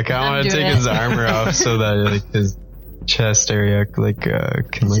 I kind of want to take his armor off so that his chest area can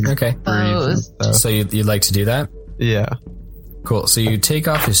okay. breathe and stuff. So you'd like to do that? Yeah. Cool. So you take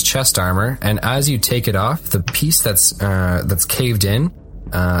off his chest armor, and as you take it off, the piece that's caved in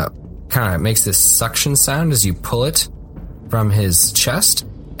kind of makes this suction sound as you pull it from his chest,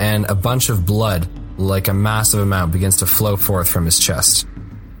 and a bunch of blood, like a massive amount, begins to flow forth from his chest.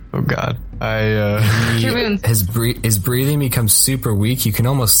 Oh God. His breathing becomes super weak. You can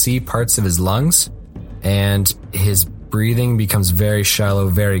almost see parts of his lungs, and his breathing becomes very shallow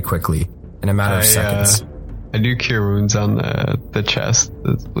very quickly in a matter of seconds. I do Cure Wounds on the chest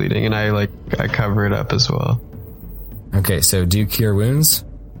that's bleeding, and I cover it up as well. Okay, so do Cure Wounds.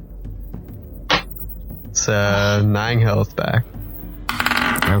 It's 9 health back.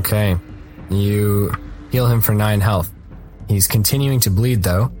 Okay, you heal him for 9 health. He's continuing to bleed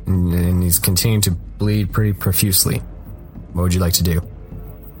though, and he's continuing to bleed pretty profusely. What would you like to do?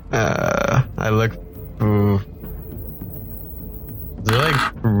 I look. Ooh. Is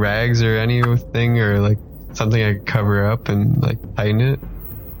there rags or anything or something I could cover up and tighten it,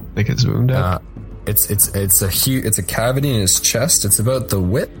 his wound up? It's a cavity in his chest. It's about the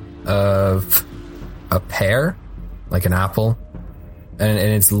width of a pear, like an apple, and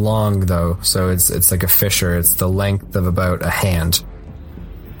it's long though, so it's like a fissure. It's the length of about a hand.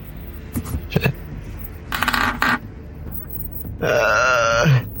 Shit.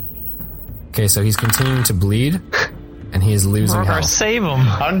 Okay, so he's continuing to bleed, and he is losing Rogar, health. save him.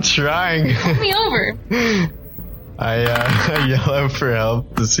 I'm trying. Put me over. I yell out for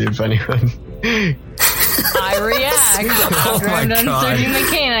help to see if anyone. I react. After my I'm done God. searching the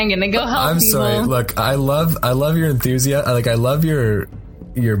cane, I'm gonna go help I'm people. sorry. Look, I love your enthusiasm. Like, I love your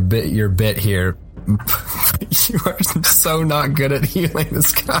bit here. You are so not good at healing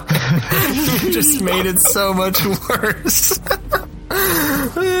this guy. You just made it so much worse.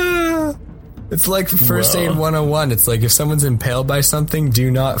 It's like first aid 101. It's like if someone's impaled by something,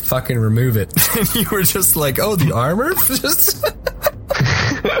 do not fucking remove it. And you were just like, oh, the armor? Just.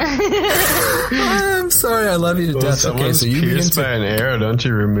 I'm sorry, I love you to death. Okay, so you begin pierced by to. an arrow. Don't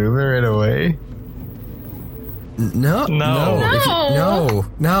you remove it right away? No.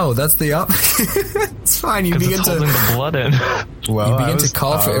 That's the opposite. It's fine. You begin It's to. holding the blood in. Well, You begin I was to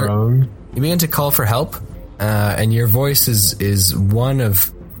call for- wrong. You begin to call for help, and your voice is one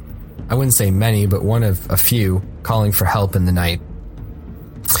of, I wouldn't say many, but one of a few calling for help in the night.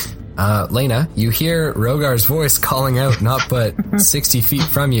 Lena, you hear Rogar's voice calling out, not but 60 feet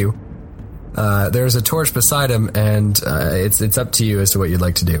from you. There's a torch beside him, and it's up to you as to what you'd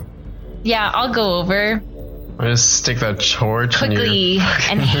like to do. Yeah, I'll go over I just stick that torch in your... quickly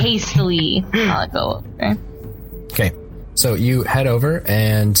and hastily. I'll go over. Okay, so you head over,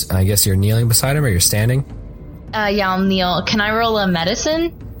 and I guess you're kneeling beside him, or you're standing? Yeah, I'll kneel. Can I roll a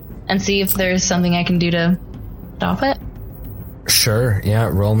medicine and see if there's something I can do to stop it? Sure, yeah,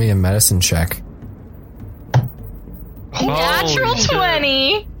 roll me a medicine check. Natural shit.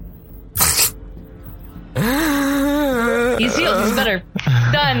 20. He's healed. He's better.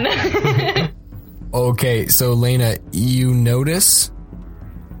 Done. Okay, so Lena, you notice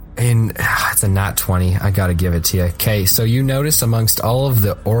it's a nat 20. I gotta give it to you. Okay, so you notice amongst all of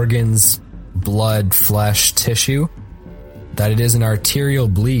the organs, blood, flesh, tissue, that it is an arterial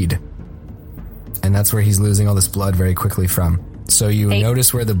bleed. And that's where he's losing all this blood very quickly from. So you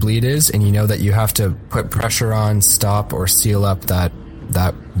notice where the bleed is, and you know that you have to put pressure on, stop, or seal up that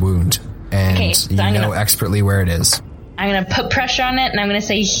wound. And Okay, so you I'm know gonna- expertly where it is. I'm going to put pressure on it and I'm going to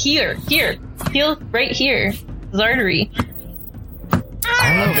say, here, heal right here. This artery. What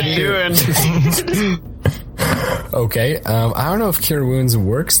are you doing? Okay, I don't know if Cure Wounds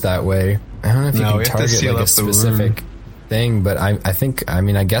works that way. I don't know if you No, we can have to target seal like a up the wound. specific thing, but I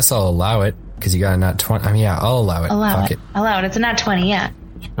guess I'll allow it because you got a nat 20. I mean, yeah, I'll allow it. Allow Fuck it. Allow it. It's a nat 20, yeah.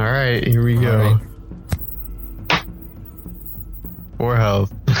 All right, here we go. All right. 4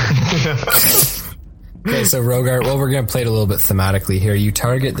 health. Okay, so Rogar, well, we're going to play it a little bit thematically here. You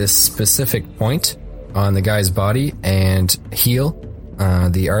target this specific point on the guy's body and heal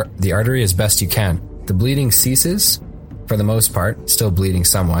the artery as best you can. The bleeding ceases for the most part, still bleeding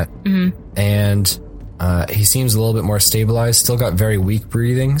somewhat. Mm-hmm. And he seems a little bit more stabilized, still got very weak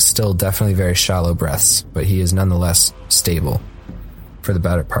breathing, still definitely very shallow breaths, but he is nonetheless stable for the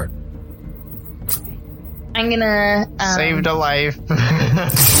better part. I'm going to... Saved a life.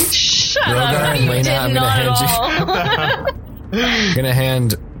 Shut Rogar up. and You Lena, did I'm not gonna at hand all. I'm going to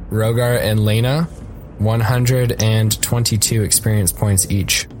hand Rogar and Lena 122 experience points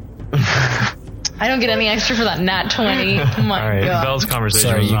each. I don't get any extra for that nat 20. Oh my All right, god. Bell's conversation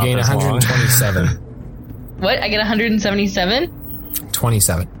Sorry, was you not gain this long. 127. What? I get 177?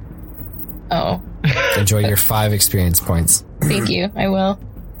 27. Oh. Enjoy your 5 experience points. Thank you. I will.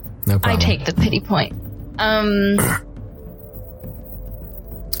 No I problem. take the pity point.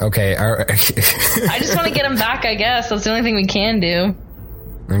 Okay. I just want to get him back, I guess. That's the only thing we can do.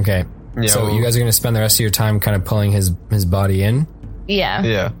 Okay. Yeah, So well- you guys are going to spend the rest of your time kind of pulling his body in? Yeah.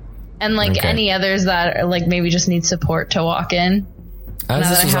 Yeah. And like Okay. any others that are, like maybe just need support to walk in. As Now this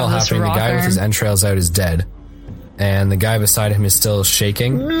that I is all have this happening, the rock guy with his arm. entrails out is dead. And the guy beside him is still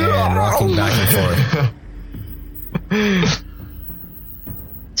shaking and rocking back and forth.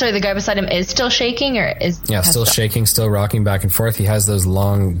 Sorry, the guy beside him is still shaking or is... Yeah, still shaking, still rocking back and forth. He has those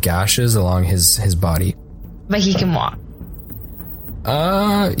long gashes along his body. But he can walk.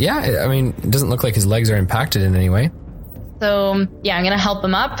 Yeah, I mean, it doesn't look like his legs are impacted in any way. So, yeah, I'm going to help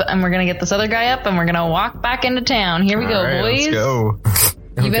him up and we're going to get this other guy up and we're going to walk back into town. Here we go, All right, boys. let's go.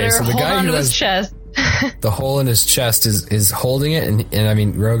 You better so the hold guy on who to his has chest. the hole in his chest is holding it, and I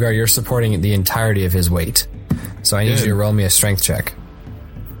mean, Rogar, you're supporting the entirety of his weight. So I need you to roll me a strength check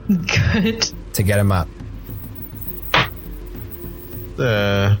Good. to get him up.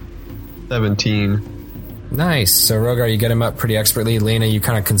 17. Nice. So Rogar, you get him up pretty expertly. Lena, you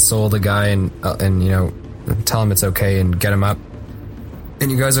kind of console the guy and you know, tell him it's okay and get him up.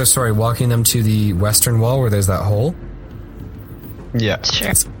 And you guys are walking them to the western wall where there's that hole. Yeah. Sure.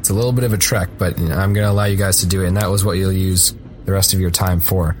 It's a little bit of a trek, but you know, I'm going to allow you guys to do it, and that was what you'll use the rest of your time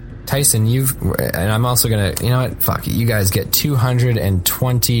for, Tyson, and I'm also gonna, you know what? Fuck it. You guys get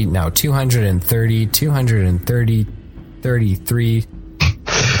 220, no, 230, 33.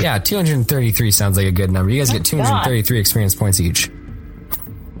 Yeah, 233 sounds like a good number. You guys get 233 experience points each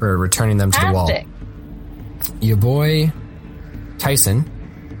for returning them to the wall. Your boy, Tyson,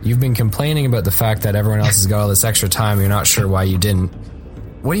 you've been complaining about the fact that everyone else has got all this extra time. You're not sure why you didn't.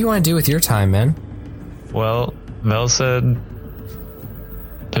 What do you want to do with your time, man? Well, Vel said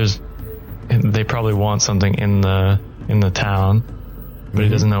they probably want something in the town, but he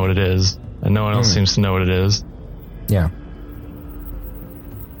doesn't know what it is, and no one else seems to know what it is. Yeah.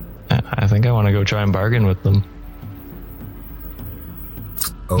 I think I want to go try and bargain with them.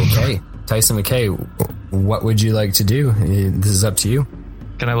 Okay. Tyson McKay, what would you like to do? This is up to you.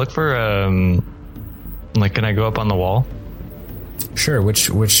 Can I look for, can I go up on the wall? Sure.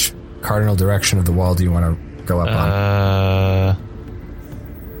 Which cardinal direction of the wall do you want to go up on?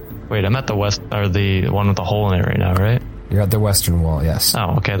 Wait, I'm at the west, or the one with the hole in it right now, right? You're at the western wall, yes.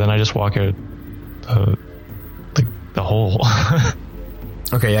 Oh, okay. Then I just walk out the hole.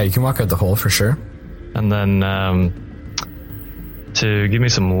 Okay, yeah, you can walk out the hole for sure. And then to give me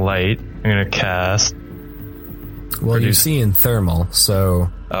some light, I'm going to cast. Well, you see in thermal, so...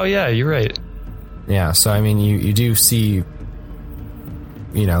 Oh, yeah, you're right. Yeah, so I mean, you do see,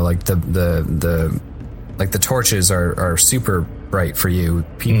 you know, like the torches are super bright for you.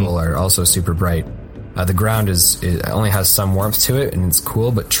 People are also super bright. The ground it only has some warmth to it, and it's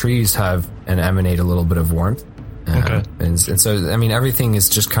cool, but trees have and emanate a little bit of warmth. Okay. And so, I mean, everything is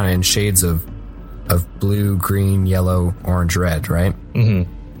just kind of in shades of blue, green, yellow, orange, red, right? Mm-hmm.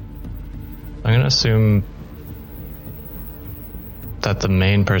 I'm going to assume that the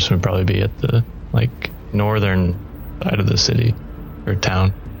main person would probably be at the, northern side of the city or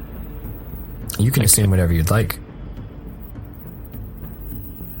town. You can assume whatever you'd like.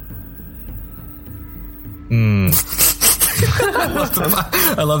 I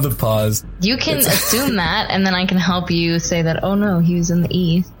love the pause. You can assume that, and then I can help you say that, oh no, he was in the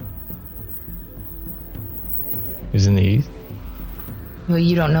east. He's in the east? Well,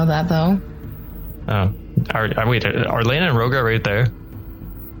 you don't know that, though. Oh. Wait, are Lena and Roga right there?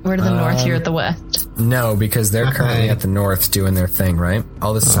 We're to the north, you're at the west. No, because they're currently at the north doing their thing, right?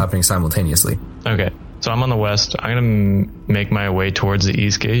 All this is happening simultaneously. Okay. So I'm on the west. I'm going to make my way towards the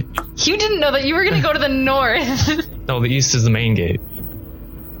east gate. You didn't know that you were going to go to the north. No, the east is the main gate.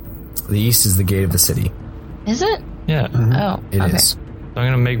 The east is the gate of the city. Is it? Yeah. Oh, It okay. is. So I'm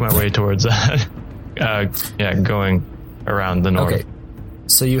going to make my way towards that. Going around the north. Okay.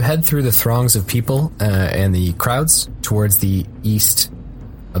 So you head through the throngs of people and the crowds towards the east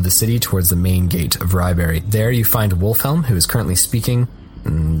of the city, towards the main gate of Ryberry. There you find Wolfhelm, who is currently speaking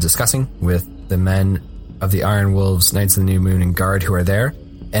and discussing with the men of the Iron Wolves, Knights of the New Moon, and Guard who are there.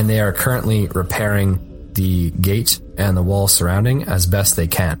 And they are currently repairing the gate and the wall surrounding as best they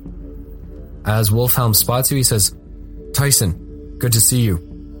can. As Wolfhelm spots you, he says, Tyson, good to see you.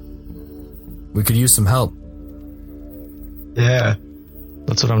 We could use some help. Yeah.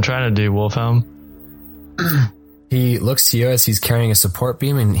 That's what I'm trying to do, Wolfhelm. He looks to you as he's carrying a support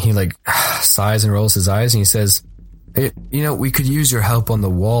beam, and he sighs and rolls his eyes, and he says, hey, we could use your help on the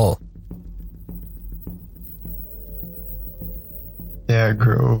wall. Yeah,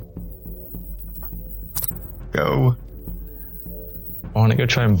 Go. I want to go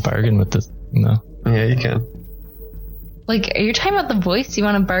try and bargain with this. No. Yeah, you can. Are you talking about the voice? You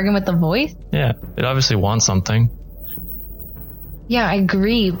want to bargain with the voice? Yeah, it obviously wants something. Yeah, I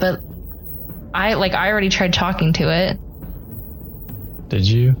agree, but I already tried talking to it. Did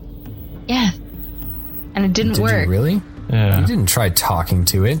you? Yes. And it didn't work. Did you really? Yeah. You didn't try talking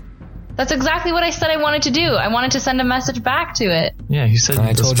to it. That's exactly what I said I wanted to do. I wanted to send a message back to it. Yeah, he said. And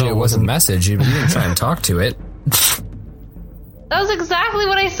I told you it wasn't a message. You didn't try and talk to it. That was exactly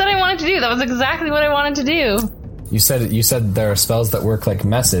what I said I wanted to do. That was exactly what I wanted to do. You said there are spells that work like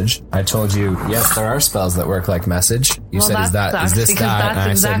message. I told you, yes, there are spells that work like message. You said, is this because that? that's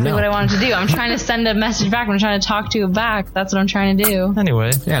And exactly I said, no. what I wanted to do. I'm trying to send a message back. I'm trying to talk to you back. That's what I'm trying to do.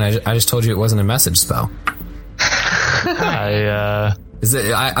 Anyway. Yeah, and I just told you it wasn't a message spell.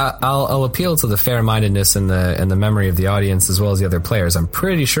 I'll appeal to the fair-mindedness and the memory of the audience as well as the other players. I'm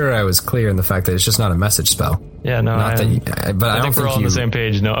pretty sure I was clear in the fact that it's just not a message spell. Yeah, no, I think we're all on the same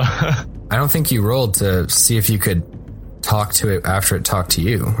page. No, I don't think you rolled to see if you could talk to it after it talked to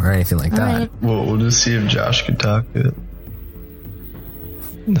you or anything like that. Right. Well, we'll just see if Josh can talk to it.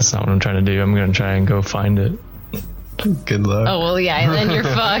 That's not what I'm trying to do. I'm going to try and go find it. Good luck. Oh, well, yeah, then you're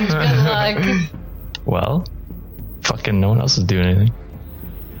fucked. Good luck. Well, fucking no one else is doing anything.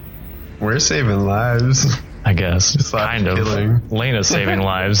 We're saving lives. I guess. Slash Kind of. killing. Lena's saving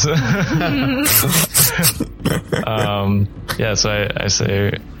lives. Yeah, so I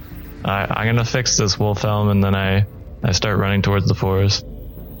say, I'm going to fix this wolf helm, and then I start running towards the forest.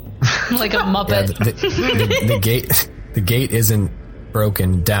 Like a Yeah, Muppet. the gate isn't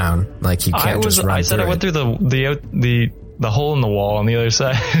broken down. Like you can't just run I said through I went it. through the hole in the wall on the other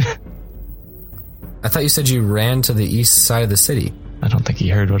side. I thought you said you ran to the east side of the city. I don't think he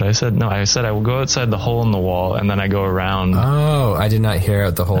heard what I said. No, I said I will go outside the hole in the wall, and then I go around. Oh, I did not hear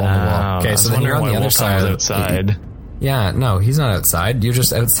out the hole in the wall. Okay, I was so then you're on wondering the why other Wolfhelm was side. outside. Yeah, no, he's not outside. You're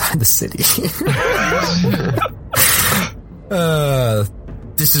just outside the city.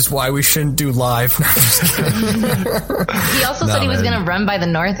 This is why we shouldn't do live. No, I'm just kidding. He also said he was man. going to run by the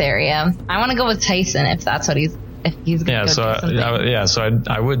north area. I want to go with Tyson if that's what he's going to Yeah, go so do something.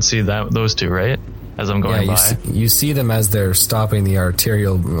 so I would see those two, right? As I'm going Yeah, by. you see them as they're stopping the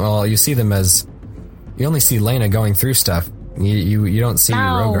arterial. Well, you see them as you only see Lena going through stuff. You don't see Ow.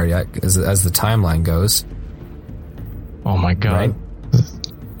 Rogar yet as the timeline goes. Oh my god. Right?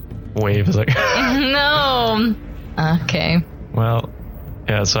 Wave is like. No. Okay. Well,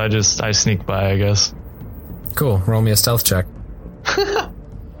 yeah. So I sneak by, I guess. Cool. Roll me a stealth check.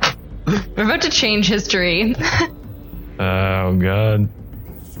 We're about to change history. Oh god.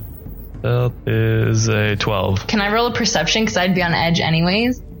 Stealth is a 12. Can I roll a perception? Because I'd be on edge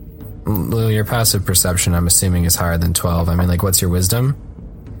anyways. Well, your passive perception, I'm assuming, is higher than 12. I mean, like, what's your wisdom?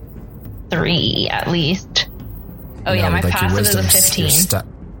 3 at least. Oh yeah, No, my like, your passive is a wisdom's your 15.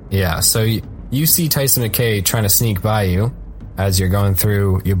 Yeah, so you see Tyson McKay trying to sneak by you as you're going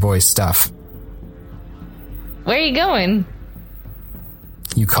through your boy's stuff. Where are you going?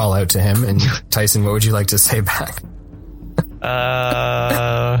 You call out to him, and Tyson, what would you like to say back?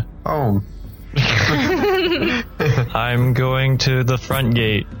 Oh, I'm going to the front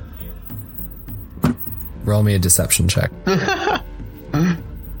gate. Roll me a deception check.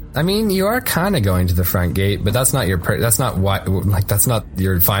 I mean, you are kind of going to the front gate, but that's not your that's not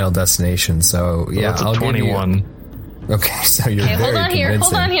your final destination. So yeah, That's a I'll give you- 21. Okay, so you're Okay, very hold on here.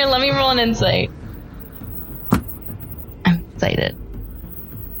 Hold convincing. on here. Let me roll an insight. I'm excited.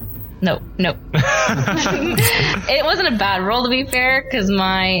 No. It wasn't a bad roll to be fair, because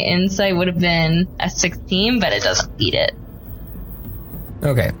my insight would have been a 16, but it doesn't beat it.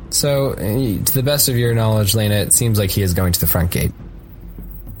 Okay, so to the best of your knowledge, Lena, it seems like he is going to the front gate.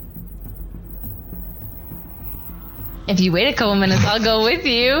 If you wait a couple minutes, I'll go with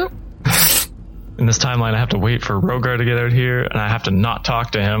you. In this timeline, I have to wait for Rogar to get out here, and I have to not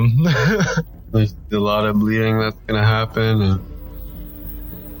talk to him. there's a lot of bleeding that's gonna happen. And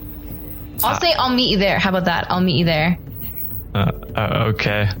I'll say I'll meet you there. How about that? I'll meet you there.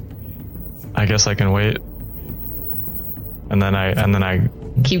 Okay. I guess I can wait. And then I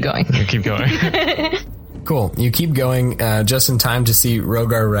Keep going. keep going. Cool. You keep going just in time to see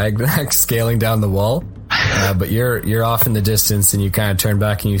Rogar Ragnak scaling down the wall. But you're off in the distance, and you kind of turn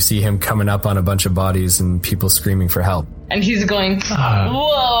back and you see him coming up on a bunch of bodies and people screaming for help. And he's going, whoa.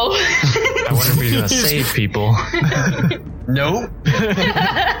 I wonder if he's gonna save people. nope.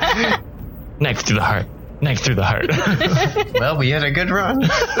 Next through the heart. Next through the heart. Well, we had a good run.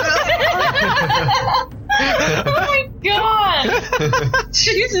 Oh my god.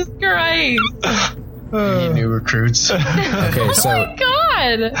 Jesus Christ. Need new recruits. Okay, so Oh my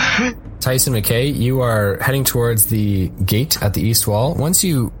god. Tyson McKay, you are heading towards the gate at the east wall. Once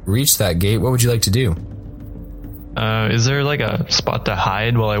you reach that gate, what would you like to do? Is there like a spot to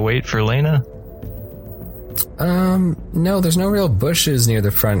hide while I wait for Lena? No, there's no real bushes near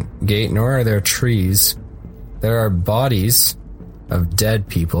the front gate, nor are there trees. There are bodies of dead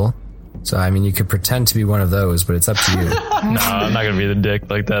people. So, I mean, you could pretend to be one of those, but it's up to you. No, I'm not gonna be the dick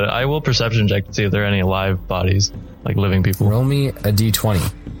like that. I will perception check to see if there are any alive bodies, like living people. Roll me a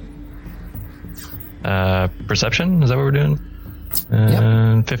d20. Perception? Is that what we're doing?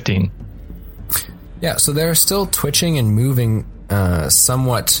 15. Yeah, so they're still twitching and moving,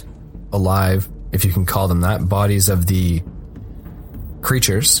 somewhat alive, if you can call them that, bodies of the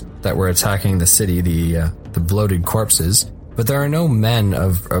creatures that were attacking the city, the bloated corpses. But there are no men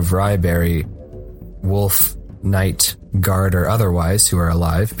of Ryberry, wolf, knight, guard, or otherwise who are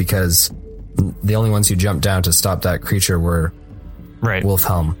alive, because the only ones who jumped down to stop that creature were Right.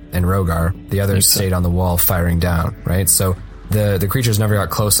 Wolfhelm and Rogar. The others stayed on the wall firing down, right? So the creatures never got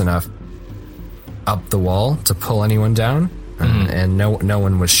close enough up the wall to pull anyone down, and no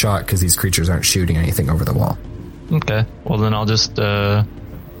one was shot because these creatures aren't shooting anything over the wall. Okay. Well, then I'll just hang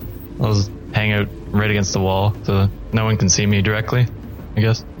out right against the wall so no one can see me directly, I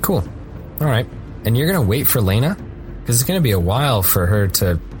guess. Cool. All right. And you're going to wait for Lena? Because it's going to be a while for her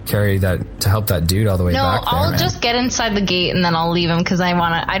to carry that, to help that dude all the way No, back there, I'll man. just get inside the gate and then I'll leave him because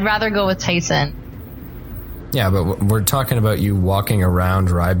I'd rather go with Tyson. Yeah, but we're talking about you walking around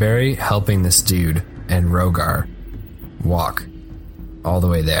Ryberry, helping this dude and Rogar walk all the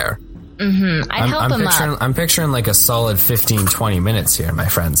way there. I'd help him up. I'm picturing like a solid 15, 20 minutes here, my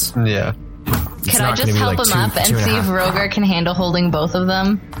friends. Yeah. Can I just help him up and see if Rogar can handle holding both of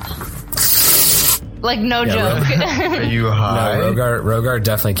them? Like, no joke. Are you high? No, Rogar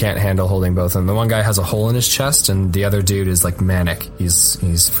definitely can't handle holding both of them. The one guy has a hole in his chest, and the other dude is like manic. He's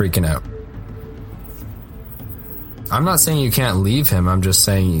freaking out. I'm not saying you can't leave him. I'm just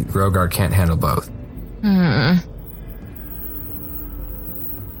saying Rogar can't handle both.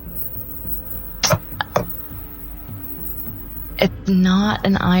 It's not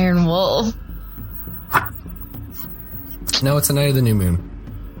an iron wolf. No, it's the night of the new moon.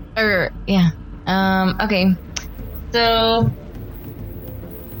 Yeah. Okay. So,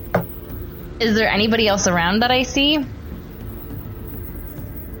 is there anybody else around that I see?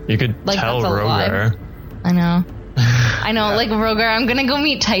 You could Like, tell that's Rogar. I know. Like, Rogar, I'm gonna go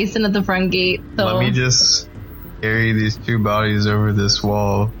meet Tyson at the front gate. So. Let me just carry these two bodies over this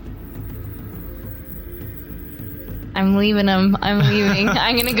wall. I'm leaving him. I'm leaving.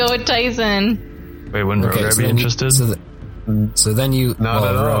 I'm gonna go with Tyson. Wait, wouldn't Rogar be interested? So then you... Not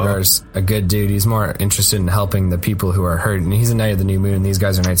at all. Rogar's a good dude. He's more interested in helping the people who are hurt. And he's a Knight of the New Moon, and these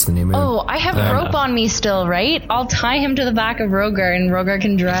guys are Knights of the New Moon. Oh, I have rope on me still, right? I'll tie him to the back of Rogar, and Rogar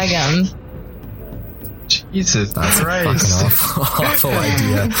can drag him. Jesus That's Christ. a fucking awful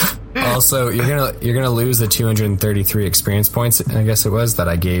idea. Also, you're gonna lose the 233 experience points, I guess it was, that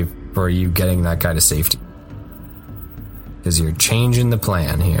I gave for you getting that guy to safety. Because you're changing the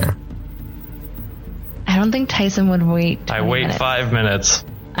plan here. I don't think Tyson would wait. I 20 wait minutes. 5 minutes.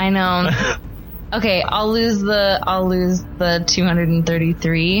 I know. Okay, I'll lose the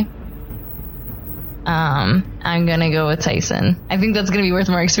 233. I'm gonna go with Tyson. I think that's gonna be worth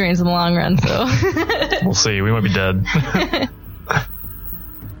more experience in the long run. So We'll see. We might be dead.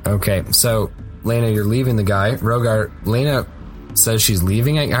 Okay, so Lena, you're leaving the guy. Rogar, Lena says she's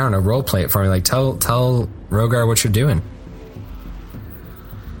leaving. I don't know. Role play it for me. Like tell Rogar what you're doing.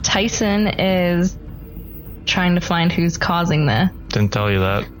 Tyson is trying to find who's causing this. Didn't tell you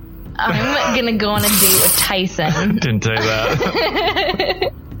that. I'm gonna go on a date with Tyson. Didn't tell you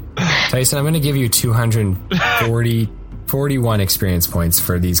that. Tyson, I'm going to give you 241 experience points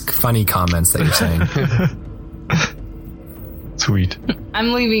for these funny comments that you're saying. Sweet.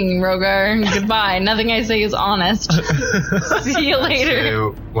 I'm leaving, Rogar. Goodbye. Nothing I say is honest. See you later. Hey,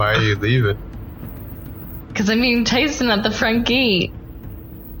 why are you leaving? Because I'm meeting Tyson at the front gate.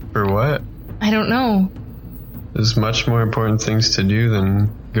 For what? I don't know. There's much more important things to do than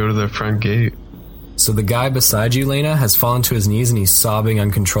go to the front gate. So the guy beside you, Lena, has fallen to his knees and he's sobbing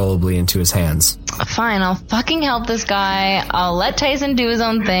uncontrollably into his hands. Fine, I'll fucking help this guy. I'll let Tyson do his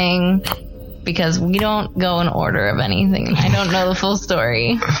own thing. Because we don't go in order of anything. I don't know the full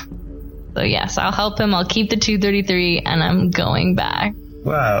story. So yes, I'll help him. I'll keep the 233 and I'm going back.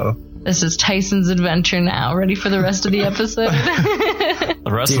 Wow. This is Tyson's adventure now. Ready for the rest of the episode?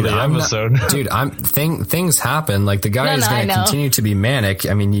 The rest of the episode. Things happen. Like the guy is going to continue to be manic.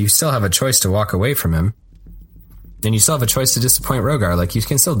 I mean, you still have a choice to walk away from him. And you still have a choice to disappoint Rogar. Like you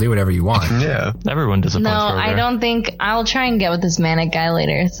can still do whatever you want. Yeah. Everyone disappoints No, Rogar. I don't think. I'll try and get with this manic guy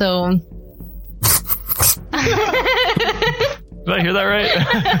later. So. Did I hear that right?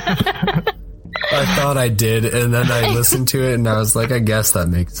 I thought I did, and then I listened to it, and I was like, I guess that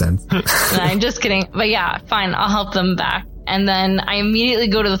makes sense. No, I'm just kidding. But yeah, fine. I'll help them back. And then I immediately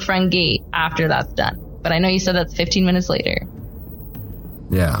go to the front gate after that's done. But I know you said that's 15 minutes later.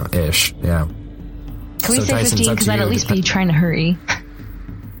 Yeah, ish. Yeah. Can we So say Tyson, 15? Because I'd at least be trying to hurry.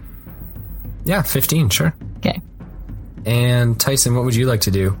 Yeah, 15, sure. Okay. And Tyson, what would you like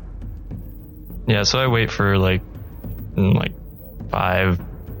to do? Yeah, so I wait for like 5-10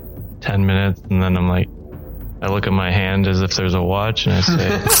 minutes, and then I'm like, I look at my hand as if there's a watch, and I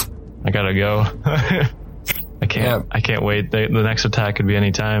say, I gotta go. I can't wait. The next attack could be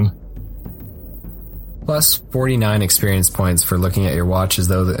any time. Plus 49 experience points for looking at your watch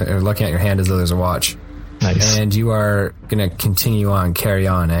or looking at your hand as though there's a watch. Nice. And you are gonna carry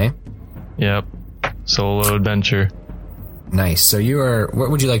on, eh? Yep. Solo adventure. Nice. So what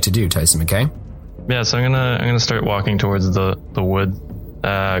would you like to do, Tyson McKay? Yeah, so I'm gonna start walking towards the wood. Okay.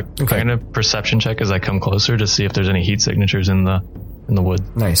 I'm gonna perception check as I come closer to see if there's any heat signatures in the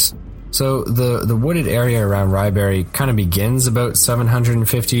wood. Nice. So the wooded area around Ryberry kind of begins about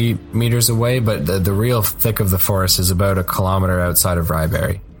 750 meters away, but the real thick of the forest is about 1 kilometer outside of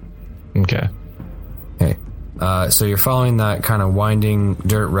Ryberry. Okay. Okay. So you're following that kind of winding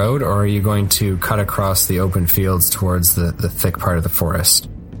dirt road, or are you going to cut across the open fields towards the thick part of the forest?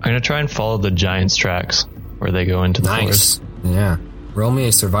 I'm going to try and follow the giant's tracks where they go into the forest. Yeah. Roll me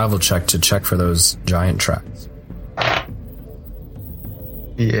a survival check to check for those giant tracks.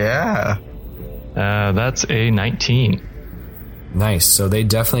 Yeah. That's a 19. Nice. So they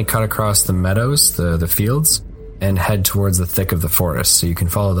definitely cut across the meadows, the fields, and head towards the thick of the forest. So you can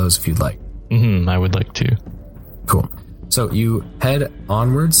follow those if you'd like. I would like to. Cool. So you head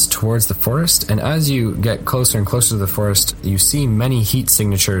onwards towards the forest, and as you get closer and closer to the forest, you see many heat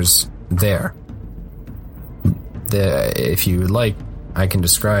signatures there. If you would like, I can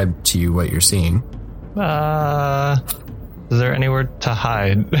describe to you what you're seeing. Is there anywhere to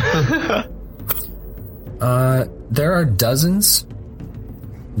hide? There are dozens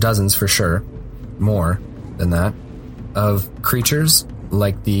for sure, more than that, of creatures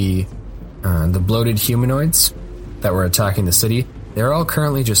like the bloated humanoids that were attacking the city. They're all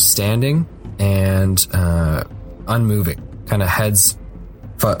currently just standing and unmoving, kind of heads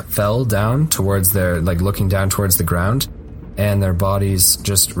fell down towards looking down towards the ground, and their bodies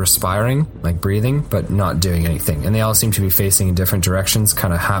just respiring, like breathing, but not doing anything. And they all seem to be facing in different directions,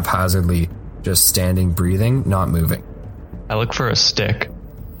 kind of haphazardly, just standing, breathing, not moving. I look for a stick.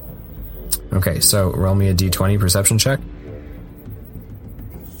 Okay, so roll me a d20 perception check.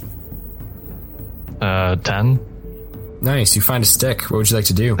 10. Nice, you find a stick. What would you like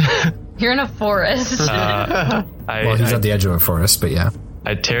to do? You're in a forest. Well, he's at the edge of a forest, but yeah.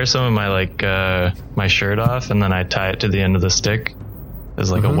 I tear some of my my shirt off, and then I tie it to the end of the stick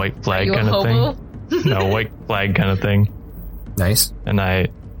as like a white flag you a kind of hobo? thing. No, white flag kind of thing. Nice. And I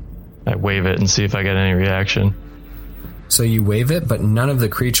wave it and see if I get any reaction. So you wave it, but none of the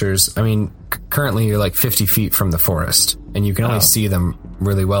creatures, I mean, currently you're like 50 feet from the forest, and you can only see them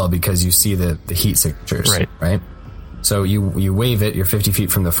really well because you see the heat signatures, right? So you wave it, you're 50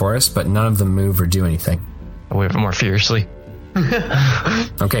 feet from the forest, but none of them move or do anything. I wave it more fiercely.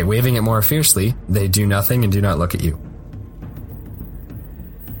 Okay, waving it more fiercely, they do nothing and do not look at you.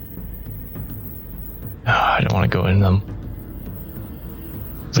 Oh, I don't want to go in them.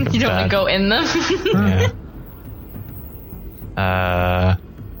 You don't want to go in them? Yeah.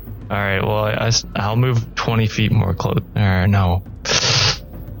 All right, well, I'll move 20 feet more close. No.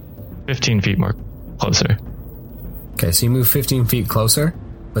 15 feet more closer. Okay, so you move 15 feet closer,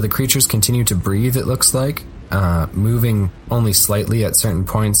 but the creatures continue to breathe, it looks like, moving only slightly at certain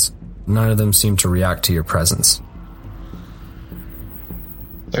points. None of them seem to react to your presence.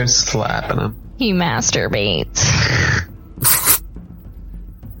 Start slapping him. He masturbates.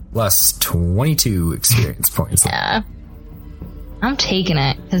 Plus 22 experience points. Yeah. I'm taking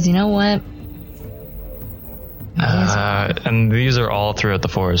it, because you know what? And these are all throughout the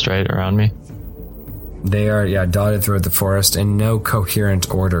forest, right? Around me? They are, dotted throughout the forest in no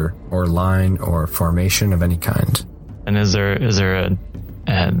coherent order or line or formation of any kind. And is there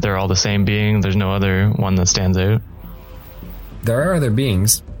they're all the same being? There's no other one that stands out? There are other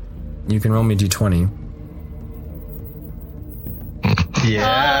beings. You can roll me d20.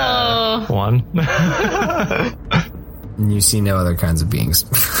 Yeah. Oh. 1. And you see no other kinds of beings.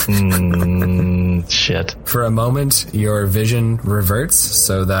 Shit. For a moment, your vision reverts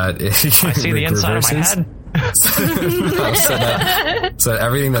so that it I see the inside of my head. so that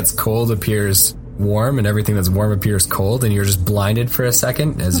everything that's cold appears warm and everything that's warm appears cold, and you're just blinded for a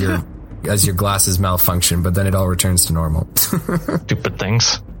second as your glasses malfunction, but then it all returns to normal. Stupid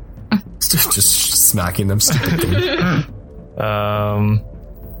things. Just smacking them, stupid things.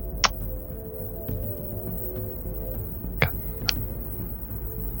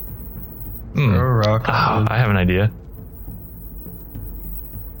 I have an idea.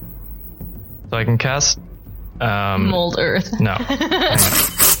 So I can cast Mold Earth. No.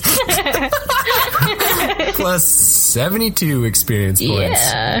 Plus 72 experience points.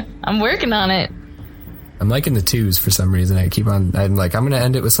 Yeah, I'm working on it. I'm liking the 2s for some reason. I'm like, I'm going to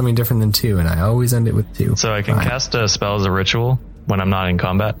end it with something different than 2, and I always end it with 2. So I can cast a spell as a ritual when I'm not in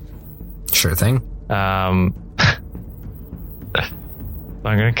combat. Sure thing.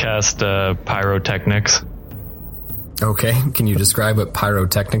 I'm going to cast Pyrotechnics. Okay, can you describe what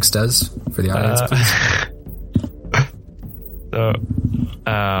Pyrotechnics does for the audience, please?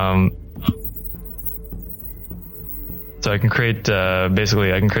 So I can create,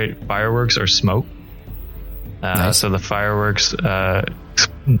 basically I can create fireworks or smoke. Nice. So the fireworks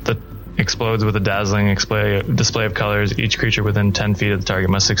explodes with a dazzling display of colors. Each creature within 10 feet of the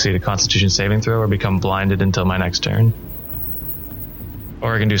target must succeed a Constitution saving throw or become blinded until my next turn.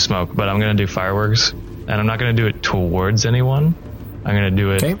 Or I can do smoke, but I'm going to do fireworks. And I'm not going to do it towards anyone. I'm going to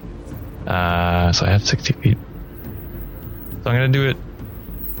do it... Okay. So I have 60 feet. So I'm gonna do it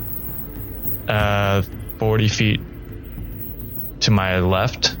 40 feet to my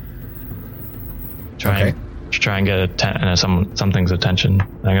left. Try and get something's attention.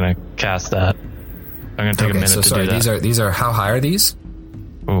 I'm gonna cast that. I'm gonna take a minute to do that. These are how high are these?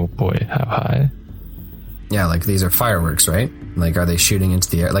 Oh boy, how high? Yeah, like these are fireworks, right? Like, are they shooting into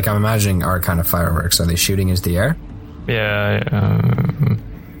the air? Like, I'm imagining our kind of fireworks. Are they shooting into the air? Yeah.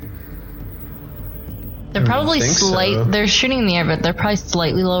 They're probably so. They're shooting in the air, but they're probably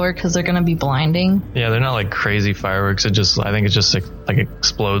slightly lower because they're going to be blinding. Yeah, they're not like crazy fireworks. I think it just like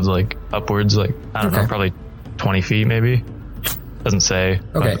explodes like upwards, like I don't know, probably 20 feet maybe. Doesn't say.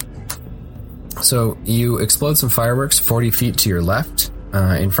 Okay. So you explode some fireworks 40 feet to your left,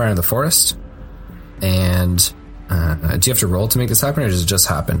 in front of the forest. And do you have to roll to make this happen, or does it just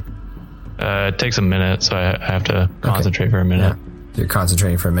happen? It takes a minute, so I have to concentrate for a minute. Yeah. So you're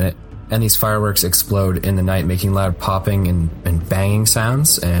concentrating for a minute. And these fireworks explode in the night, making loud popping and banging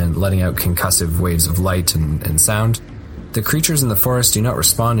sounds and letting out concussive waves of light and sound. The creatures in the forest do not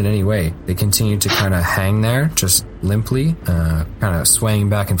respond in any way. They continue to kind of hang there, just limply, kind of swaying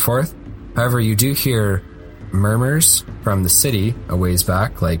back and forth. However, you do hear murmurs from the city a ways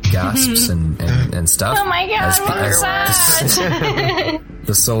back, like gasps and stuff. Oh my god,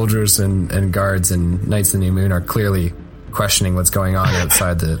 the soldiers and guards and Knights of the New Moon are clearly questioning what's going on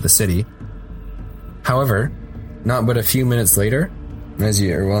outside the city. However, not but a few minutes later,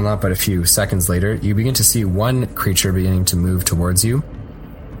 not but a few seconds later, you begin to see one creature beginning to move towards you,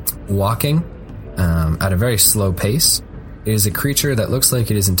 walking at a very slow pace. It is a creature that looks like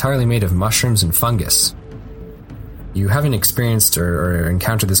it is entirely made of mushrooms and fungus. You haven't experienced or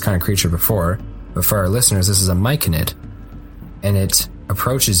encountered this kind of creature before, but for our listeners, this is a myconid, and it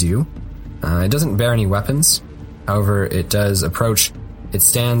approaches you. It doesn't bear any weapons. However, it does approach. It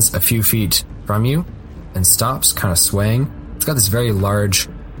stands a few feet from you and stops, kind of swaying. It's got this very large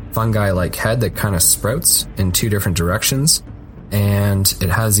fungi-like head that kind of sprouts in two different directions, and it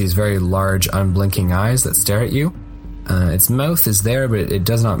has these very large, unblinking eyes that stare at you. Its mouth is there, but it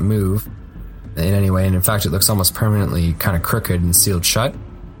does not move in any way, and in fact, it looks almost permanently kind of crooked and sealed shut.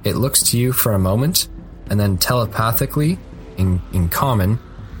 It looks to you for a moment, and then telepathically, in common,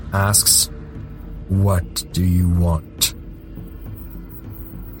 asks, "What do you want?"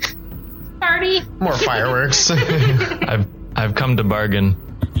 Party. More fireworks. I've come to bargain.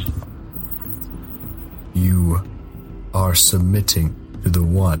 You are submitting to the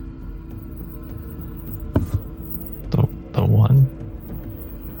one. The one?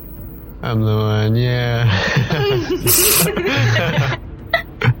 I'm the one, yeah.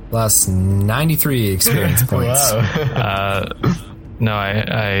 Plus 93 experience points. Wow. No,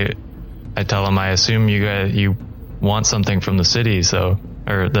 I tell him I assume you want something from the city,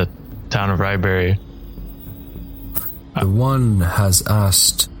 or the town of Ryberry. The one has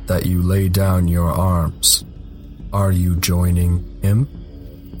asked that you lay down your arms. Are you joining him?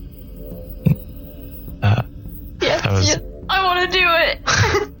 Yes, I want to do it.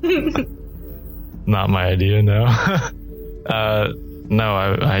 Not my idea, no. No,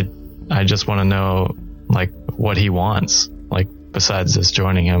 I just want to know, like, what he wants. Like, besides just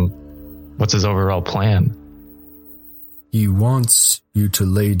joining him, what's his overall plan? He wants you to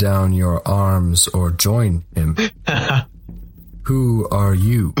lay down your arms or join him. Who are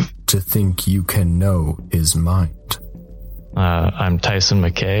you to think you can know his mind? I'm Tyson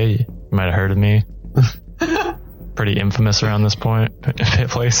McKay. You might have heard of me. Pretty infamous around this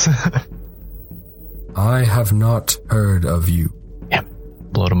place. I have not heard of you. Yep.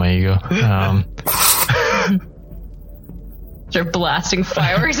 Blow to my ego. They're blasting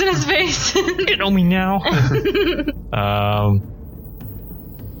fireworks in his face. You know me now.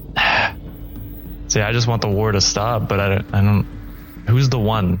 See, I just want the war to stop, but I don't. Who's the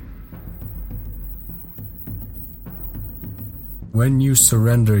one? When you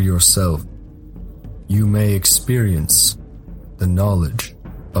surrender yourself, you may experience the knowledge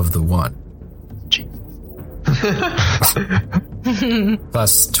of the one.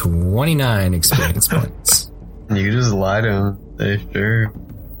 Plus 29 experience points. You just lie to him. Say, sure.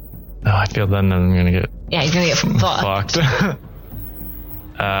 Oh, I feel then I'm gonna get Yeah, he's gonna get fucked.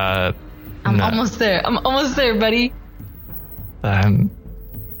 I'm no. almost there. I'm almost there, buddy.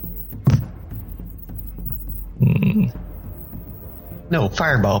 No,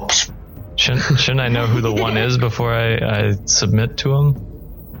 fireball. Shouldn't I know who the one is before I submit to him?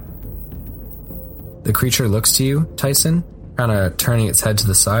 The creature looks to you, Tyson, kind of turning its head to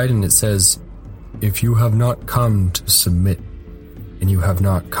the side, and it says, "If you have not come to submit, and you have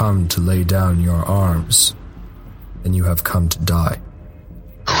not come to lay down your arms, then you have come to die."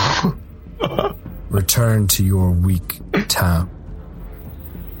 return to your weak town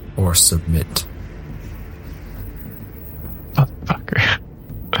or submit. Motherfucker.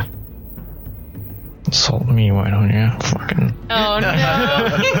 Insult me, why don't you? Fucking. Oh no.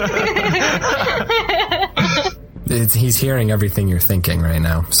 He's hearing everything you're thinking right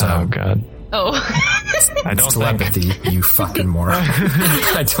now. So. Oh, God. Oh. I don't telepathy, you fucking moron.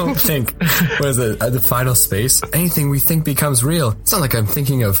 I don't think. What is it? The final space? Anything we think becomes real. It's not like I'm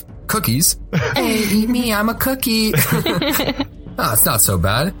thinking of cookies. Hey, eat me, I'm a cookie. Oh, it's not so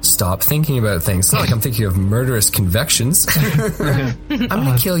bad. Stop thinking about things. It's not like I'm thinking of murderous convections. I'm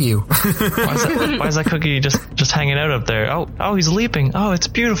gonna kill you. Why is that cookie just hanging out up there? Oh, he's leaping. Oh, it's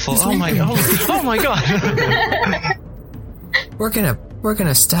beautiful. Oh my God. We're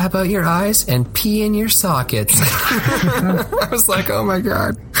gonna stab out your eyes and pee in your sockets. I was like, oh my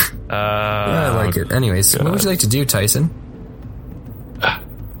God. I like it. Anyways, what would you like to do, Tyson?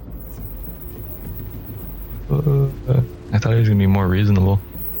 I thought he was gonna be more reasonable.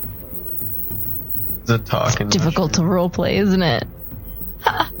 The talking. Difficult to roleplay, isn't it?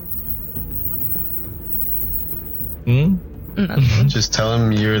 Just tell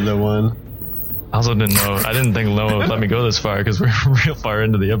him you're the one. I also didn't know. I didn't think Noah would let me go this far because we're real far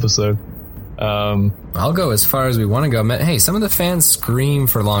into the episode. I'll go as far as we want to go. Hey, some of the fans scream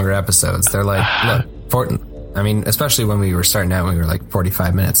for longer episodes. They're like, look, especially when we were starting out, we were like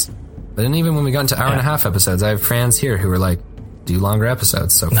 45 minutes. But then even when we got into hour and a half episodes, I have fans here who were like, do longer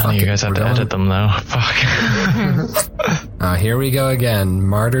episodes. So none of you guys have to edit them though. Fuck. Here we go again.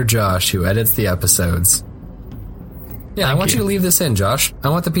 Martyr Josh, who edits the episodes. Yeah, I want you to leave this in, Josh. I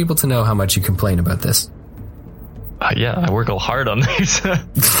want the people to know how much you complain about this. Yeah, I work hard on these.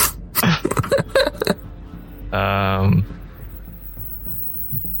 Am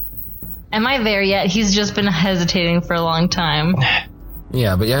I there yet? He's just been hesitating for a long time.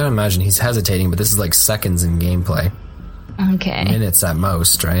 Yeah, but you gotta imagine he's hesitating, but this is like seconds in gameplay. Okay. Minutes at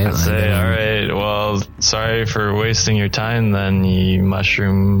most, right? I'd say, alright, well, sorry for wasting your time then, you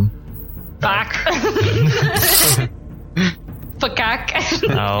mushroom. Fuck. Fuckak.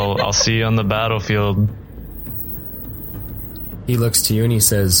 I'll see you on the battlefield. He looks to you and he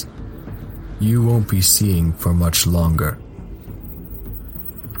says, you won't be seeing for much longer.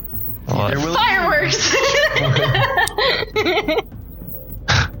 What? Fireworks!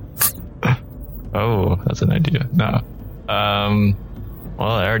 Oh, that's an idea. No. Well,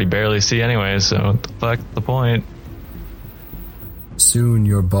 I already barely see anyway, so what the fuck's the point? Soon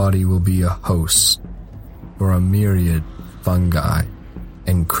your body will be a host for a myriad fungi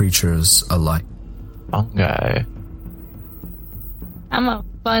and creatures alike. Fungi. I'm a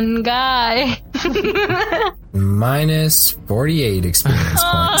fun guy. Minus 48 experience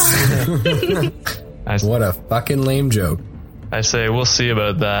points. What a fucking lame joke. I say, we'll see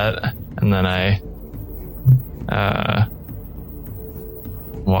about that, and then I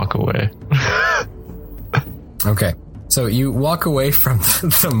walk away. Okay, so you walk away from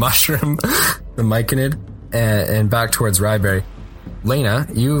the mushroom, the myconid, and back towards Ryberry. Lena,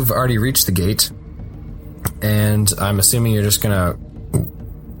 you've already reached the gate, and I'm assuming you're just gonna,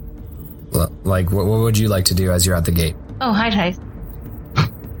 like, what would you like to do as you're at the gate? Oh, hi, Ty.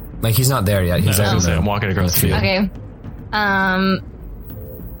 Like, he's not there yet. He's out in the, I'm walking across the field. Okay. I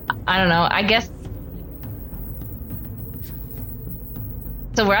don't know. I guess.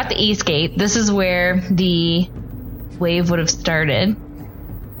 So we're at the east gate. This is where the wave would have started.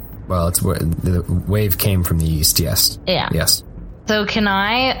 Well, it's where the wave came from the east. Yes. Yeah. Yes. So can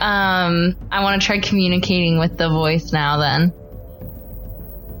I want to try communicating with the voice now then.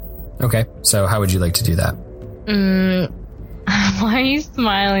 Okay. So how would you like to do that? Why are you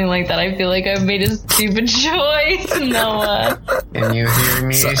smiling like that? I feel like I've made a stupid choice, Noah. Can you hear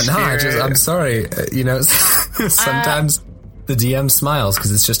me? I'm sorry. Sometimes the DM smiles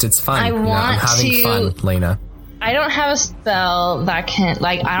because it's fun. I'm having fun, Lena. I don't have a spell that can,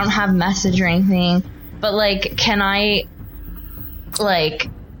 like, I don't have message or anything, but, like, can I, like,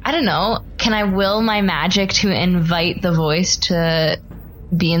 I don't know, can I will my magic to invite the voice to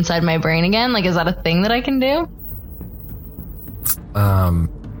be inside my brain again? Like, is that a thing that I can do?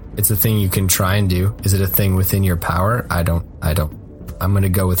 It's a thing you can try and do. Is it a thing within your power? I don't. I'm gonna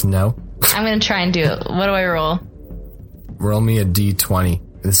go with no. I'm gonna try and do it. What do I roll? Roll me a d20.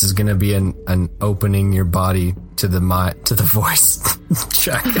 This is gonna be an opening your body to the voice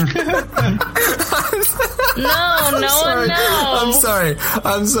check.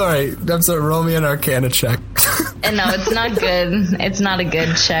 I'm sorry. Roll me an Arcana check. No, it's not good. It's not a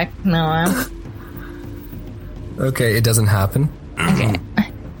good check, Noah. Okay, it doesn't happen. Okay.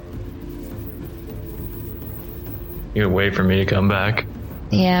 You wait for me to come back.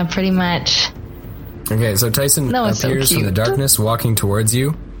 Yeah, pretty much. Okay, so Tyson That was so appears from the cute. darkness, walking towards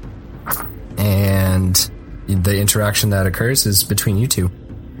you, and the interaction that occurs is between you two.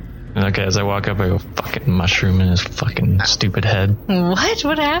 Okay, as I walk up, I go, fucking mushroom in his fucking stupid head. What?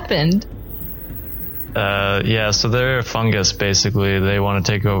 What happened? Yeah, so they're a fungus, basically. They want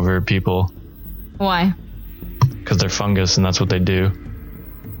to take over people Why? because they're fungus and that's what they do.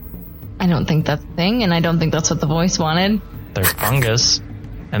 I don't think that's a thing, and I don't think that's what the voice wanted. They're fungus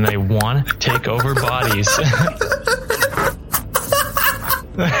and they want to take over bodies.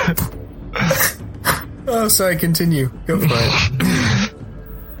 Oh, sorry, continue. Go for it.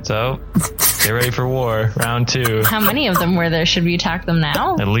 So, get ready for war. Round 2. How many of them were there? Should we attack them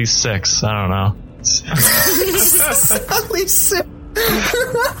now? At least 6. I don't know. At least six.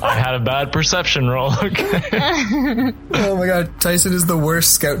 I had a bad perception roll. Okay. Oh my god, Tyson is the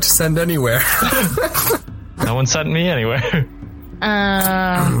worst scout to send anywhere. No one sent me anywhere.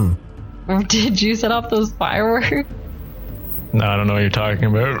 Did you set off those fireworks? No, I don't know what you're talking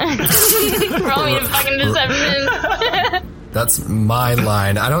about. Roll me a fucking deception. That's my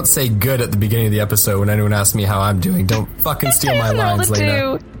line. I don't say good at the beginning of the episode when anyone asks me how I'm doing. Don't fucking steal my lines,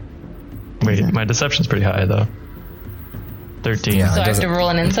 Lena. Wait, my deception's pretty high, though. 13. Yeah. So I have doesn't- to roll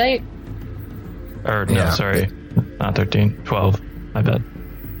an insight? Or, no, Yeah. sorry. Not 13. 12. My bad.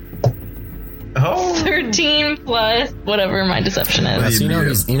 Oh, 13 plus whatever my deception is. So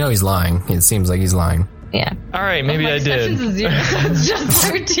you know he's lying. It seems like he's lying. Yeah. Alright, maybe My I deception's did. a 0, so it's just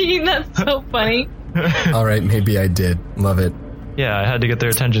 13. That's so funny. All right, maybe I did. Love it. Yeah, I had to get their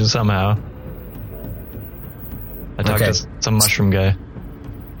attention somehow. I talked Okay. to some mushroom guy.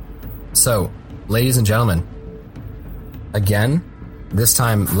 So, ladies and gentlemen, again, this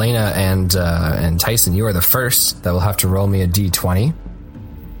time Lena and Tyson, you are the first that will have to roll me a d20,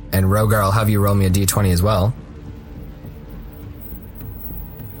 and Rogar, I'll have you roll me a d20 as well.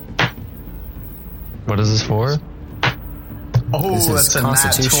 What is this for? oh, This is that's a nat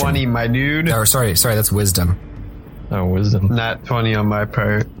Constitution. 20, my dude. Or sorry, that's wisdom. Oh, wisdom. Nat 20 on my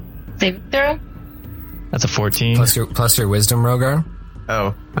part. Saving throw? That's a 14. Plus your wisdom, Rogar.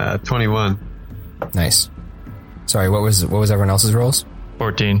 Oh, 21. Nice. Sorry, what was everyone else's rolls?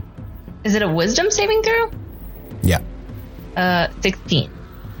 14. Is it a wisdom saving throw? Yeah. 16.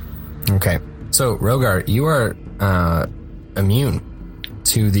 Okay. So, Rogar, you are immune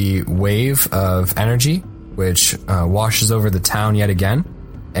to the wave of energy which washes over the town yet again,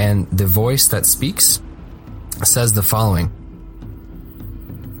 and the voice that speaks says the following.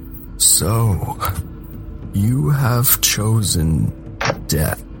 So, you have chosen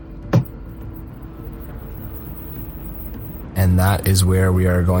death. And that is where we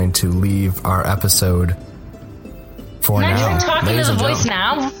are going to leave our episode for Can I now. try talking to Ladies the and voice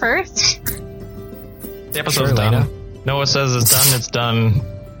gentlemen. now first? The episode's Sure, done. Lena. Noah says it's done, it's done.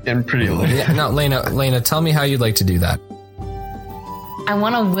 Getting pretty late. Yeah, no, Lena, tell me how you'd like to do that. I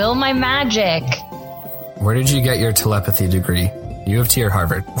want to will my magic. Where did you get your telepathy degree? U of T or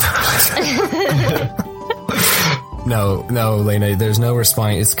Harvard? No, Lena, there's no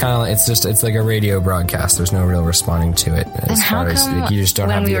responding. It's it's like a radio broadcast. There's no real responding to it as How far as come like, you just don't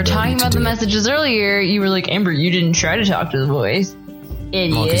when have we the were ability talking to about the do it. messages earlier, you were like, Amber, you didn't try to talk to the voice.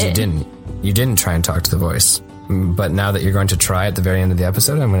 Idiot. Well, because you didn't try and talk to the voice. But now that you're going to try at the very end of the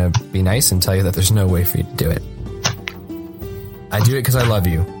episode, I'm going to be nice and tell you that there's no way for you to do it. I do it because I love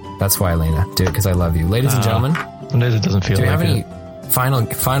you. That's why, Lena. Do it because I love you. Ladies and gentlemen, Some days it doesn't feel do we like have any it.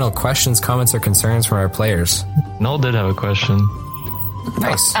 final questions, comments, or concerns from our players? Noel did have a question.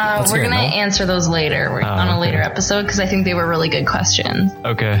 Nice. Let's We're hear it, going to Noel. answer those later on a okay. later episode because I think they were really good questions.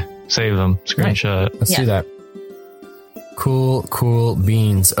 Okay, save them. Screenshot. Let's do Yeah. that. Cool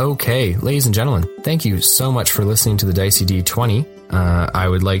beans. Okay, ladies and gentlemen, thank you so much for listening to the Dicey D20. I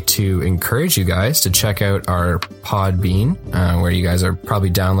would like to encourage you guys to check out our Podbean, where you guys are probably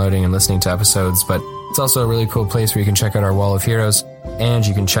downloading and listening to episodes, but it's also a really cool place where you can check out our Wall of Heroes, and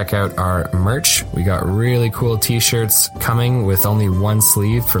you can check out our merch. We got really cool t-shirts coming with only one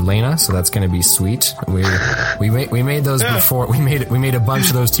sleeve for Lena, so that's going to be sweet. We made those before. We made a bunch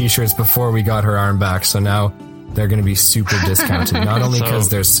of those t-shirts before we got her arm back, so now they're going to be super discounted. Not only because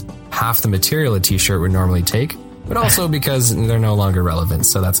there's half the material a t-shirt would normally take, but also because they're no longer relevant.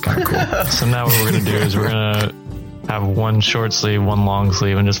 So that's kind of cool. So now what we're going to do is we're going to have one short sleeve, one long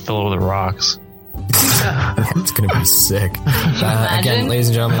sleeve, and just fill it with rocks. It's going to be sick. Again, Imagine ladies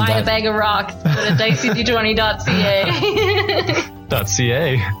and gentlemen, buy a bag of rocks at dicyd20.ca.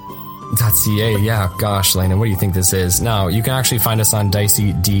 .ca. .ca, yeah. Gosh, Lena, what do you think this is? No, you can actually find us on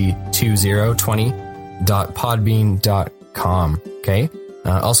dicyd20.podbean.com. Okay.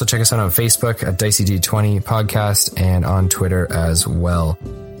 Also check us out on Facebook at DiceyD20 Podcast and on Twitter as well.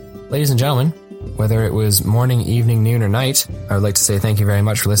 Ladies and gentlemen, Whether it was morning, evening, noon, or night, I would like to say thank you very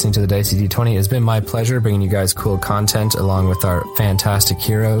much for listening to the Dicey D20. It has been my pleasure bringing you guys cool content along with our fantastic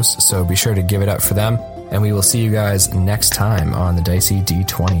heroes, so be sure to give it up for them, and we will see you guys next time on the Dicey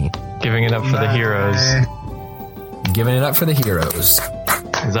D20. Giving it up for the heroes. Giving it up for the heroes.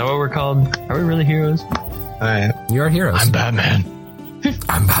 Is that what we're called? Are we really heroes? All right. You are heroes. I'm Batman.